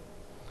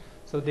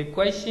 So they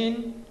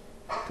question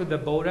to the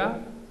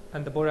Buddha,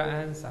 and the Buddha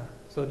answer.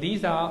 So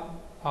these are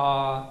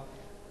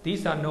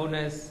known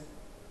as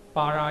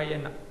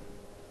Parayana,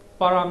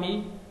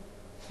 Parami,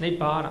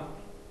 Nibbana.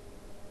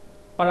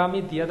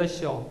 Parami, the other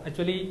shore.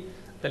 Actually,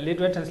 the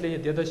literal translation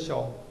is the other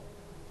shore.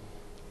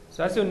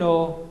 So as you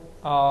know,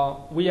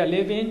 we are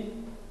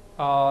living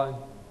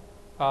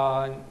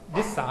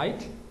this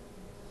side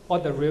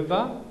of the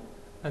river,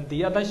 and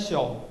the other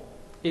shore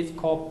is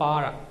called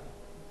Para.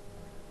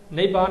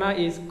 Nibbana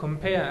is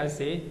compared as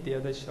the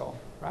other shore,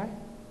 right?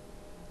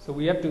 So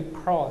we have to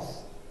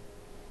cross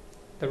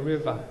the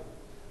river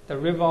of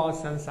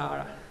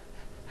samsara.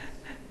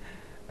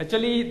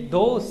 Actually,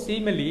 those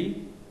simile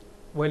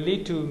will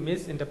lead to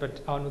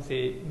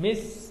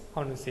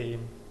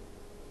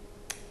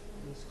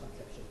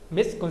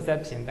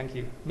misconception. Thank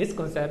you,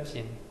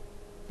 misconception.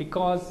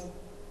 Because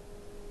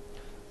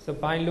so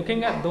by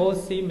looking at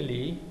those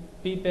simile,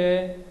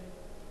 people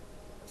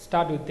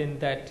start to think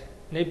that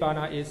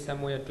Nibbana is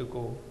somewhere to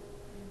go.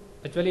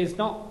 Actually, it's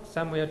not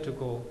somewhere to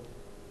go.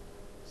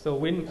 So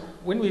when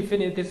we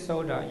finish this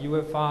sutta, you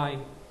will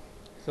find,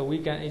 so we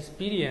can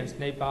experience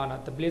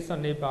Nibbana, the bliss of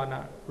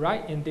Nibbana,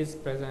 right in this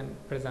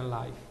present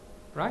life,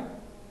 right?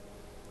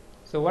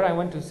 So what I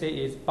want to say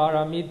is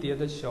Parami, the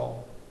other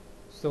shore.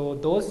 So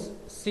those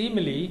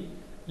simile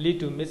lead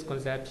to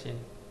misconception.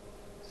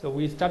 So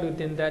we start to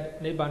think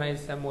that Nibbana is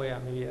somewhere,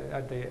 maybe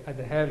at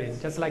the heaven,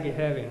 just like a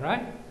heaven,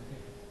 right?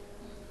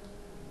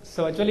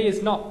 So actually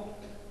it's not.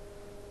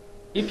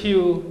 If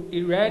you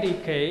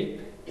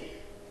eradicate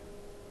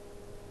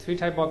 3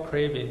 types of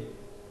craving,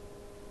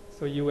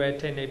 so you will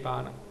attain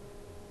Nibbana.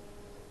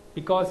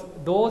 Because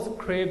those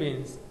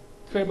cravings,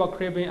 3 types of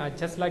craving are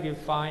just like a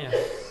fire,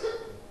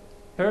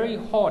 very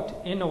hot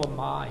in our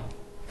mind.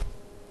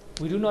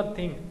 We do not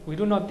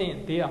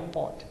think they are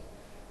hot.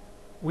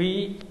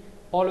 We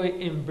always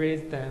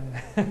embrace them.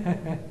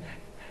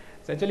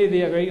 So actually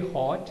they are very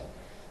hot.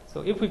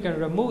 So if we can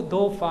remove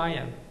those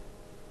fire,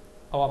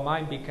 our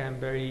mind become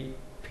very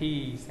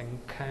peace and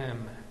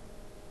calm.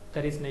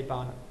 That is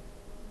Nibbana.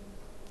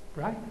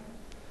 Right?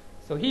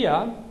 So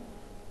here,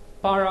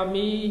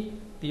 Parami,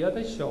 the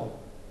other shore.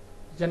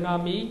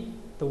 Janami,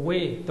 the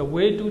way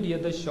to the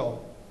other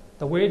shore,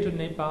 the way to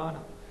Nibbana.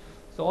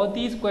 So all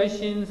these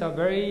questions are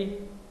very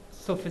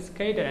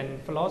sophisticated and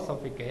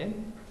philosophical.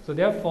 So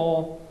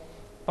therefore,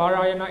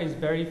 Parayana is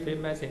very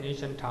famous in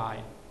ancient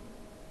time.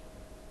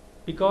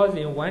 Because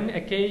in one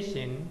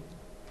occasion,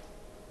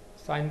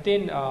 so I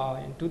think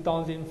in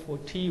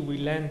 2014 we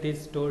learned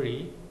this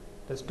story,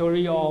 the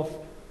story of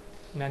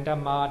Nanda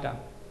Mata.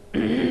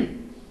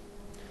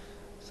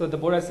 So the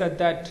Buddha said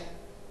that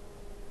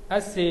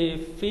as a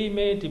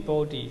female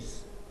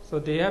devotees, so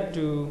they have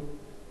to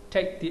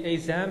take the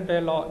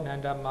example of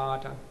Nanda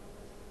Mata.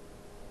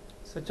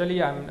 So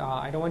actually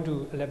I don't want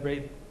to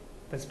elaborate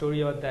the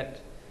story of that.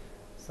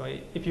 So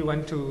if you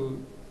want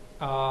to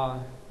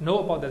know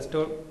about the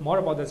story, more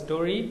about the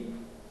story,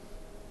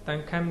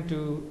 then come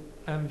to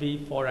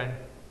MV Forum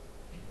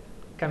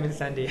coming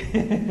Sunday.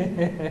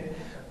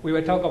 We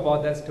will talk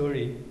about that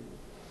story.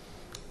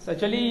 So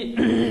actually,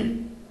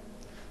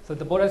 so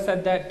the Buddha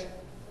said that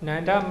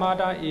Nanda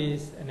Mata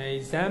is an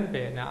example,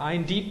 an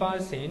ideal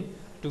person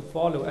to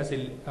follow as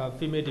a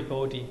female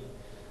devotee.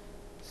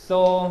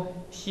 So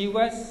she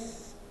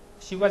was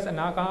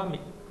anagami,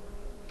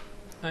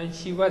 and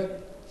she was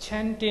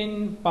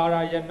chanting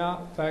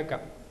Parayana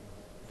Vaga.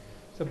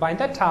 So by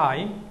that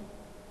time,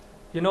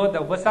 the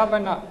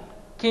Vasavana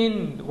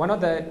king, one of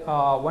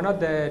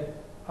the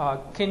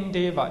king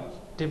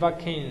Deva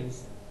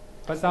kings,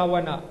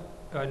 Vasavana,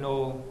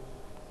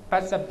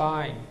 passed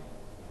by.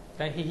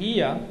 Then he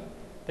hear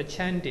the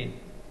chanting.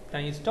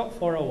 Then he stopped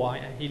for a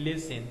while and he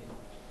listened.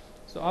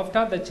 So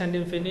after the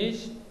chanting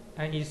finished,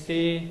 and he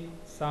say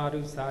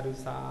sadhu sadhu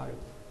sadhu.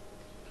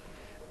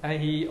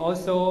 And he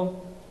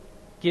also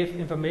give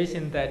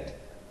information that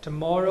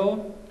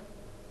tomorrow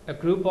a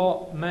group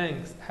of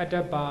monks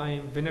headed by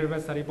Venerable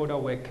Sariputta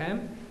will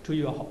come to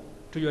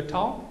your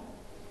town,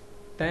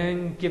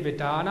 then give a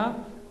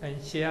dana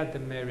and share the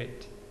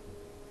merit.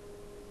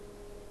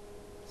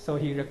 So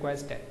he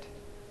requested.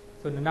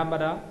 So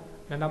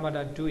Nanda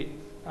Mata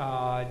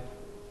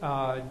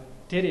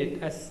did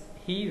it as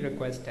he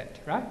requested,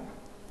 right?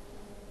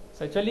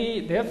 So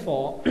actually,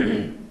 therefore,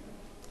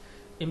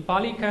 in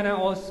Pali Canon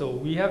also,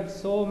 we have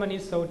so many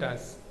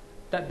suttas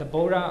that the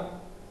Buddha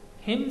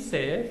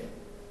himself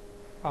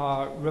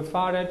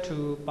referred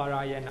to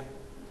Parayana.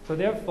 So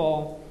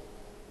therefore,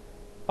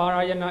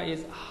 Parayana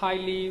is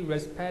highly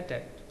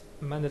respected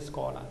among the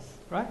scholars,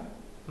 right?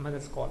 Among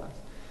the scholars.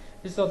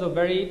 It's also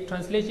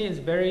translation is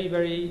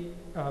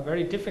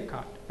very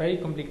difficult, very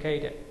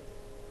complicated.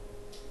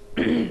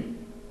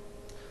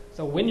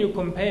 So when you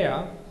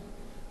compare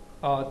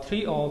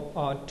two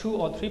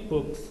or three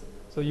books,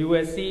 so you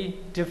will see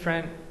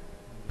different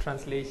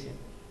translation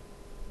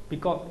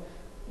because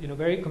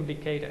very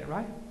complicated,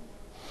 right?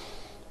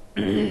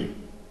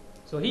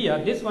 So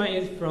here, this one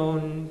is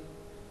from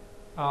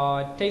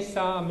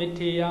Tesa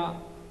Miteya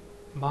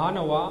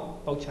Manava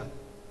Paucham.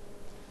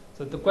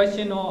 So the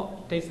question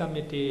of Tesa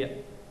Miteya.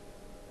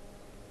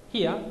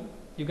 Here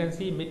you can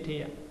see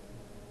Miteya.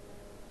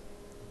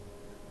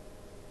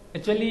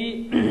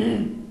 Actually,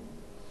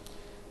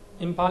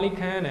 in Pali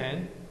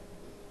Canon,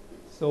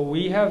 so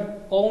we have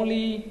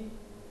only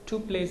two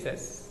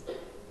places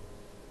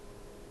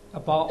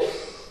about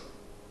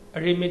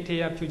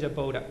Arimiteya Future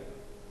Buddha.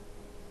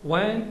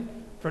 One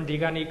from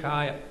Digha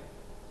Nikaya,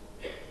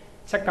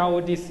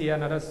 Chakravati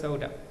Siyanara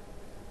Sutta.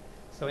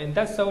 So in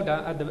that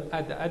sutta,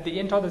 at the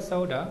end of the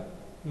sutta,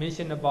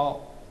 mention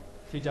about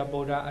future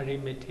Buddha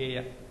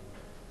Arimiteya.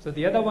 So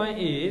the other one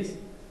is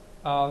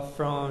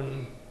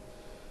from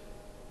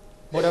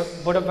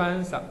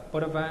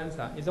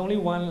Bodhavansa. It's only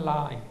one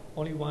line.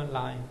 So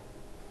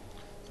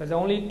there's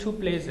only two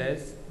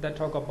places that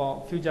talk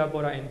about future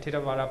Buddha in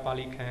Theravada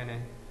Pali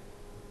Canon.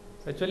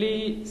 So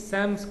actually,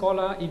 some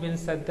scholar even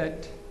said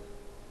that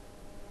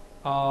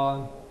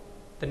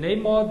the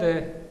name of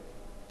the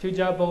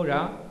future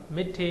Buddha,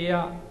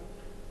 Miteya,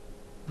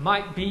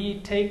 might be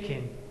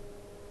taken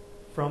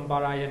from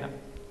Parayana,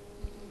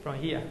 from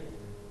here,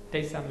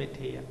 Tesa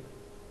Miteya.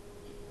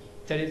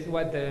 That is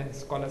what the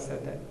scholar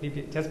said, that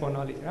just for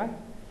knowledge, right?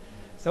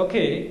 So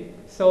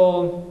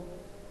so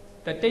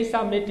the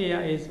Tesa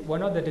Miteya is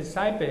one of the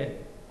disciples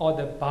of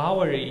the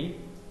Bhavari,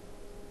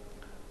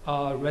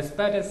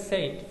 respected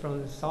saint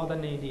from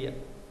southern India.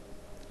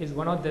 Is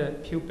one of the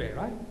pupils,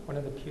 right? One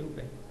of the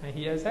pupils. And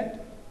he has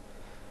said,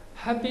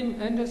 have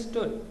been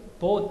understood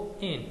both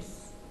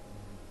ends.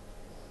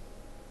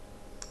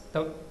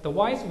 The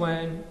wise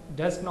one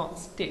does not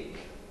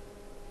stick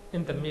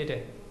in the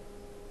middle.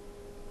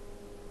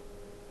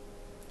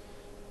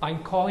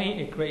 I'm calling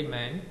a great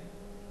man,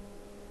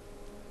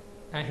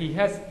 and he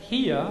has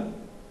here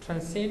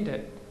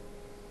transcended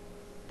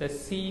the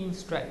seam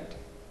stress.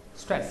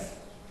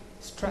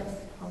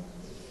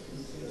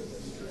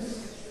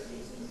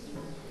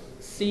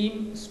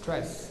 Seam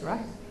stress,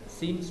 right?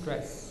 Seam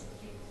stress.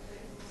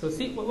 So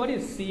see, what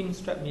is seam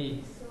stress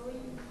mean?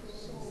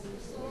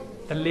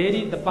 The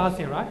lady, the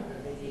person, right?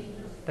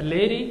 The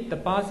lady, the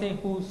person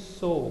who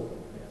sew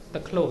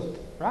the clothes,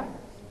 right?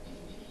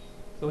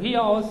 So here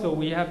also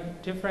we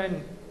have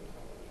different,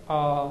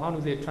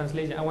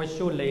 translation. I will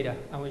show later.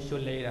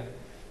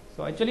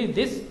 So actually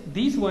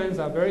these ones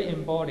are very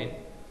important.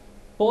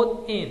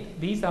 Both ends,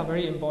 these are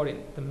very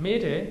important. The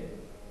middle,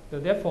 so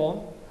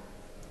therefore,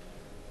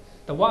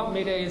 the word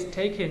middle is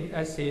taken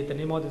as the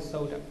name of the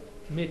sutta.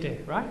 Middle,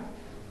 right?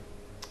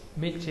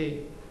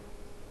 Middle.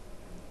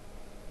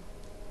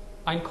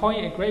 I'm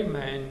calling a great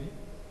man.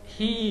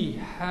 He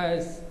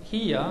has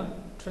here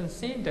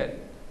transcended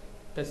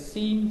the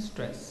seam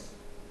stress.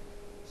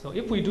 So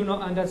if we do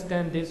not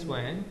understand this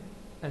one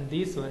and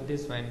this one,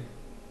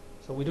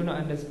 so we do not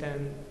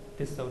understand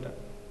this sutta,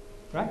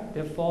 right?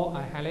 Therefore,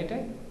 I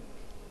highlighted.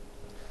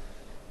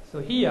 So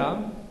here,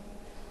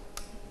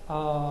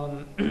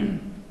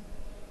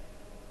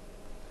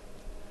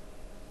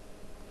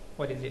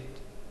 what is it?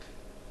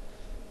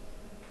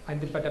 I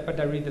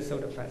better read the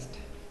sutta first.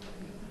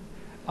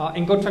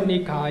 In Gota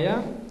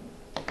Nikaya,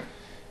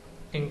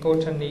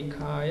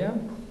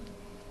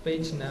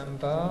 page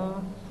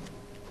number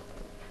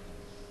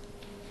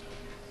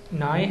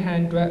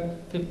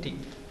 950.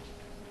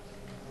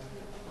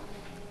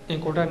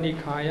 In Gota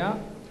Nikaya,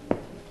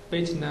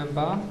 page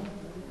number.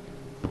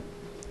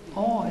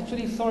 Oh,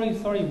 actually,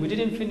 sorry, we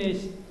didn't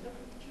finish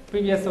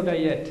previous sutta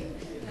yet.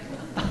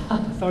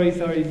 sorry.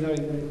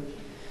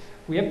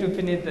 We have to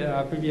finish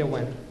the previous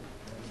one.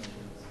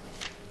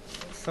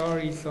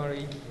 Sorry.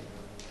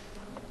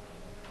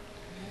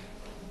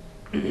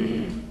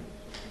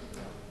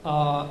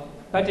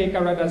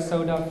 Patikarata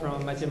Sutta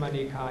from Majjhima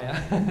Nikaya.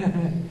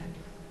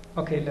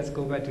 Okay, let's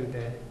go back to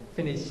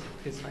finish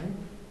this one.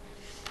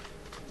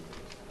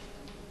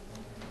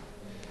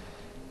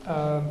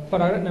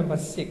 Paragraph number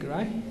 6,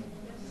 right?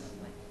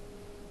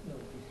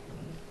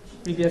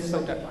 Previous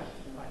sutta.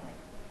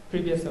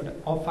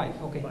 Or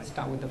 5. Okay,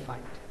 start with the 5.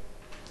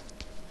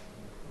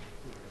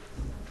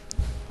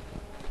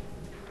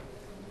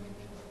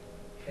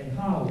 And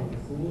how,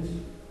 fools,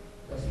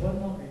 does one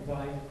not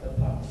revive the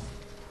past?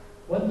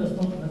 One does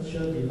not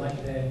nurture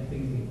delight there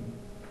thinking,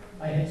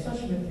 I had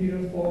such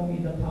material form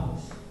in the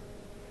past.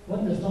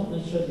 One does not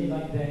nurture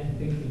delight there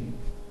thinking,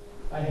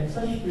 I had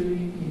such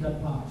feeling in the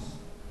past.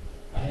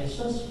 I had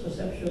such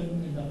perception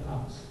in the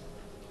past.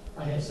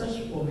 I had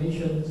such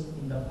formations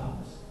in the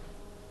past.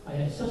 I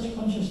had such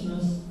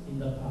consciousness in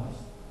the past.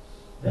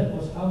 That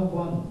was how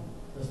one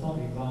does not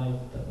revive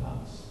the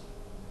past.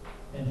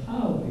 And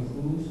how,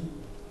 bhikkhus,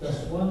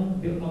 does one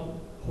build up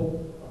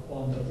hope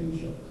upon the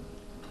future?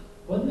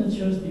 One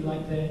nurtures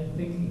delight there,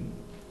 thinking,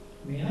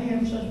 may I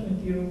have such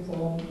material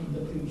form in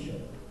the future?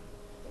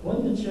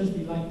 One nurtures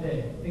delight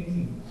there,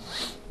 thinking,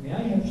 may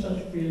I have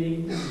such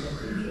feeling in the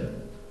future?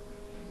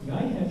 May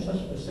I have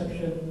such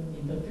perception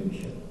in the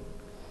future?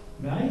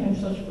 May I have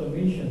such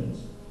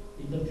formations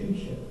in the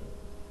future?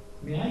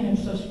 May I have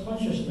such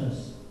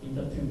consciousness in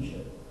the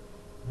future?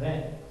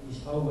 That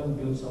is how one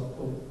builds up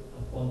hope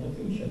upon the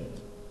future.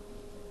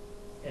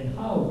 And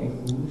how,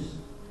 bhikkhus,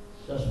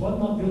 does one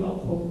not build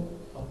up hope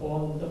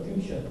upon the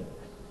future?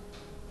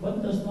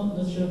 One does not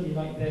nurture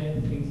delight there,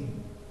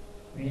 thinking,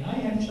 may I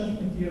have such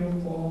material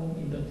form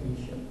in the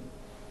future?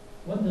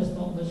 One does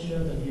not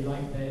nurture the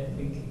delight there,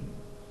 thinking,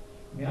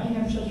 may I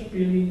have such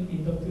feeling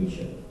in the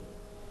future?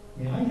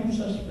 May I have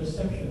such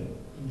perception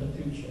in the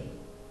future?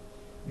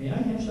 May I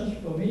have such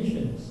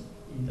formations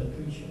in the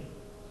future?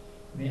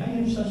 May I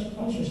have such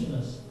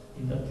consciousness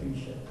in the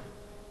future?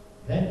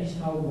 That is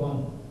how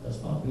one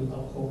does not build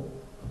up hope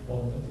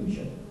upon the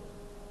future.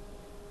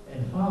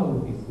 And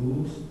how,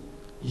 bhikkhus,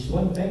 is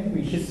one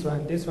vanquished?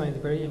 This one is a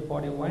very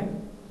important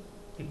one,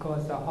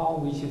 because how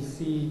we should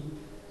see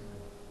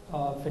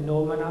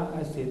phenomena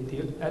as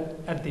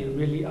they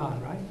really are,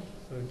 right?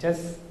 So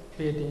just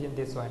pay attention to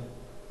this one.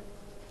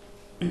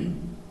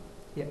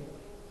 Yeah.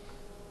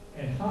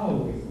 And how,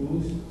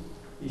 bhikkhus,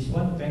 is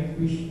one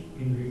vanquished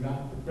in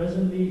regard to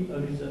presently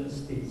arisen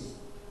states?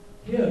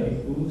 Here,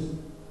 bhikkhus,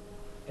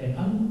 an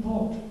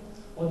untaught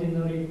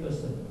ordinary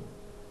person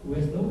who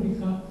has no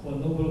regard for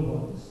noble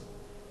ones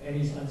and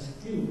is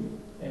unskilled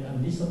and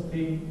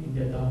undisciplined in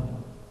their dharma,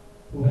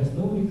 who has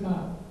no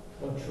regard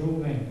for true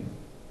men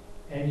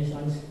and is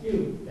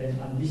unskilled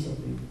and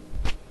undisciplined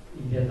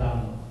in their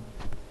dharma,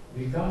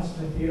 regards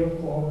material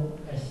form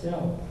as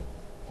self,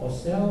 or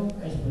self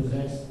as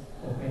possessed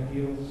of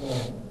material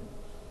form,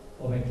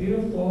 or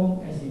material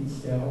form as in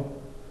self,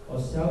 or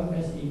self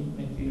as in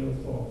material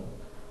form.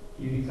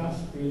 He regards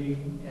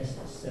feeling as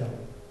self,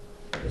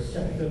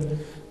 perception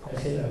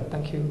as self.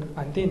 Thank you.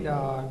 I think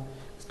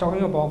it's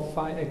talking about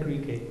five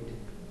aggregate.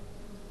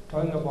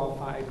 Talking about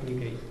five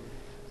aggregate.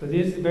 So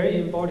this is very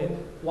important.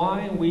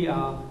 Why we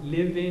are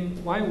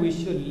living, why we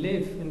should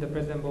live in the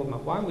present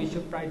moment, why we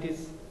should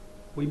practice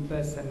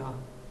Vipassana.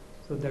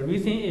 So the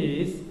reason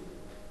is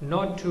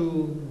not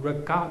to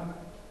regard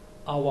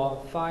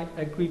our five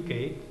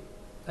aggregate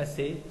as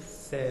a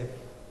self.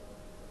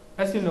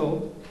 As you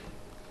know,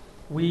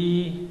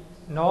 we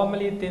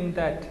normally think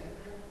that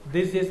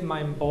this is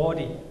my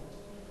body,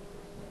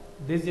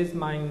 this is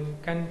my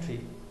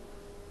country.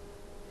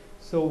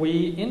 So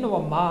we, in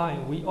our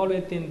mind, we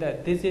always think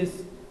that this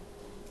is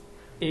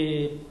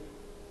a,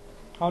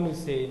 how to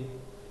say,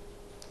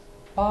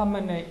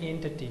 permanent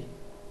entity.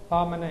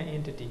 Permanent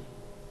entity.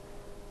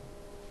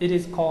 It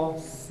is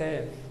called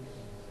self.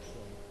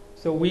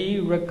 So we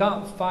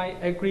regard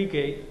five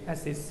aggregate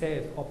as a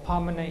self or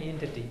permanent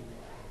entity.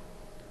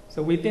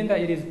 So we think that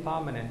it is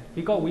permanent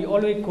because we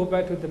always go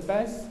back to the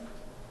past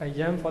and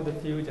yearn for the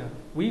future.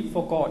 We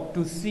forgot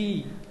to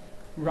see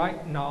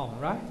right now,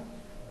 right?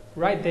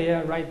 Right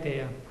there, right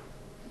there.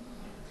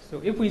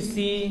 So if we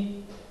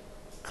see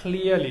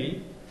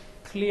clearly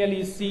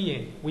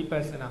seeing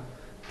Vipassana,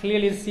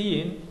 clearly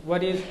seeing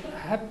what is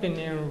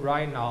happening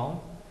right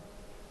now,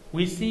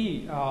 we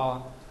see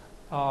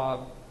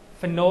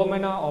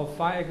phenomena of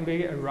five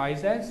aggregate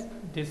arises,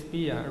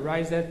 disappear,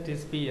 arises,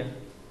 disappear.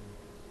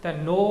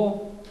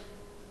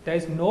 There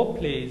is no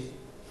place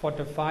for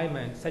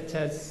defilement such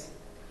as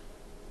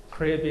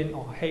craving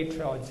or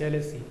hatred or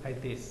jealousy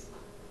like this.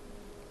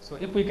 So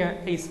if we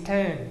can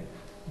extend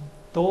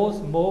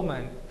those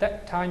moments,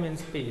 that time and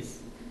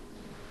space,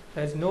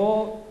 there's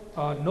no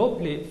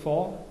place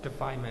for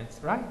defilements,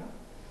 right?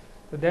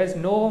 So there's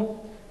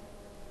no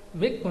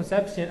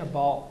misconception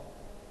about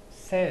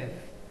self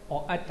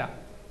or atta.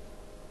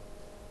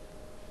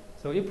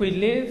 So if we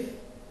live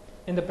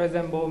in the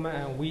present moment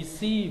and we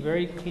see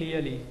very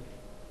clearly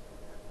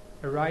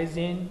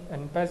arising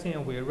and passing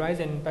away,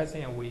 arising and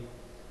passing away,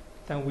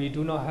 then we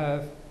do not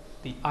have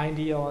the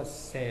idea of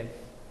self,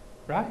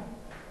 right?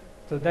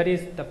 So that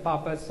is the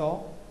purpose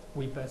of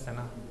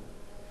Vipassana.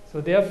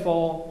 So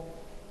therefore,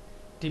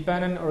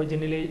 dependent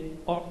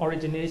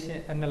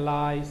origination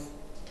analyze,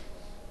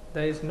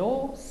 there is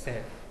no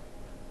self.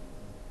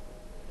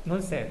 No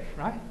self,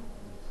 right?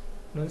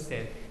 No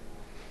self.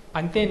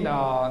 And then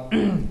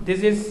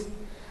this is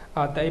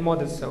the aim of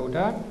the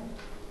Sutta.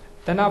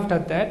 Then after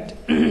that,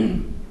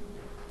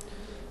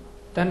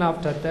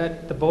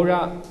 the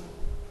Buddha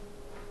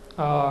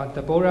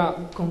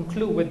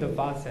conclude with the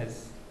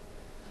verses.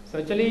 So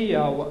actually,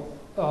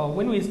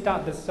 when we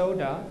start the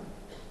Sutta,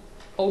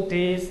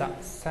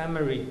 Udesa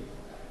summary,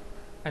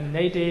 and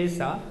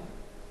Nadesa,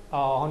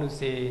 how to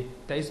say,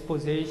 the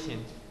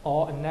exposition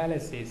or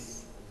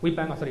analysis.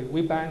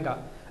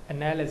 Vipanga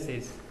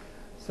analysis.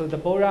 So the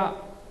Buddha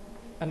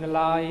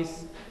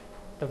analyzed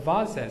the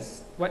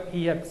verses, what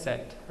he had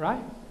said,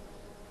 right?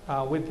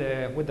 With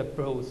the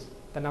prose.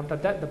 Then after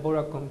that, the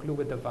Buddha conclude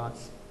with the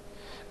verse.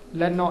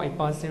 Let not a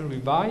person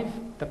revive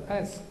the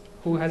past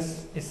who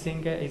has a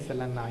single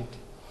excellent night.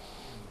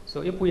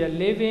 So if we are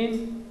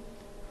living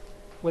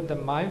with the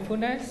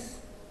mindfulness,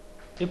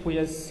 if we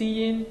are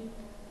seeing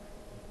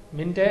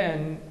mental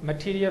and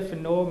material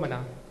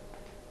phenomena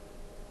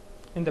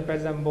in the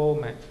present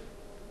moment,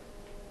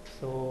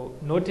 so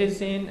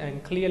noticing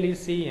and clearly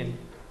seeing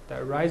the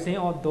arising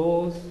of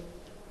those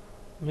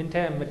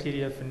mental and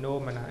material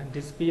phenomena and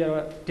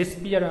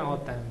disappearing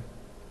of them,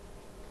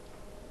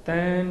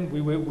 then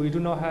we do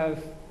not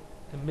have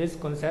a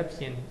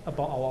misconception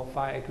about our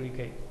five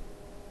aggregate.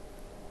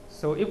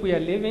 So if we are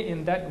living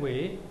in that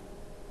way,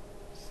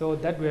 so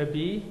that will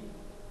be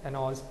an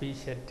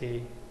auspicious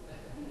day.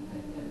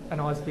 An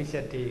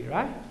auspicious day,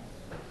 right?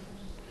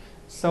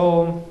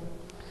 So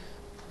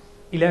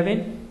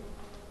 11,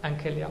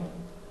 Uncle Young,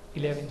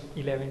 11.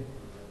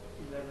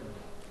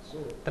 So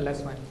The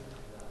last one.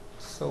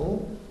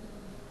 So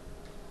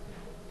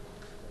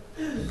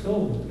it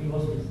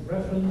was with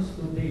reference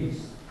to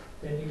this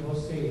that it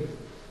was said,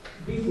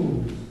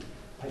 Bhikkhus,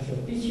 I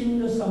shall teach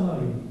you the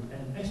summary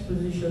and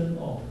exposition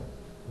of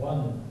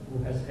one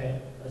who has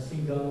had a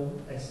single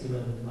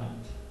excellent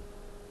night.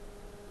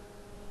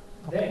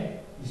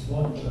 That is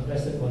what the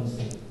Blessed One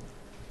said.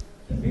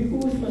 The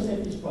Bhikkhus were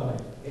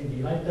satisfied and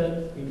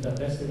delighted in the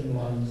Blessed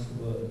One's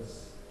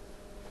words.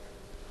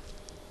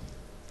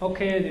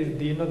 okay,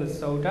 do you know the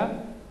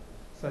soda?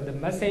 So the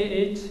message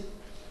is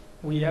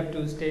we have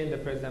to stay in the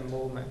present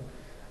moment,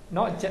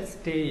 not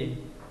just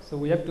staying. So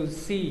we have to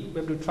see,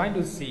 we have to try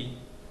to see.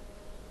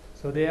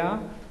 So they are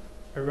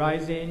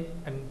arising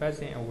and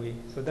passing away.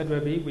 So that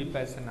will be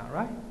Vipassana,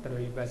 right? That will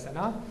be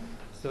Vipassana.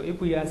 So if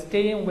we are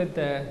staying with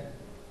the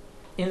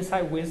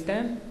inside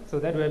wisdom, so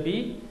that will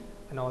be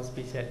an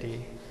auspicious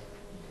day.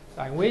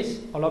 So I wish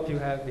all of you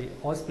have the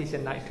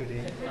auspicious night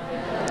today.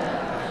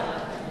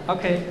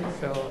 Okay,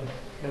 so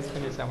let's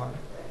finish our.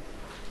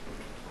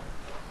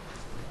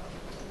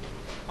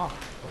 Oh.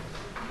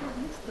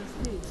 Next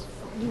Thursday is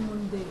New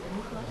Moon Day.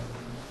 Any class?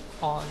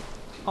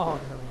 No.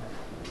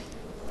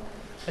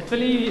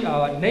 Actually,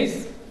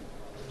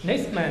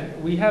 next month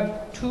we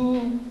have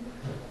 2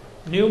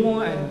 new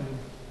moon and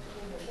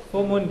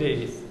full moon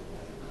days.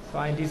 So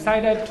I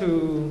decided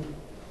to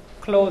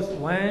close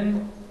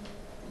one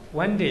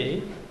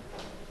day.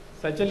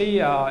 So actually,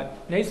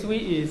 next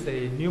week is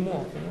a new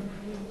moon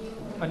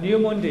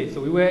day.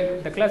 So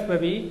the class will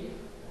be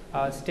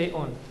stay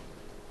on.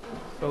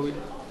 So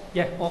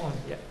on.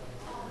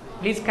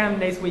 Please come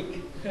next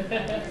week.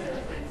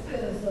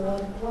 There's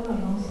one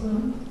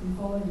announcement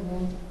before you go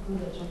do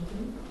the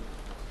chanting.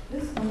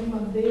 This coming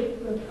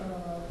Monday,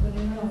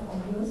 29th of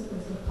August,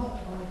 there's a talk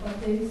by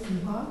Bhante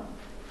Siha.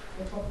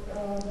 The topic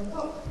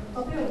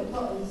of the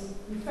talk is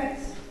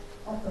effects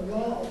of the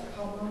law of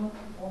karma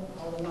on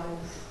our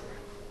lives.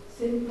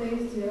 Same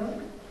place here,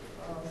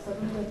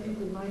 7:30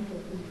 to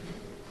 9:30.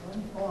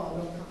 All are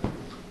welcome.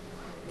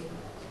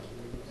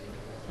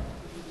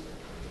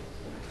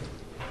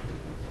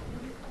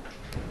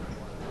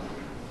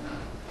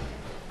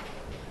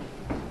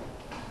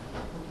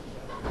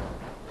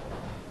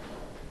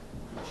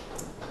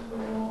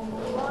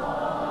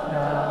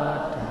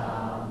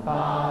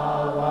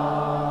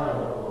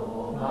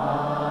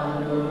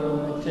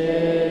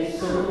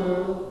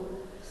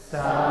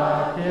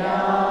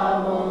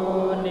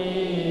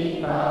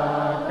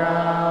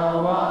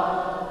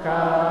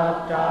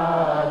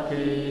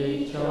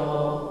 Cho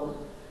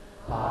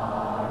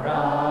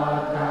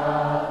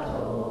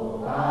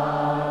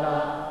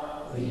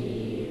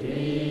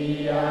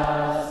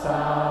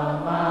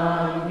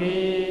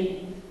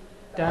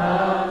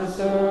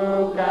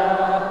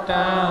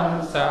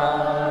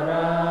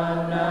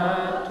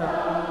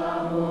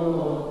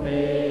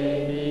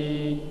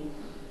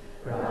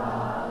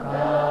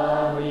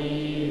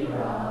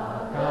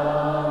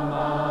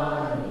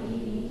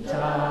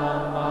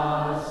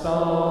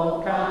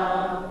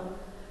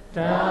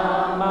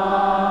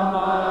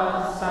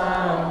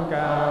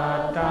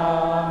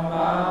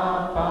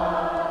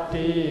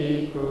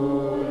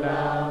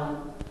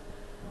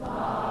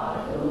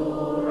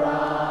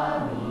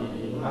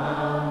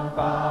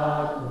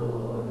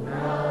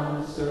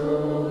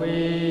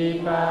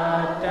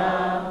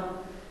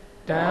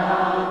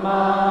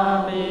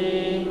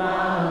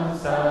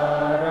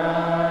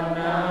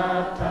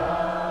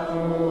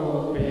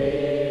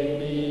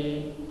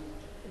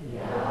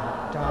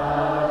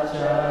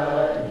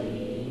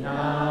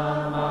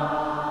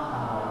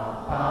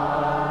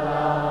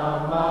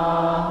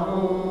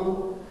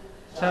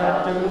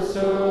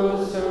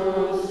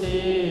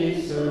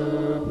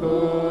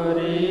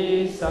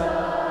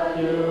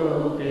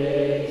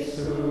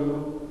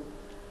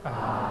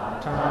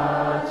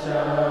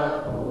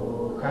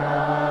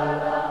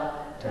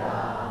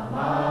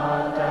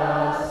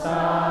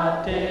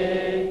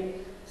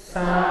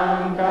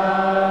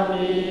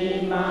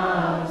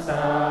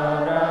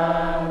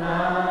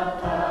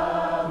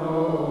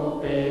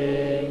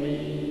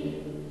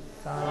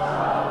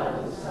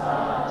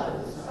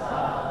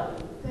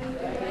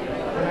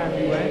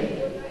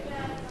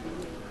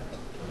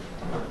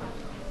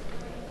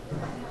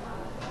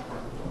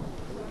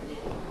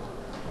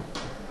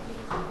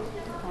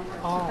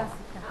Oh,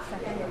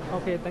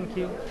 okay, thank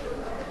you.